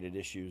health related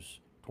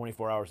issues.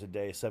 24 hours a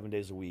day, 7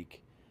 days a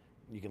week.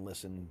 You can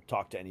listen,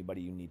 talk to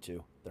anybody you need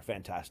to. They're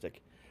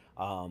fantastic.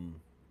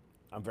 I'm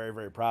very,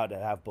 very proud to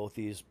have both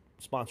these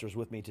sponsors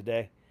with me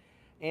today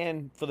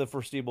and for the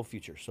foreseeable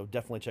future. So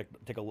definitely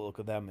take a look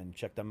at them and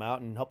check them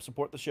out and help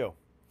support the show.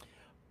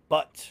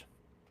 But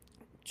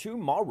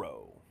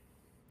tomorrow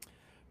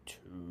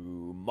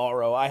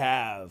I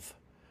have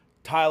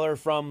Tyler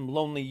from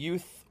Lonely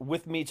Youth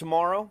with me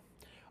tomorrow.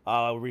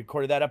 We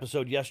recorded that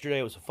episode yesterday.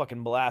 It was a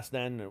fucking blast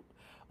then.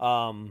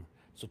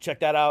 So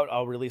check that out.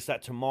 I'll release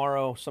that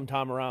tomorrow,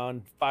 sometime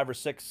around 5 or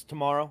 6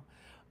 tomorrow.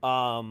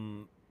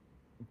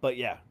 But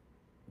yeah,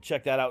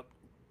 check that out.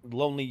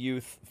 Lonely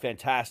Youth,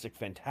 fantastic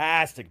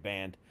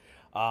band.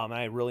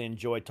 I really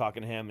enjoyed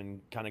talking to him and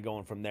kind of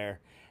going from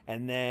there.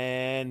 And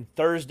then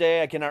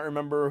Thursday, I cannot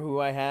remember who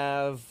I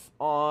have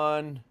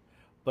on,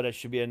 but it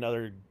should be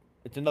another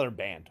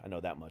band. I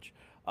know that much.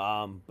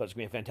 But it's going to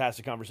be a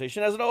fantastic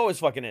conversation, as it always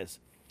fucking is.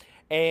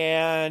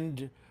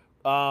 And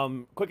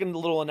quick and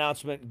little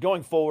announcement.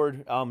 Going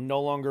forward,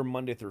 no longer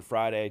Monday through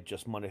Friday,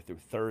 just Monday through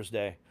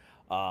Thursday.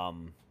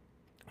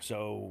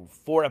 So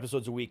 4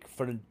 episodes a week.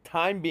 For the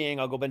time being,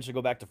 I'll eventually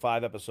go back to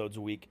 5 episodes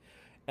a week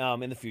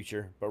in the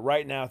future. But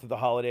right now, through the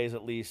holidays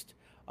at least,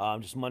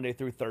 just Monday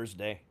through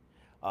Thursday,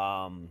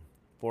 4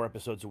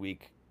 episodes a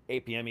week.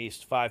 8 p.m.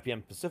 East, 5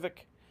 p.m.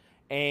 Pacific,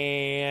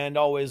 and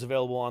always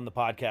available on the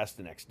podcast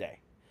the next day.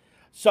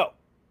 So,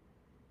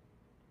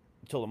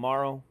 until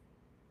tomorrow,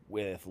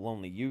 with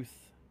Lonely Youth,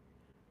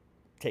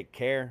 take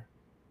care,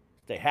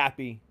 stay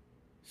happy,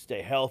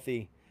 stay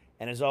healthy,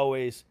 and as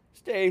always,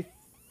 stay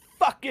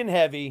fucking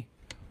heavy.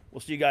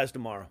 We'll see you guys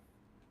tomorrow.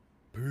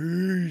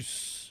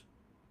 Peace.